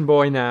 "Action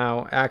boy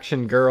now,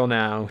 action girl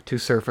now, to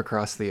surf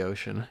across the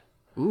ocean."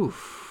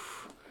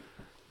 Oof.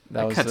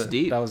 That was cuts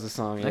deep. That was the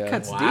song. That yeah.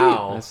 cuts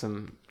Wow. That's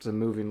some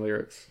moving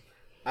lyrics.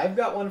 I've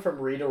got one from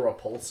Rita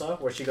Repulsa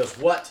where she goes,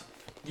 "What?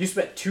 You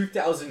spent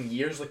 2,000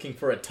 years looking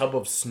for a tub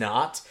of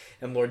snot?"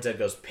 And Lord Zed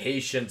goes,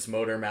 "Patience,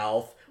 motor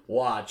mouth.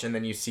 Watch." And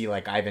then you see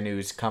like Ivan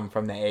Ooze come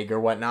from the egg or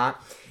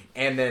whatnot.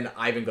 And then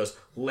Ivan goes,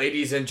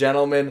 "Ladies and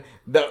gentlemen,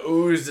 the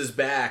ooze is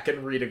back."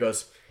 And Rita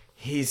goes,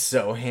 "He's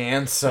so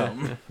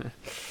handsome."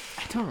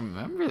 I don't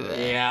remember that.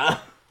 Yeah.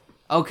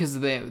 Oh, because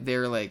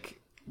they're like...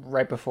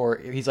 Right before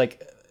he's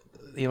like,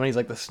 when he's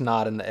like the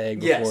snot in the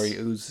egg Yes. before he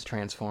ooze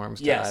transforms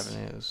to Yes.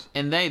 Ivan Ooze.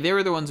 And they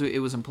were the ones who it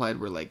was implied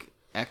were like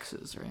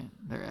exes, right?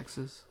 They're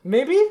exes?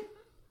 Maybe?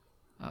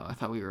 Oh, I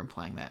thought we were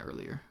implying that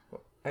earlier.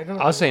 I don't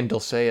know. I was saying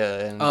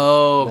Dulcea and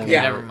Oh, okay,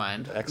 Yeah. never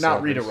mind.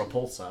 Not Rita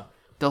Repulsa.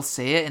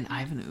 Dulcea and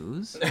Ivan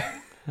Ooze?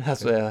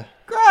 That's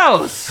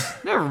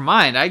Gross! Never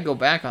mind, I'd go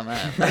back on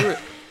that.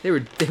 They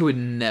would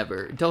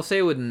never...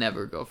 Dulcea would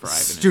never go for Ivan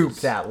Stoop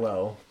Ooze. that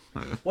low.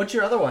 What's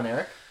your other one,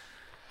 Eric?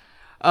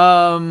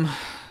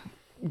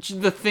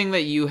 The thing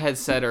that you had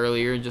said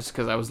earlier, just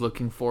because I was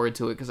looking forward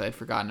to it because I'd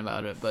forgotten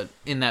about it, but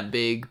in that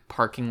big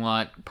parking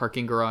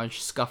garage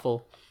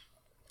scuffle,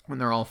 when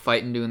they're all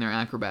fighting, doing their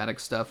acrobatic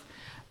stuff,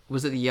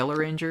 was it the Yellow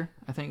Ranger?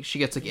 I think she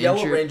gets like Yellow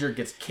injured. Ranger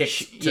gets kicked.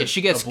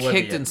 She gets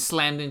oblivion. kicked and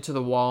slammed into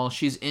the wall.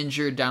 She's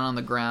injured down on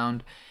the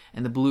ground,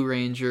 and the Blue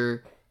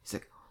Ranger, he's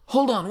like,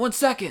 "Hold on, 1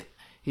 second."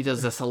 He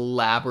does this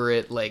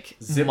elaborate like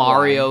Zip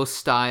Mario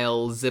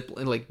style zip,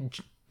 like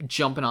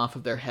jumping off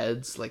of their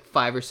heads, like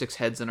 5 or 6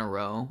 heads in a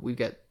row. We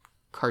get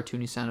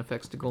cartoony sound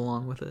effects to go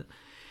along with it,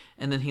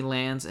 and then he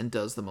lands and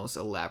does the most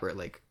elaborate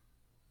like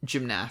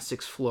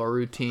gymnastics floor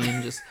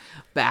routine, just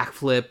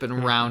backflip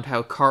and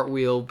roundhouse,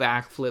 cartwheel,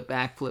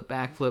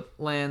 backflip,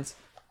 lands.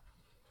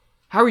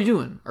 How are you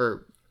doing?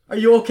 Or Are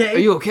you okay? are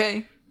you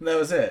okay? That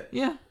was it.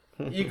 Yeah.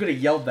 You could have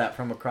yelled that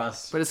from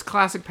across. But it's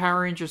classic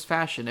Power Rangers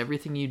fashion.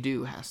 Everything you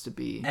do has to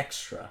be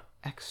Extra.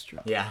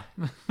 extra. Yeah.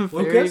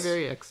 Very, Lucas?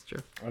 very extra.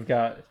 I've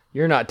got.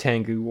 You're not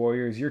Tengu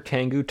warriors. You're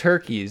Tengu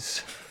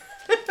turkeys.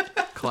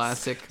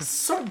 Classic.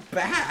 So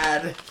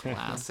bad.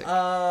 Classic.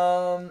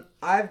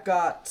 I've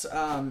got,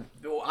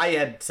 I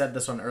had said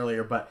this one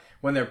earlier, but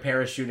when they're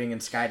parachuting and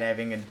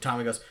skydiving and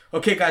Tommy goes,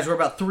 "Okay guys, we're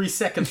about 3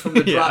 seconds from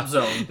the drop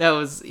zone." That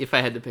was, if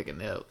I had to pick a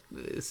note,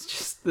 it's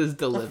just this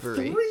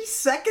delivery. 3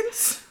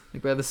 seconds?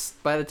 Like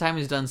by the time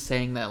he's done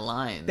saying that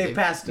line, They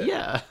passed it.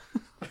 Yeah.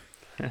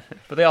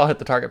 But they all hit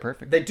the target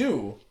perfect. They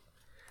do.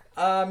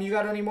 You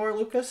got any more,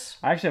 Lucas?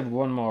 I actually have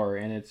one more,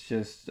 and it's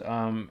just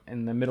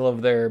in the middle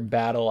of their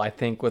battle, I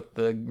think, with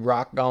the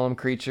rock golem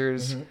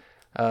creatures.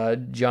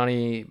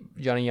 Johnny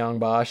Young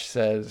Bosch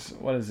says,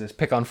 "What is this?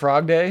 Pick on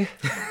Frog Day?"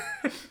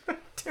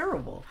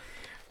 Terrible.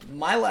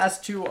 My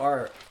last two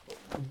are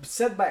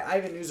said by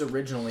Ivan Ooze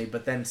originally,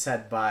 but then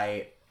said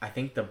by, I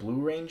think, the Blue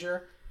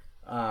Ranger,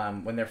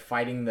 when they're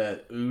fighting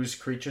the ooze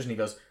creatures, and he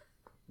goes,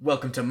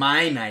 "Welcome to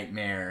my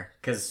nightmare,"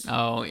 because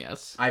Oh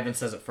yes. Ivan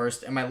says it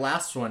first. And my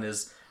last one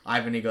is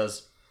Ivan, he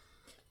goes,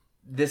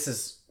 "This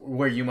is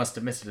where you must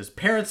have missed it, is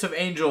Parents of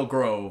Angel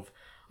Grove.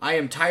 I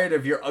am tired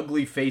of your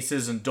ugly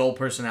faces and dull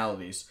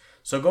personalities.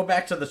 So go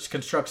back to the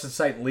construction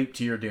site and leap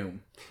to your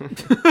doom."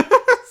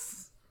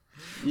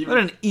 What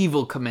an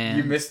evil command.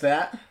 You missed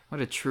that?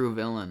 What a true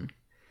villain.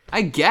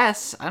 I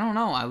guess. I don't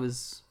know.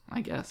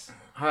 I guess.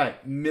 All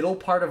right, middle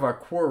part of our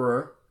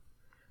quarter,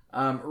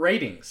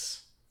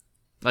 ratings.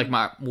 Like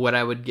what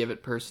I would give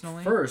it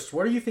personally. First,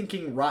 what are you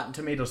thinking Rotten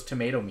Tomatoes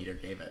tomato meter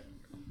gave it?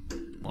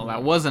 Well,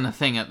 that wasn't a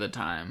thing at the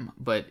time,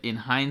 but in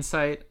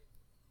hindsight,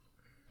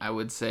 I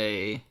would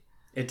say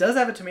It does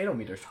have a tomato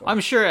meter score. I'm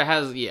sure it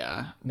has.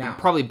 Yeah, Now.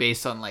 probably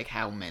based on like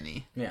how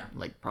many. Yeah.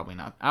 Like probably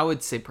not. I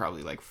would say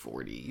probably like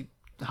 40,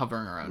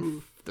 hovering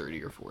around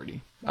 30 or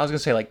 40. I was gonna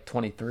say like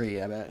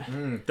 23. I bet.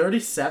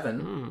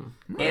 37.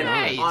 And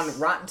Nice. on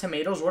Rotten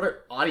Tomatoes, what are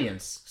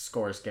audience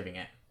scores giving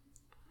it?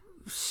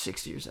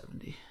 60 or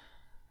 70.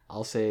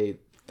 I'll say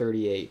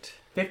 38.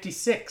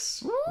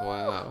 56.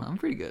 Wow. I'm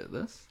pretty good at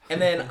this.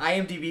 And then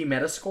IMDb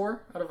Metascore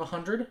out of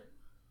 100.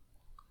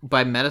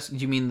 By do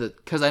you mean the?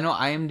 Because I know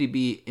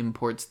IMDb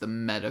imports the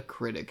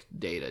Metacritic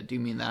data. Do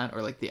you mean that,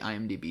 or like the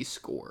IMDb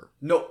score?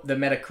 No, the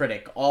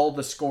Metacritic. All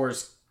the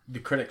scores, the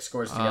critic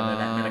scores together,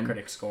 that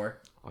Metacritic score.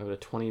 I have a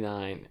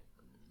 29.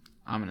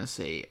 I'm gonna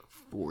say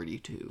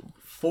 42.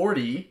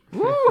 40.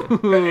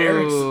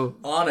 Eric's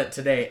on it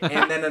today.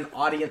 And then an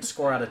audience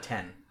score out of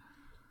 10.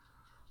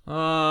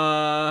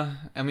 I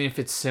mean, if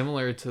it's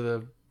similar to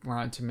the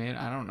Rotten Tomato,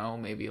 I don't know,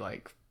 maybe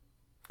like,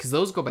 because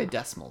those go by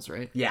decimals,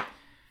 right? Yeah.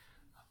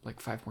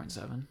 Like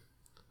 5.7.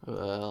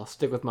 I'll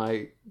stick with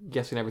my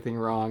guessing everything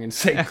wrong and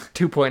say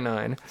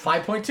 2.9.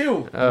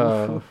 5.2.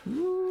 Oh.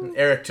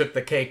 Erik took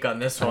the cake on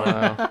this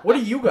one. What are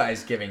you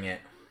guys giving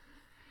it?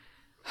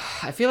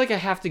 I feel like I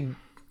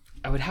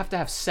would have to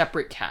have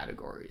separate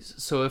categories.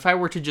 So if I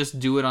were to just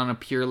do it on a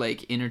pure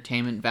like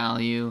entertainment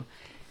value,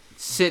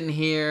 sitting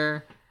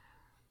here,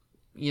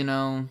 you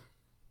know,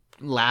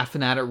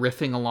 laughing at it,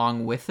 riffing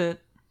along with it,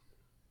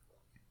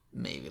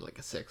 maybe like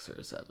a 6 or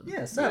a 7.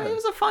 Yeah, 7. It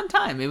was a fun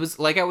time. It was,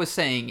 like I was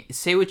saying,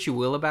 say what you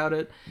will about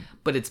it,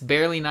 but it's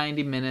barely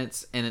 90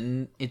 minutes,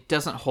 and it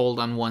doesn't hold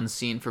on one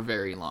scene for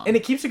very long. And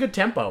it keeps a good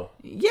tempo.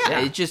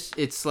 Yeah.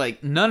 It's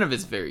like, none of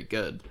it's very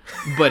good,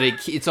 but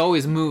it's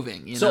always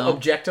moving, you know? So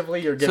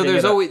objectively, you're giving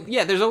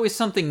there's always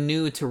something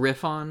new to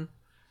riff on.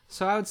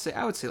 So I would say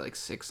like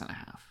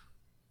 6.5.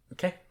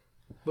 Okay.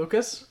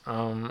 Lucas?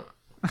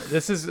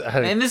 This is...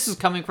 And this is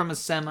coming from a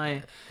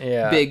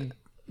Yeah. big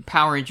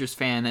Power Rangers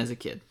fan as a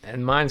kid.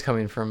 And mine's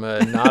coming from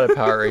not a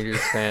Power Rangers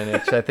fan,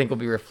 which I think will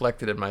be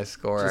reflected in my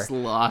score. Just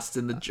lost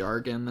in the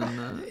jargon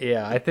and the...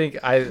 Yeah, I think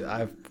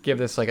I give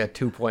this like a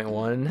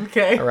 2.1.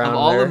 Okay. Around Of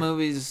all there. the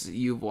movies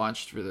you've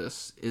watched for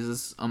this, is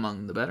this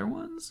among the better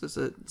ones? Is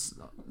it...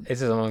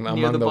 This is among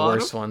Near the the bottom?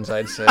 worst ones,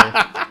 I'd say.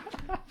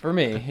 For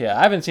me, yeah.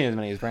 I haven't seen as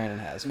many as Brandon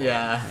has.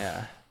 Yeah.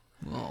 Yeah.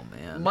 Oh,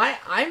 man.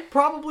 I'm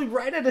probably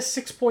right at a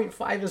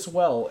 6.5 as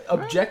well.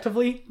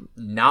 Objectively,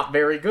 not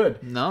very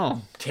good.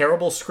 No.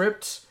 Terrible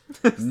script,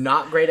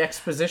 not great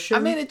exposition.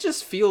 I mean, it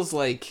just feels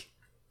like...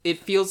 It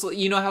feels like...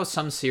 You know how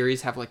some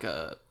series have like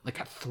a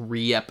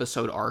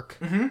 3-episode arc?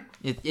 Mm-hmm.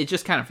 It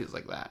just kind of feels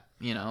like that.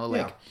 You know?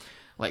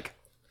 Like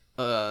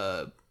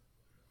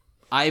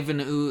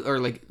Ivan Ooze... Or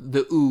like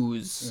The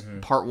Ooze,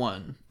 Part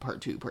 1, Part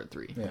 2, Part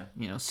 3. Yeah.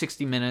 You know,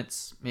 60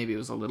 minutes. Maybe it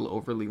was a little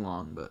overly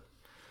long, but...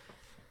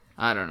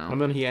 I don't know. And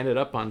then he ended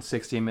up on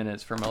 60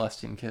 Minutes for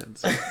molesting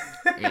kids.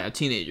 Yeah,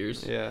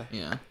 teenagers. Yeah.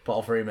 Yeah.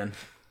 Paul Freeman.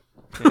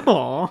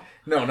 Aw.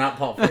 No, not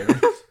Paul Freeman.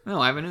 No,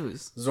 Ivan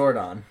Ooze.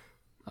 Zordon.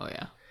 Oh,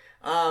 yeah.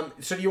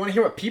 So do you want to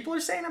hear what people are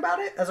saying about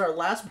it as our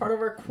last part of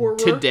our core?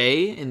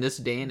 Today, in this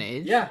day and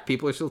age, Yeah.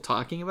 people are still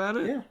talking about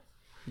it? Yeah.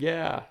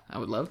 Yeah. I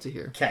would love to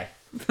hear. Okay.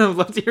 I would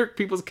love to hear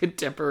people's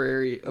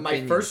contemporary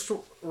opinions. My first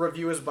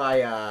review is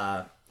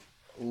by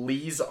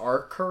Lee's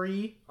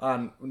Archery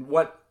on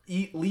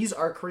Lee's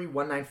Archery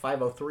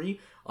 19503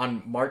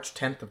 on March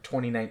 10th of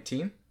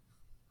 2019.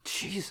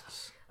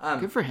 Jesus.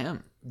 Good for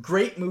him.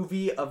 Great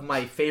movie of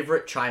my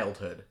favorite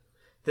childhood.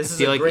 I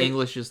feel like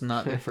English is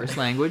not their first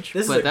language,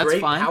 This but is a that's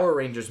great fine. Power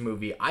Rangers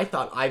movie. I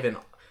thought Ivan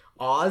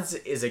Oz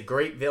is a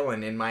great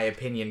villain, in my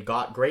opinion.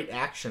 Got great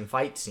action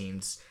fight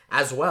scenes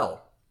as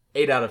well.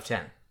 8 out of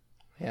 10.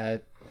 Yeah,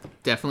 it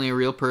Definitely a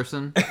real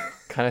person.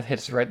 kind of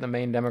hits right in the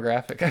main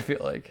demographic, I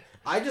feel like.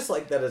 I just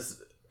like that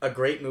it's a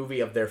great movie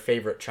of their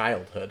favorite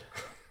childhood.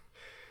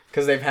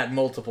 Because they've had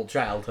multiple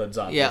childhoods,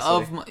 obviously. Yeah,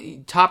 of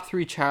my top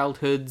 3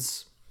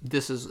 childhoods,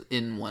 this is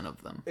in one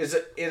of them. It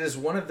is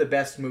one of the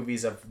best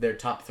movies of their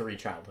top 3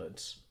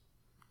 childhoods.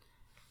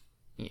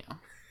 Yeah.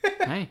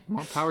 Hey,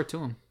 more power to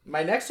him.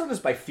 My next one is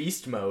by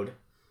Feast Mode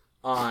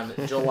on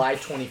July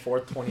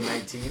 24th,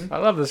 2019. I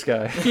love this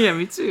guy. Yeah,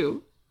 me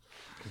too.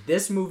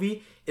 This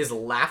movie is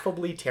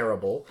laughably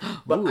terrible,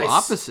 but Ooh,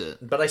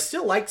 opposite. But I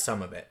still like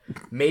some of it.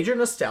 Major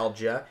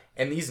nostalgia,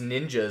 and these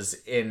ninjas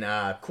in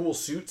cool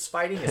suits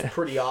fighting is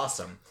pretty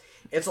awesome.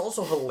 It's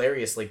also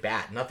hilariously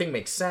bad. Nothing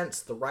makes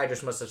sense. The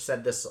writers must have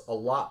said this a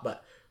lot,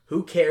 but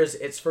who cares?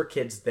 It's for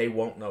kids. They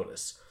won't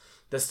notice.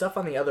 The stuff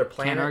on the other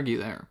planet... Can't argue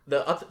there.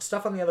 The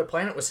stuff on the other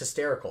planet was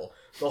hysterical.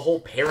 The whole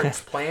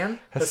parents' plan,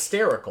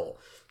 hysterical.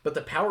 But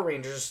the Power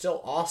Rangers are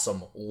still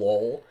awesome,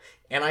 lol.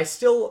 And I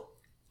still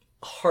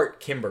heart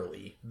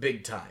Kimberly,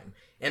 big time.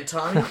 And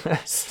Tommy,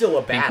 still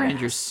a Pink badass.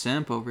 Ranger's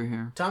simp over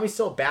here. Tommy's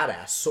still a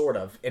badass, sort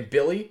of. And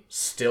Billy,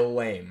 still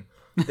lame.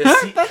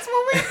 That's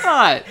what we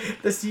thought.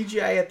 The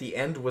CGI at the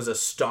end was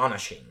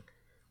astonishing.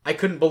 I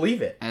couldn't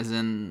believe it. As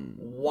in...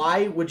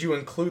 Why would you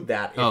include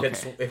that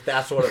if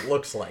that's what it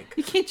looks like?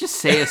 You can't just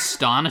say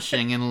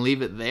astonishing and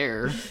leave it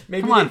there.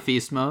 Maybe Come on,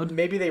 Feast Mode.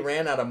 Maybe they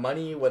ran out of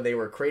money when they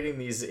were creating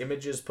these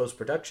images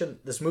post-production.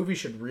 This movie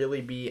should really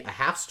be a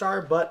half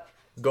star, but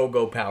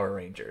go Power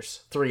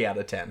Rangers. 3 out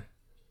of 10.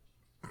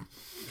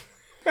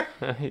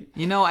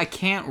 You know, I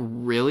can't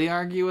really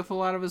argue with a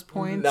lot of his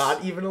points.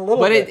 Not even a little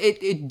but bit.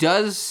 it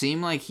does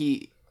seem like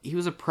he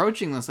was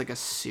approaching this like a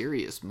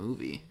serious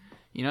movie.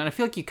 You know, and I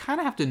feel like you kind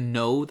of have to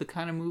know the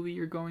kind of movie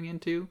you're going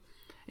into.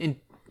 In,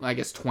 I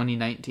guess,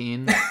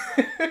 2019,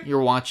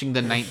 you're watching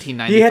the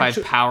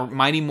 1995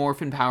 Mighty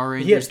Morphin Power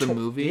Rangers, the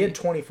movie. He had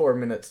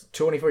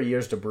 24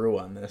 years to brew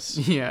on this.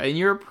 Yeah, and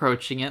you're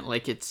approaching it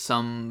like it's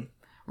some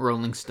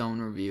Rolling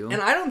Stone review.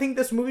 And I don't think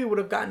this movie would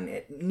have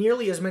gotten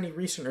nearly as many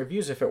recent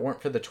reviews if it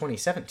weren't for the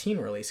 2017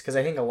 release, because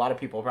I think a lot of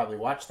people probably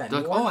watched that.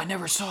 They're like, oh, I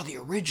never saw the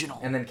original.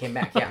 And then came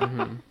back, yeah.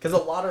 Because a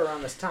lot are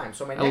around this time.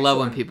 So my next I love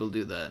one, when people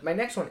do that. My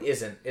next one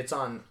isn't. It's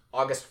on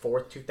August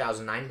 4th,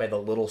 2009 by The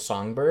Little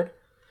Songbird.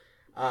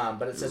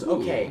 But it says,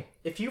 okay,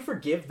 if you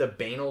forgive the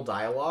banal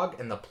dialogue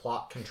and the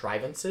plot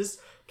contrivances,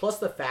 plus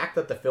the fact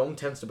that the film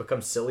tends to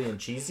become silly and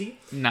cheesy,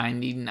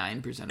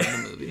 99% of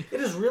the movie.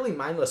 it is really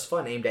mindless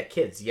fun aimed at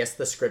kids. Yes,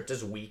 the script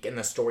is weak and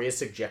the story is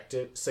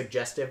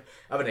suggestive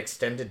of an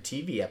extended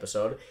TV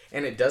episode,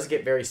 and it does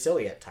get very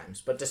silly at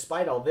times. But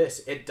despite all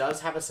this, it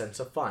does have a sense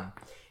of fun,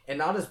 and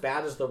not as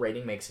bad as the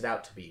rating makes it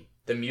out to be.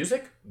 The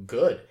music,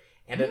 good.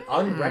 And an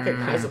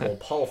unrecognizable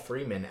Paul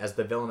Freeman as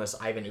the villainous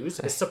Ivan Ooze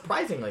is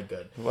surprisingly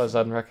good. It was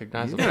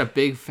unrecognizable. You're a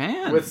big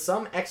fan. With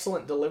some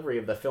excellent delivery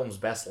of the film's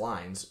best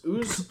lines,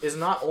 Ooze is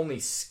not only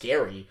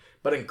scary,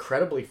 but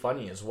incredibly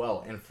funny as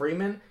well. And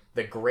Freeman,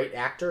 the great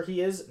actor he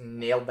is,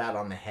 nailed that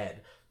on the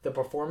head. The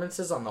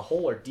performances on the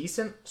whole are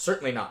decent,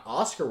 certainly not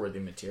Oscar-worthy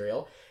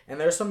material, and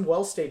there are some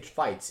well-staged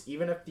fights,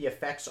 even if the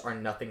effects are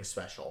nothing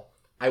special.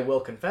 I will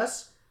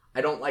confess,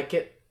 I don't like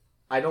the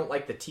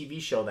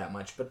TV show that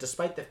much, but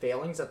despite the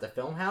failings at the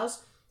film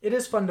house, it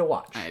is fun to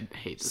watch. I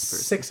hate this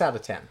person. 6 out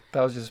of 10.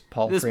 That was just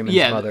Paul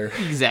Freeman's mother.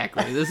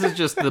 Exactly. This is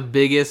just the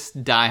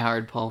biggest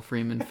diehard Paul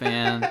Freeman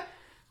fan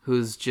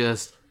who's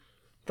just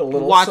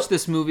watched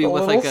this movie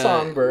with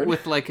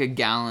like a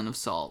gallon of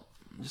salt.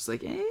 Just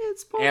like, hey,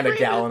 it's Paul Freeman. And a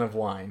gallon of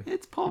wine.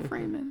 It's Paul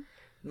Freeman.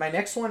 My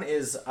next one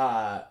is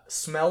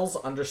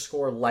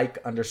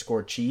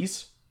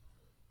smells_like_cheese.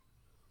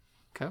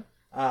 Okay.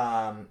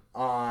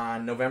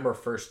 On November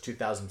 1st,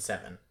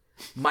 2007.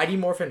 Mighty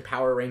Morphin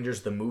Power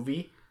Rangers the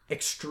movie,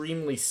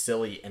 extremely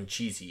silly and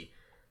cheesy.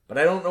 But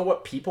I don't know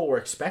what people were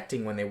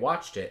expecting when they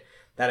watched it,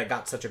 that it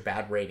got such a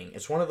bad rating.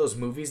 It's one of those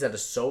movies that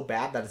is so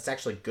bad that it's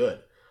actually good.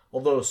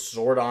 Although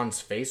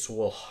Zordon's face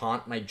will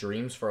haunt my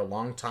dreams for a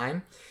long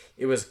time,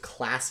 it was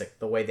classic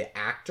the way the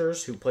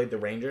actors who played the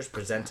Rangers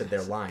presented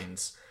their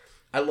lines.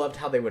 I loved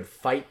how they would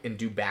fight and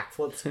do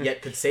backflips,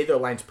 yet could say their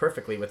lines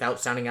perfectly without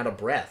sounding out of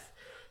breath.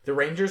 The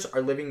Rangers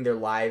are living their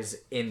lives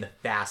in the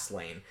fast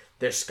lane.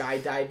 They're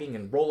skydiving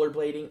and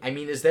rollerblading. I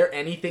mean, is there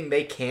anything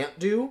they can't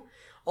do?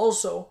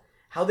 Also,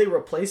 how they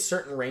replaced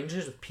certain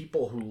Rangers with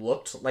people who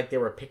looked like they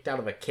were picked out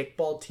of a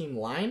kickball team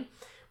line.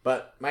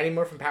 But Mighty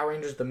Morphin Power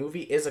Rangers, the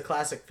movie, is a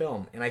classic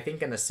film, and I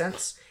think in a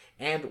sense,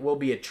 and will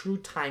be a true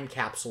time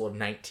capsule of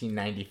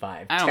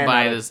 1995. I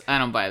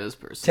don't buy this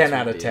person. 10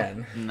 out of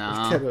 10.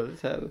 No. 10 out of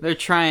 10.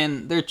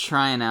 They're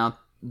trying out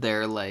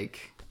their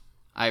like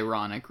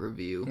ironic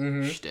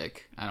review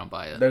shtick. I don't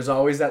buy it. There's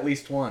always at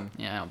least one.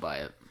 Yeah, I don't buy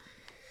it.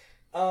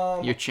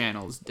 Your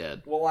channel's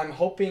dead. Well, I'm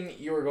hoping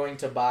you are going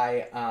to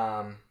buy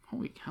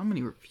Holy, how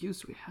many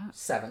reviews do we have?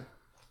 7.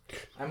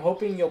 I'm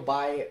hoping you'll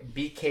buy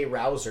BK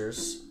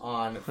Rousers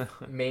on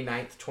May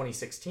 9th,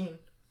 2016.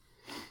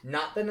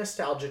 Not the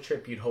nostalgia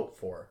trip you'd hope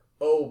for.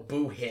 Oh,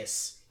 boo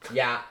hiss.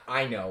 Yeah,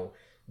 I know.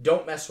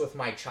 Don't mess with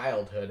my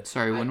childhood.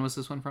 Sorry, when was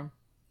this one from?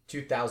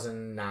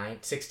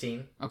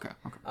 16. Okay.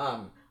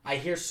 I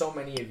hear so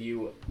many of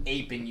you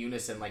ape in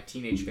unison like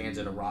teenage fans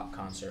at a rock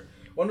concert.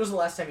 When was the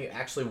last time you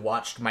actually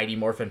watched Mighty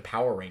Morphin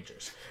Power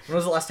Rangers? When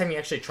was the last time you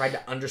actually tried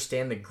to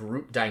understand the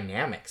group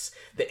dynamics,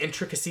 the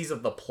intricacies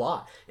of the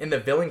plot, and the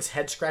villain's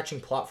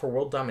head-scratching plot for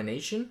world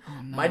domination?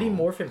 Oh, no. Mighty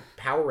Morphin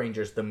Power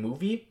Rangers, the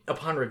movie,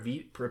 upon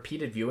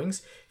repeated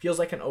viewings, feels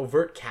like an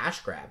overt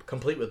cash grab,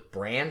 complete with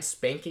brand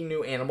spanking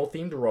new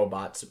animal-themed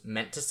robots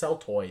meant to sell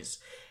toys.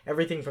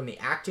 Everything from the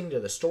acting to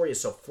the story is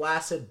so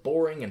flaccid,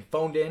 boring, and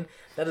phoned in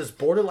that is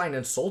borderline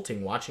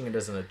insulting watching it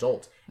as an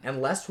adult. And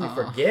lest we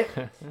forget,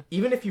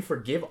 even if you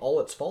forgive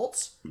all its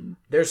faults,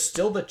 there's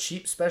still the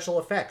cheap special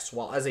effects,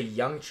 while as a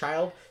young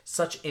child,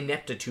 such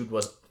ineptitude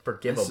was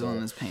forgivable. This one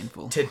is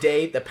painful.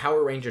 Today, the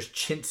Power Rangers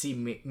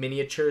chintzy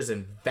miniatures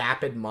and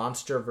vapid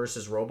monster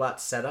versus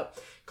robot setup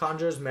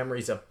conjures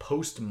memories of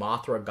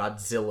post-Mothra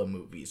Godzilla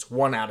movies.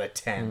 1 out of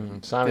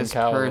 10. Simon This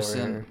Cowell.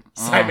 person.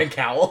 Simon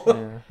Cowell.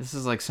 Yeah. This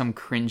is like some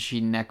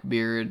cringy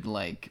neckbeard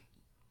like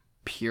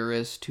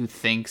purist who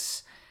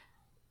thinks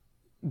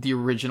the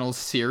original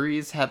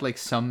series had like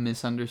some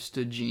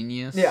misunderstood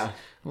genius. Yeah.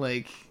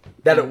 Like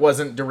That it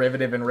wasn't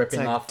derivative and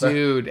ripping it's like, off the...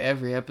 dude,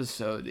 every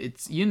episode,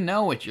 it's you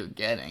know what you're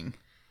getting.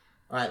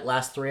 Alright,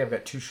 last 3. I've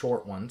got 2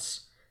 short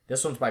ones.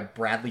 This one's by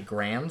Bradley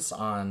Grams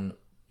on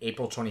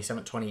April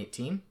 27,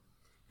 2018.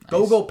 Nice.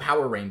 Go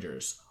Power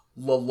Rangers.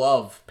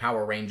 Love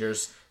Power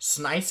Rangers.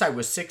 Snice, I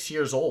was 6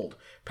 years old.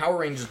 Power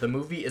Rangers, the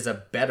movie, is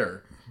a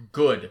better,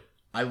 good.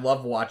 I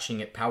love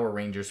watching it. Power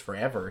Rangers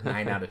forever.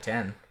 9 out of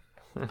 10.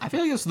 I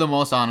feel like it's the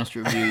most honest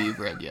review you've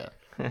read yet.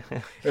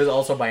 It was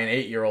also by an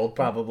 8-year-old,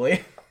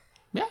 probably.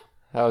 Yeah.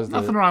 That was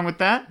nothing wrong with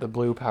that. The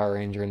blue Power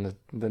Ranger and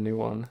the new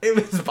one. It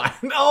was by...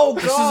 Oh,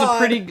 God!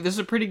 This is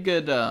a pretty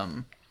good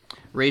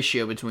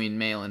ratio between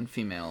male and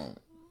female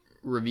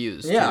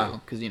reviews, yeah.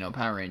 too. Because, you know,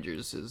 Power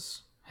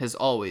Rangers has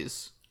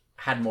always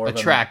had more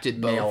attracted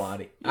of a male both.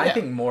 audience. Yeah. I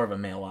think more of a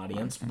male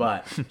audience,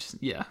 but...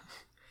 yeah.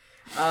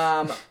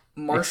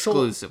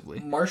 Exclusively.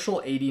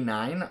 Marshall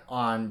Marshall89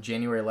 on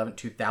January 11,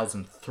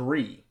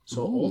 2003,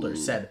 so older,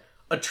 said,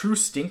 a true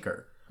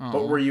stinker.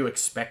 But were you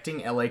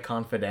expecting LA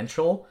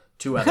Confidential?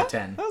 2 out of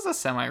 10. That was a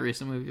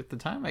semi-recent movie at the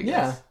time, I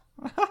guess.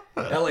 Yeah.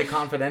 LA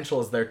Confidential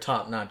is their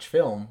top-notch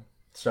film.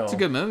 So it's a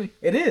good movie.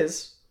 It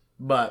is.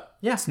 But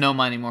yeah. It's no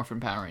Mighty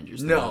Morphin Power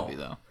Rangers, the No. movie,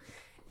 though.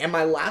 And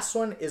my last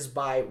one is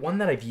by one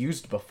that I've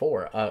used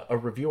before, a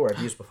reviewer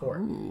I've used before.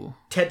 Ooh.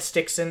 Ted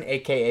Stickson,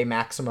 a.k.a.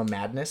 Maximum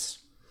Madness,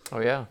 Oh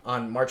yeah.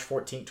 on March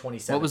 14th,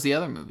 2017. What was the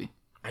other movie?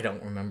 I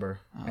don't remember.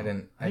 I I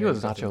think it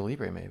was Nacho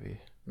Libre, maybe.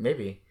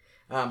 Maybe.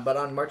 But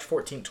on March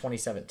 14th,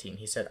 2017,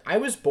 he said, I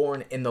was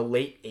born in the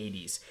late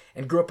 80s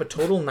and grew up a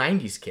total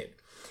 90s kid.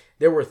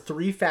 There were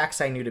 3 facts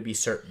I knew to be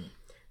certain.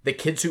 The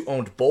kids who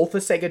owned both a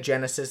Sega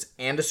Genesis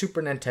and a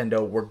Super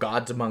Nintendo were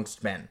gods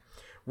amongst men.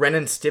 Ren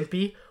and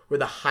Stimpy were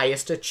the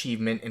highest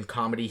achievement in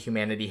comedy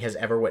humanity has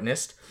ever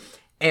witnessed.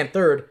 And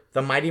third,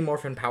 the Mighty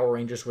Morphin Power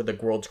Rangers were the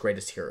world's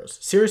greatest heroes.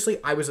 Seriously,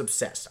 I was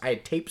obsessed. I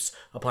had tapes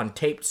upon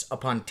tapes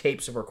upon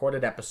tapes of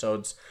recorded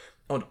episodes,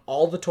 owned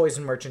all the toys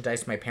and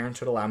merchandise my parents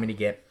would allow me to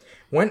get,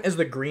 went as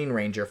the Green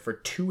Ranger for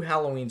 2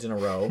 Halloweens in a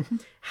row,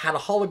 had a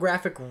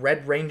holographic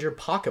Red Ranger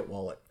pocket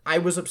wallet. I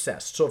was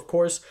obsessed. So, of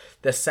course,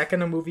 the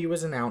second a movie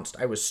was announced,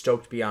 I was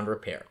stoked beyond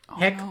repair.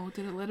 No,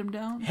 did it let him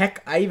down?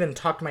 Heck, I even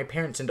talked my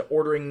parents into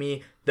ordering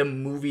me the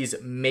movie's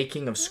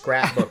making of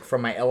scrapbook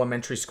from my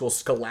elementary school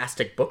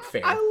Scholastic Book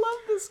Fair. I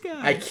love this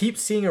guy. I keep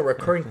seeing a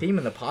recurring theme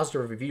in the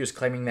positive reviews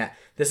claiming that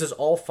this is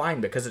all fine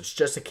because it's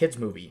just a kid's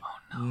movie.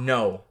 Oh,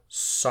 no.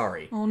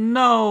 Sorry. Oh,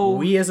 no.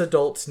 We as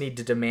adults need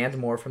to demand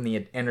more from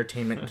the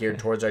entertainment geared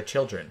towards our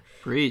children.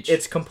 Preach.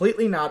 It's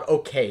completely not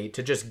okay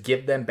to just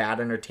give them bad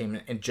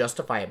entertainment and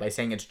justify it by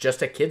saying it's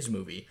just a kid's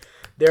movie.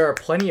 There are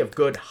plenty of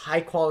good,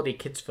 high-quality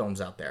kids' films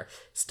out there.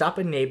 Stop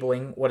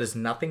enabling what is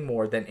nothing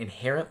more than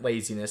inherent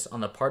laziness on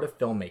the part of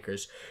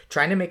filmmakers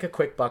trying to make a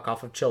quick buck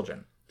off of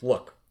children.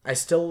 Look, I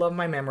still love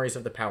my memories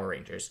of the Power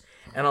Rangers,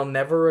 and I'll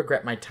never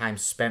regret my time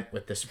spent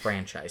with this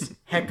franchise.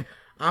 Heck,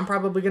 I'm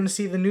probably going to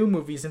see the new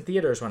movies in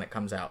theaters when it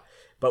comes out.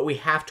 But we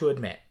have to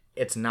admit,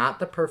 it's not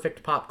the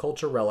perfect pop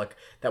culture relic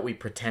that we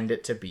pretend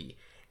it to be.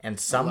 And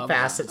some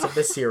facets of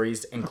the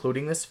series,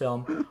 including this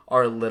film,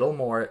 are a little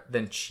more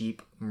than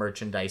cheap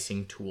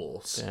merchandising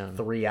tools. Damn.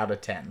 3 out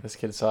of 10. This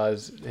kid saw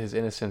his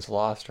innocence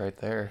lost right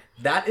there.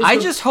 That is I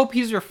just hope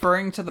he's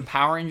referring to the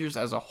Power Rangers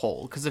as a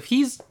whole. Because if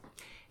he's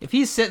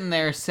sitting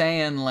there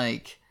saying,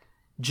 like,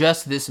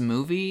 just this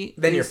movie...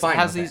 Then you're fine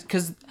with it.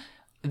 Because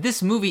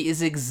this movie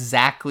is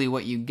exactly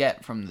what you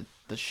get from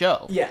the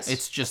show. Yes.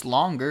 It's just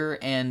longer,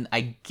 and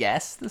I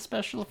guess the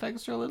special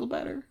effects are a little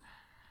better.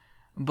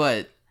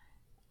 But...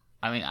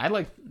 I mean, I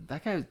like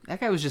that guy.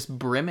 That guy was just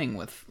brimming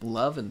with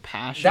love and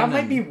passion. That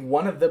might be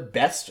one of the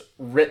best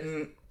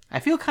written. I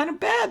feel kind of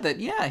bad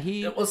that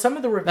he. Well, some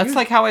of the reviews. That's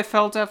like how I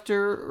felt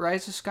after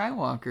Rise of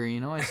Skywalker.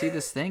 You know, I see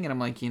this thing and I'm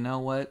like, you know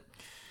what?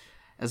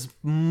 As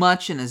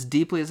much and as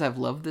deeply as I've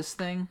loved this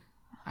thing,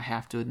 I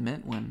have to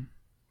admit when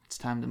it's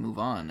time to move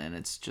on, and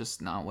it's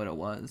just not what it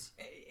was.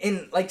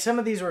 In like some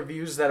of these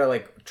reviews that are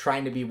like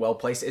trying to be well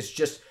placed, it's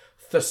just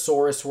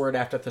thesaurus word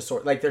after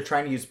thesaurus. Like they're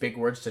trying to use big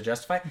words to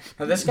justify.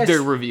 Now this guy.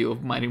 Their review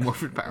of Mighty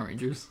Morphin Power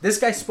Rangers. This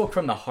guy spoke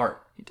from the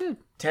heart. He did.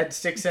 Ted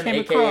Stickson,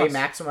 Came a.k.a. across.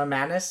 Maximum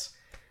Madness.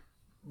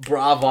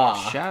 Brava.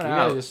 Shout You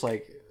out. gotta just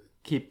like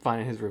keep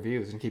finding his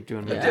reviews and keep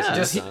doing what Yeah. he's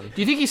Just- done. Do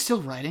you think he's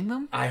still writing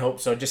them? I hope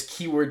so. Just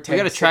keyword Ted We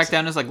got to track Stickson.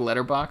 down his like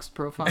Letterboxd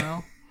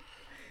profile.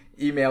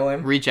 Email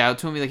him. Reach out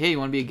to him, be like, "Hey, you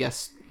want to be a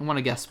guest? I want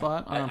a guest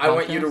spot on a I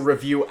want you to podcast?"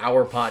 review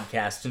our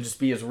podcast and just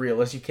be as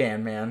real as you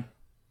can, man.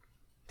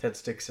 Ted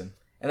Stickson.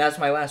 And that's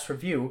my last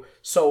review.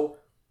 So,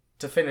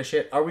 to finish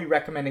it, are we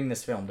recommending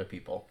this film to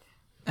people?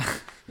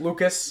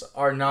 Lucas,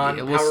 our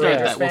non-Power we'll start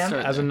Rangers that. We'll fan.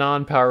 start As a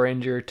non-Power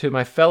Ranger, to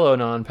my fellow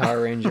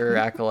non-Power Ranger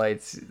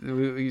acolytes,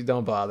 we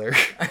don't bother.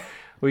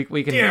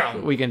 We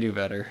can do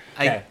better.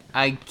 Okay.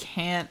 I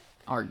can't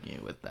argue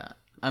with that.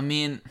 I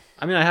mean,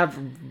 I have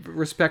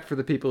respect for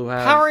the people who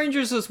have. Power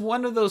Rangers is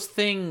one of those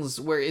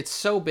things where it's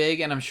so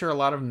big, and I'm sure a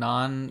lot of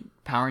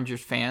non-Power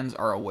Rangers fans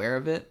are aware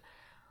of it,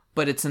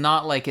 but it's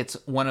not like it's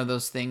one of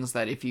those things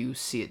that if you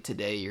see it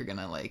today, you're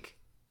gonna like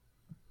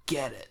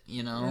get it.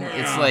 You know,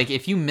 it's like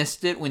if you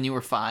missed it when you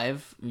were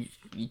 5,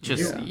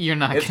 you're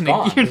not It's gonna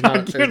gone. you're There's not,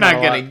 not you're a not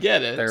lot gonna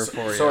get it. there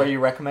for So, you. are you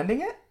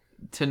recommending it?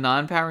 To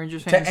non-Power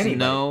Rangers To fans, anybody?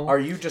 no. Are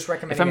you just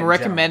recommending If I'm it in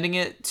recommending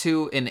it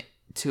to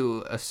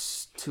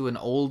an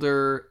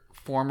older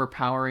former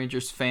Power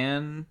Rangers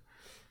fan,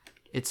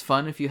 it's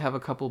fun if you have a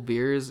couple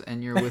beers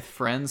and you're with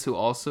friends who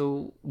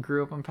also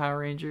grew up on Power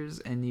Rangers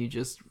and you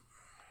just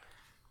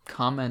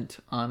comment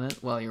on it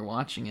while you're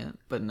watching it.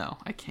 But no,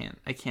 I can't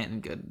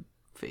in good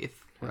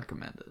faith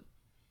recommend it.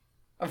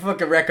 I'm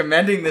fucking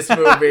recommending this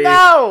movie.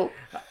 No!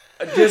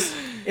 Just,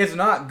 it's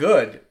not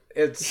good.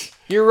 It's...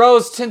 Your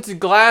rose-tinted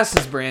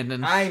glasses,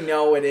 Brandon. I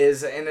know it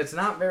is, and it's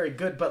not very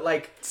good, but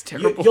like It's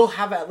terrible. you'll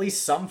have at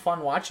least some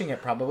fun watching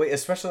it, probably.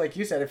 Especially like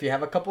you said, if you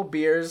have a couple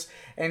beers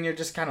and you're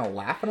just kind of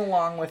laughing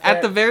along with it.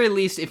 At the very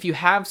least, if you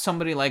have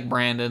somebody like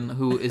Brandon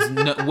who is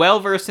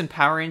well-versed in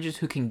Power Rangers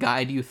who can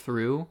guide you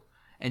through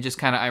and just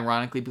kind of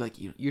ironically be like,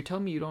 you're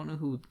telling me you don't know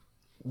who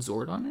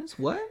Zordon is?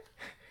 What?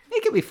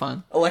 It could be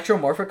fun.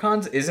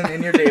 Electromorphicons isn't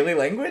in your daily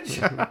language.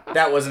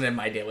 That wasn't in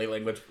my daily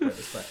language,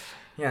 but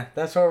yeah,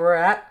 that's where we're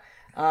at.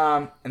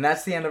 And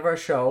that's the end of our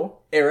show.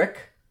 Erik,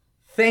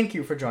 thank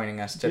you for joining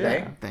us today.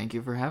 Yeah. Thank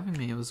you for having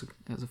me. It was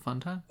a fun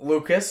time.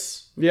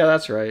 Lucas, Yeah,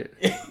 that's right.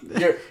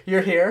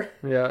 you're here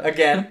Yeah.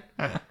 again.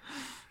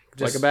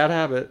 Like a bad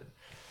habit.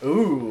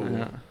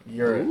 Ooh,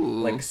 you're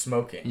Ooh. like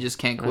smoking. You just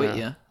can't quit,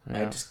 Yeah.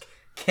 ya. I just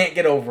can't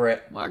get over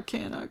it. Why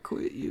can't I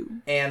quit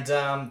you? And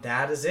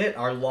that is it.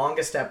 Our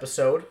longest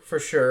episode for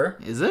sure.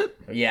 Is it?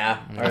 Yeah.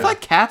 I thought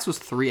Cats was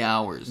 3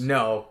 hours.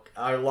 No,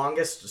 our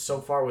longest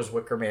so far was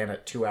Wicker Man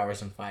at 2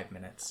 hours and 5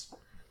 minutes.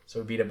 So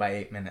we beat it by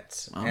 8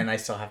 minutes. Oh. And I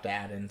still have to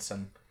add in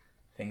some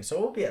things. So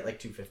we'll be at like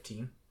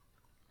 2:15.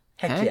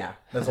 Heck Okay. yeah.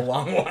 That's a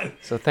long one.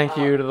 So thank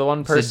you to the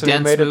one It's a person who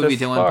dense made it movie this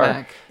to far.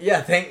 unpack. Yeah,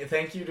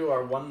 thank you to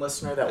our one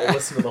listener that will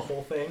listen to the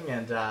whole thing.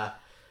 And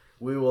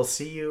we will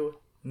see you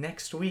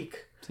next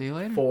week See you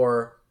later.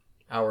 for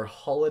our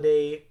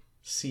holiday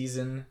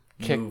season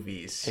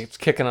movies. It's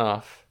kicking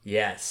off.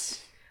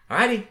 Yes.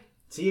 Alrighty.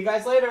 See you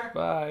guys later.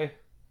 Bye.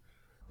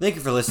 Thank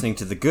you for listening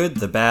to The Good,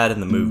 The Bad,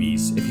 and The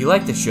Movies. If you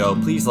like the show,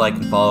 please like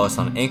and follow us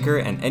on Anchor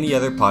and any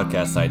other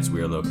podcast sites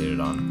we are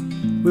located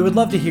on. We would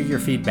love to hear your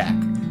feedback,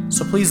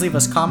 so please leave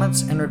us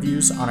comments and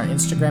reviews on our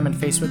Instagram and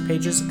Facebook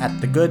pages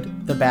at The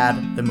Good, The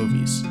Bad, The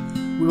Movies.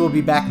 We will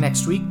be back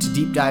next week to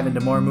deep dive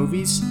into more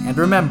movies, and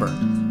remember,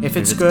 if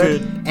it's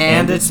good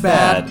and it's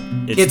bad,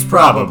 it's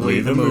probably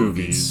the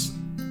movies.